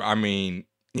Guru, I mean,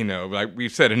 you know, like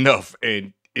we've said enough,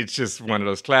 and it's just one of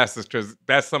those classes, because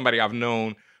that's somebody I've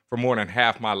known for more than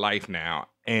half my life now.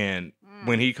 And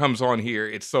when he comes on here,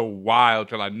 it's so wild,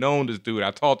 till I've known this dude. I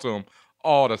talk to him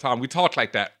all the time. We talk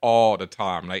like that all the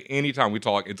time. Like, anytime we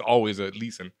talk, it's always at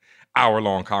least an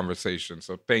hour-long conversation.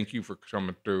 So thank you for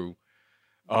coming through.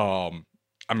 I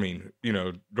mean, you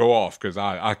know, go off, because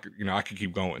I could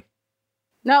keep going.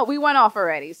 No, we went off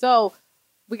already. So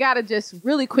we got to just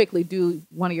really quickly do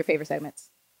one of your favorite segments.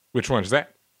 Which one is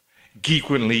that?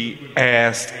 Geekly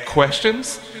Asked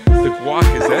Questions. The guac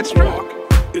is extra.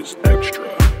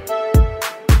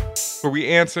 Where we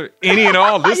answer any and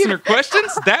all listener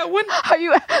questions. That one? Are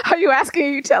you asking? Or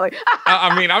are you telling?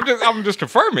 I mean, I'm just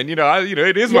confirming. You know,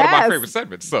 it is one of my favorite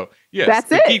segments. So yes, that's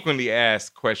the it. Geekly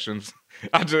Asked Questions.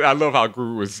 I love how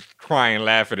Guru was crying,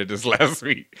 laughing at this last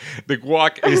week. The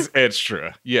guac is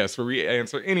extra. Yes, where we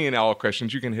answer any and all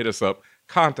questions. You can hit us up,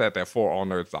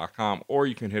 contact@forallnerds.com, or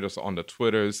you can hit us on the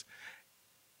Twitters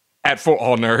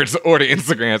 @forallnerds or the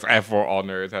Instagrams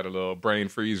 @forallnerds. Had a little brain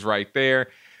freeze right there.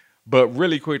 But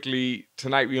really quickly,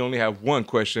 tonight we only have one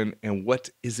question, and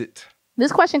what is it?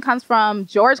 This question comes from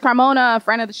George Carmona, a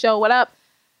friend of the show. What up?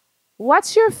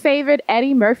 What's your favorite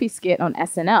Eddie Murphy skit on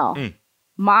SNL?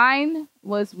 Mine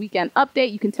was Weekend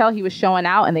Update. You can tell he was showing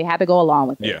out, and they had to go along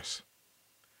with it. Yes.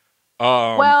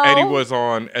 Eddie was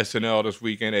on SNL this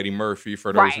weekend. Eddie Murphy,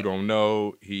 for those who don't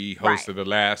know, he hosted the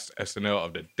last SNL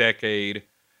of the decade.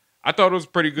 I thought it was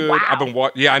pretty good. Wow. I've been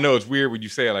I know it's weird when you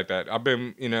say it like that. I've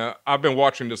been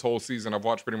watching this whole season. I've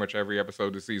watched pretty much every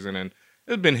episode this season, and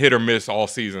it's been hit or miss all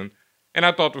season. And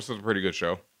I thought this was a pretty good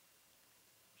show.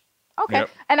 Okay. Yep.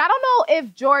 And I don't know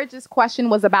if George's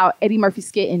question was about Eddie Murphy's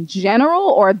skit in general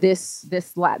or this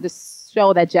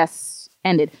show that just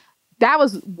ended. That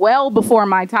was well before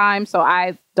my time, so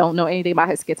I don't know anything about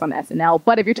his skits on SNL.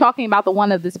 But if you're talking about the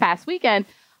one of this past weekend,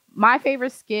 my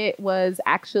favorite skit was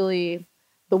actually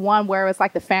the one where it's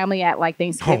like the family at like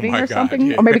Thanksgiving or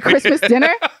something, or maybe Christmas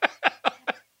dinner.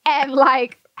 And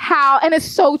like how, and it's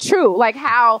so true, like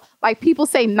how like people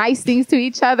say nice things to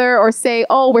each other or say,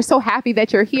 oh, we're so happy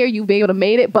that you're here, you'll be able to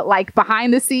make it. But like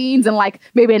behind the scenes and like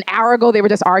maybe an hour ago, they were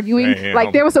just arguing. Damn.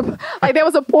 Like there was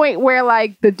a point where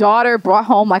like the daughter brought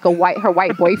home like her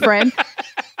white boyfriend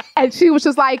and she was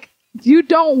just like, you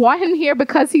don't want him here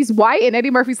because he's white? And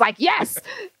Eddie Murphy's like, yes.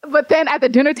 But then at the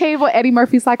dinner table, Eddie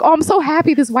Murphy's like, oh, I'm so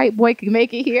happy this white boy can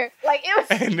make it here. Like it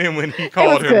was. And then when he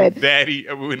called him daddy,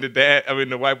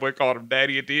 the white boy called him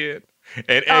daddy at the end.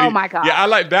 And Eddie, oh my God. Yeah, I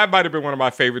like that. Might have been one of my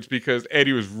favorites because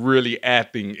Eddie was really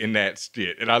acting in that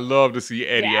skit. And I love to see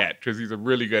Eddie act because he's a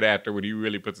really good actor when he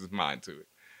really puts his mind to it.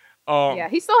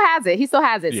 He still has it. Yeah.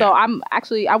 So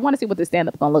I want to see what the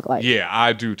stand-up's going to look like. Yeah,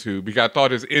 I do too. Because I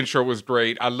thought his intro was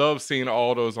great. I love seeing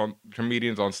all those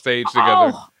comedians on stage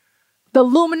together. The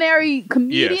luminary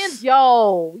comedians.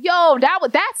 Yes. Yo,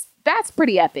 that's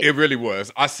pretty epic. It really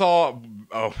was. I saw,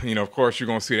 of course, you're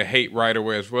going to see the hate right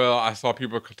away as well. I saw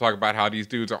people talk about how these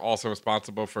dudes are also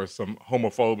responsible for some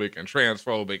homophobic and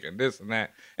transphobic and this and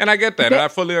that. And I get that. And I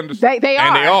fully understand. They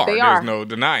are. There's no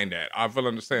denying that. I fully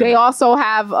understand They that. also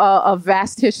have a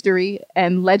vast history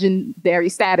and legendary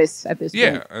status at this point.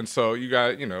 Yeah. And so you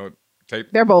got,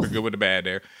 they're both the good with the bad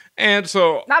there. And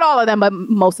so not all of them, but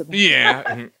most of them. Yeah.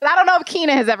 I don't know if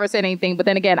Keenan has ever said anything, but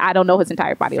then again, I don't know his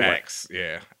entire body of work. Facts,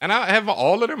 yeah. And I have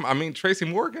all of them. I mean, Tracy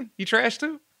Morgan, he trashed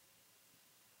too.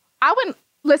 I wouldn't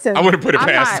listen. I wouldn't put it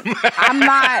past him.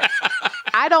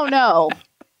 I don't know.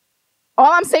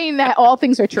 All I'm saying that all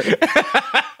things are true.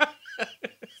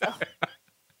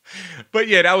 But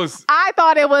yeah, that was. I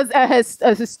thought it was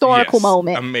a historical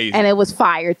moment. Amazing. And it was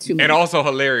fire to me. And also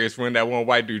hilarious when that one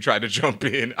white dude tried to jump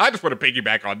in. I just want to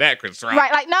piggyback on that, Chris.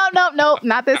 Right, like, no,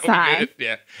 not this time.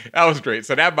 Yeah, that was great.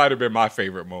 So that might have been my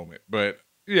favorite moment. But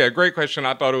yeah, great question.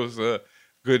 I thought it was a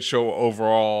good show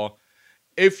overall.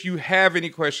 If you have any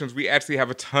questions, we actually have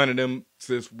a ton of them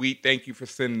this week. Thank you for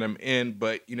sending them in.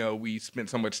 But, we spent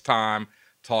so much time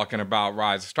talking about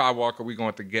Rise of Skywalker. We're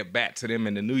going to get back to them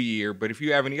in the new year. But if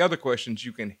you have any other questions,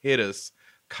 you can hit us,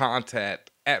 contact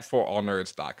at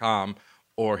forallnerds.com,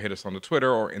 or hit us on the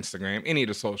Twitter or Instagram, any of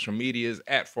the social medias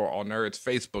at forallnerds,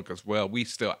 Facebook as well. We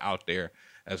still out there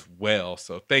as well.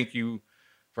 So thank you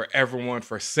for everyone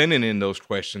for sending in those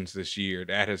questions this year.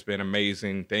 That has been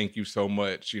amazing. Thank you so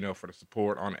much, for the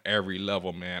support on every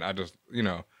level, man. I just,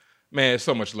 man,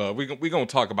 so much love. We're going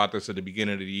to talk about this at the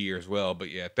beginning of the year as well. But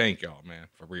yeah, thank y'all, man.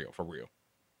 For real.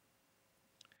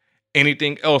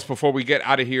 Anything else before we get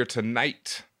out of here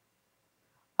tonight?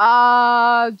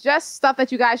 Just stuff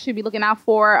that you guys should be looking out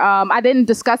for. I didn't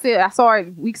discuss it. I saw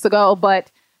it weeks ago,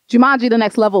 but Jumanji: The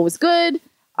Next Level was good.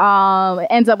 It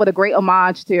ends up with a great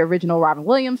homage to the original Robin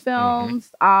Williams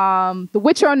films. The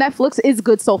Witcher on Netflix is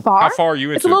good so far. How far are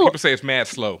you into it? People say it's mad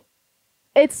slow.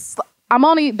 I'm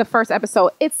only the first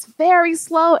episode. It's very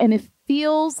slow and it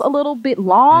feels a little bit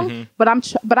long. But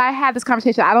I had this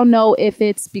conversation. I don't know if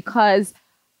it's because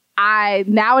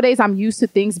nowadays I'm used to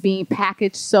things being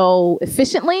packaged so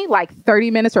efficiently, like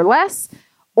 30 minutes or less,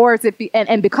 or is it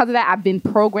and because of that I've been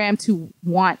programmed to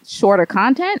want shorter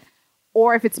content,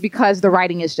 or if it's because the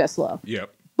writing is just slow.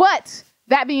 Yep. But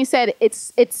that being said, it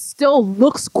still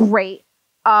looks great.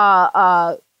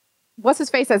 What's his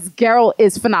face as Geralt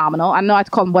is phenomenal. I know I had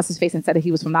to call him what's his face and said that he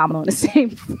was phenomenal in the same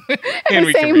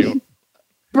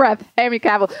breath, Henry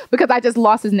Cavill, because I just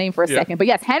lost his name for a second. But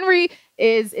yes, Henry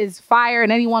is fire,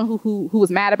 and anyone who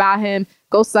was mad about him,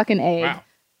 go suck an egg. Wow.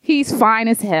 He's fine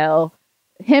as hell.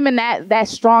 Him and that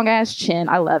strong ass chin,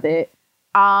 I love it.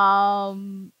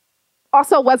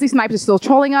 Also, Wesley Snipes is still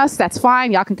trolling us. That's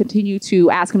fine. Y'all can continue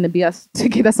to ask him to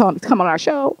get us on to come on our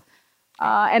show.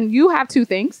 And you have two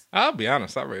things. I'll be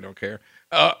honest, I really don't care.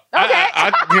 Okay.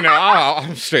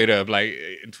 I'm straight up like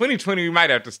in 2020, we might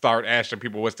have to start asking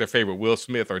people what's their favorite Will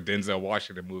Smith or Denzel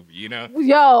Washington movie.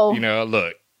 Yo.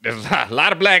 Look, There's a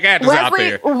lot of black actors out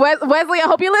there. Wesley, I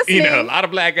hope you're listening. You know, a lot of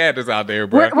black actors out there,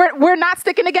 bro. We're not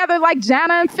sticking together like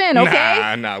Jana and Finn,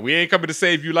 okay? Nah. We ain't coming to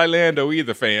save you like Lando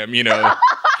either, fam. You know,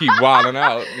 keep wilding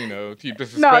out. You know, keep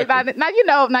disrespecting. Now you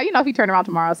know if he turned around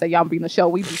tomorrow and said, y'all be in the show,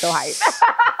 we'd be so hyped.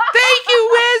 Thank you,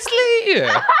 Wesley.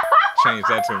 Yeah. Change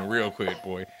that to him real quick,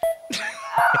 boy.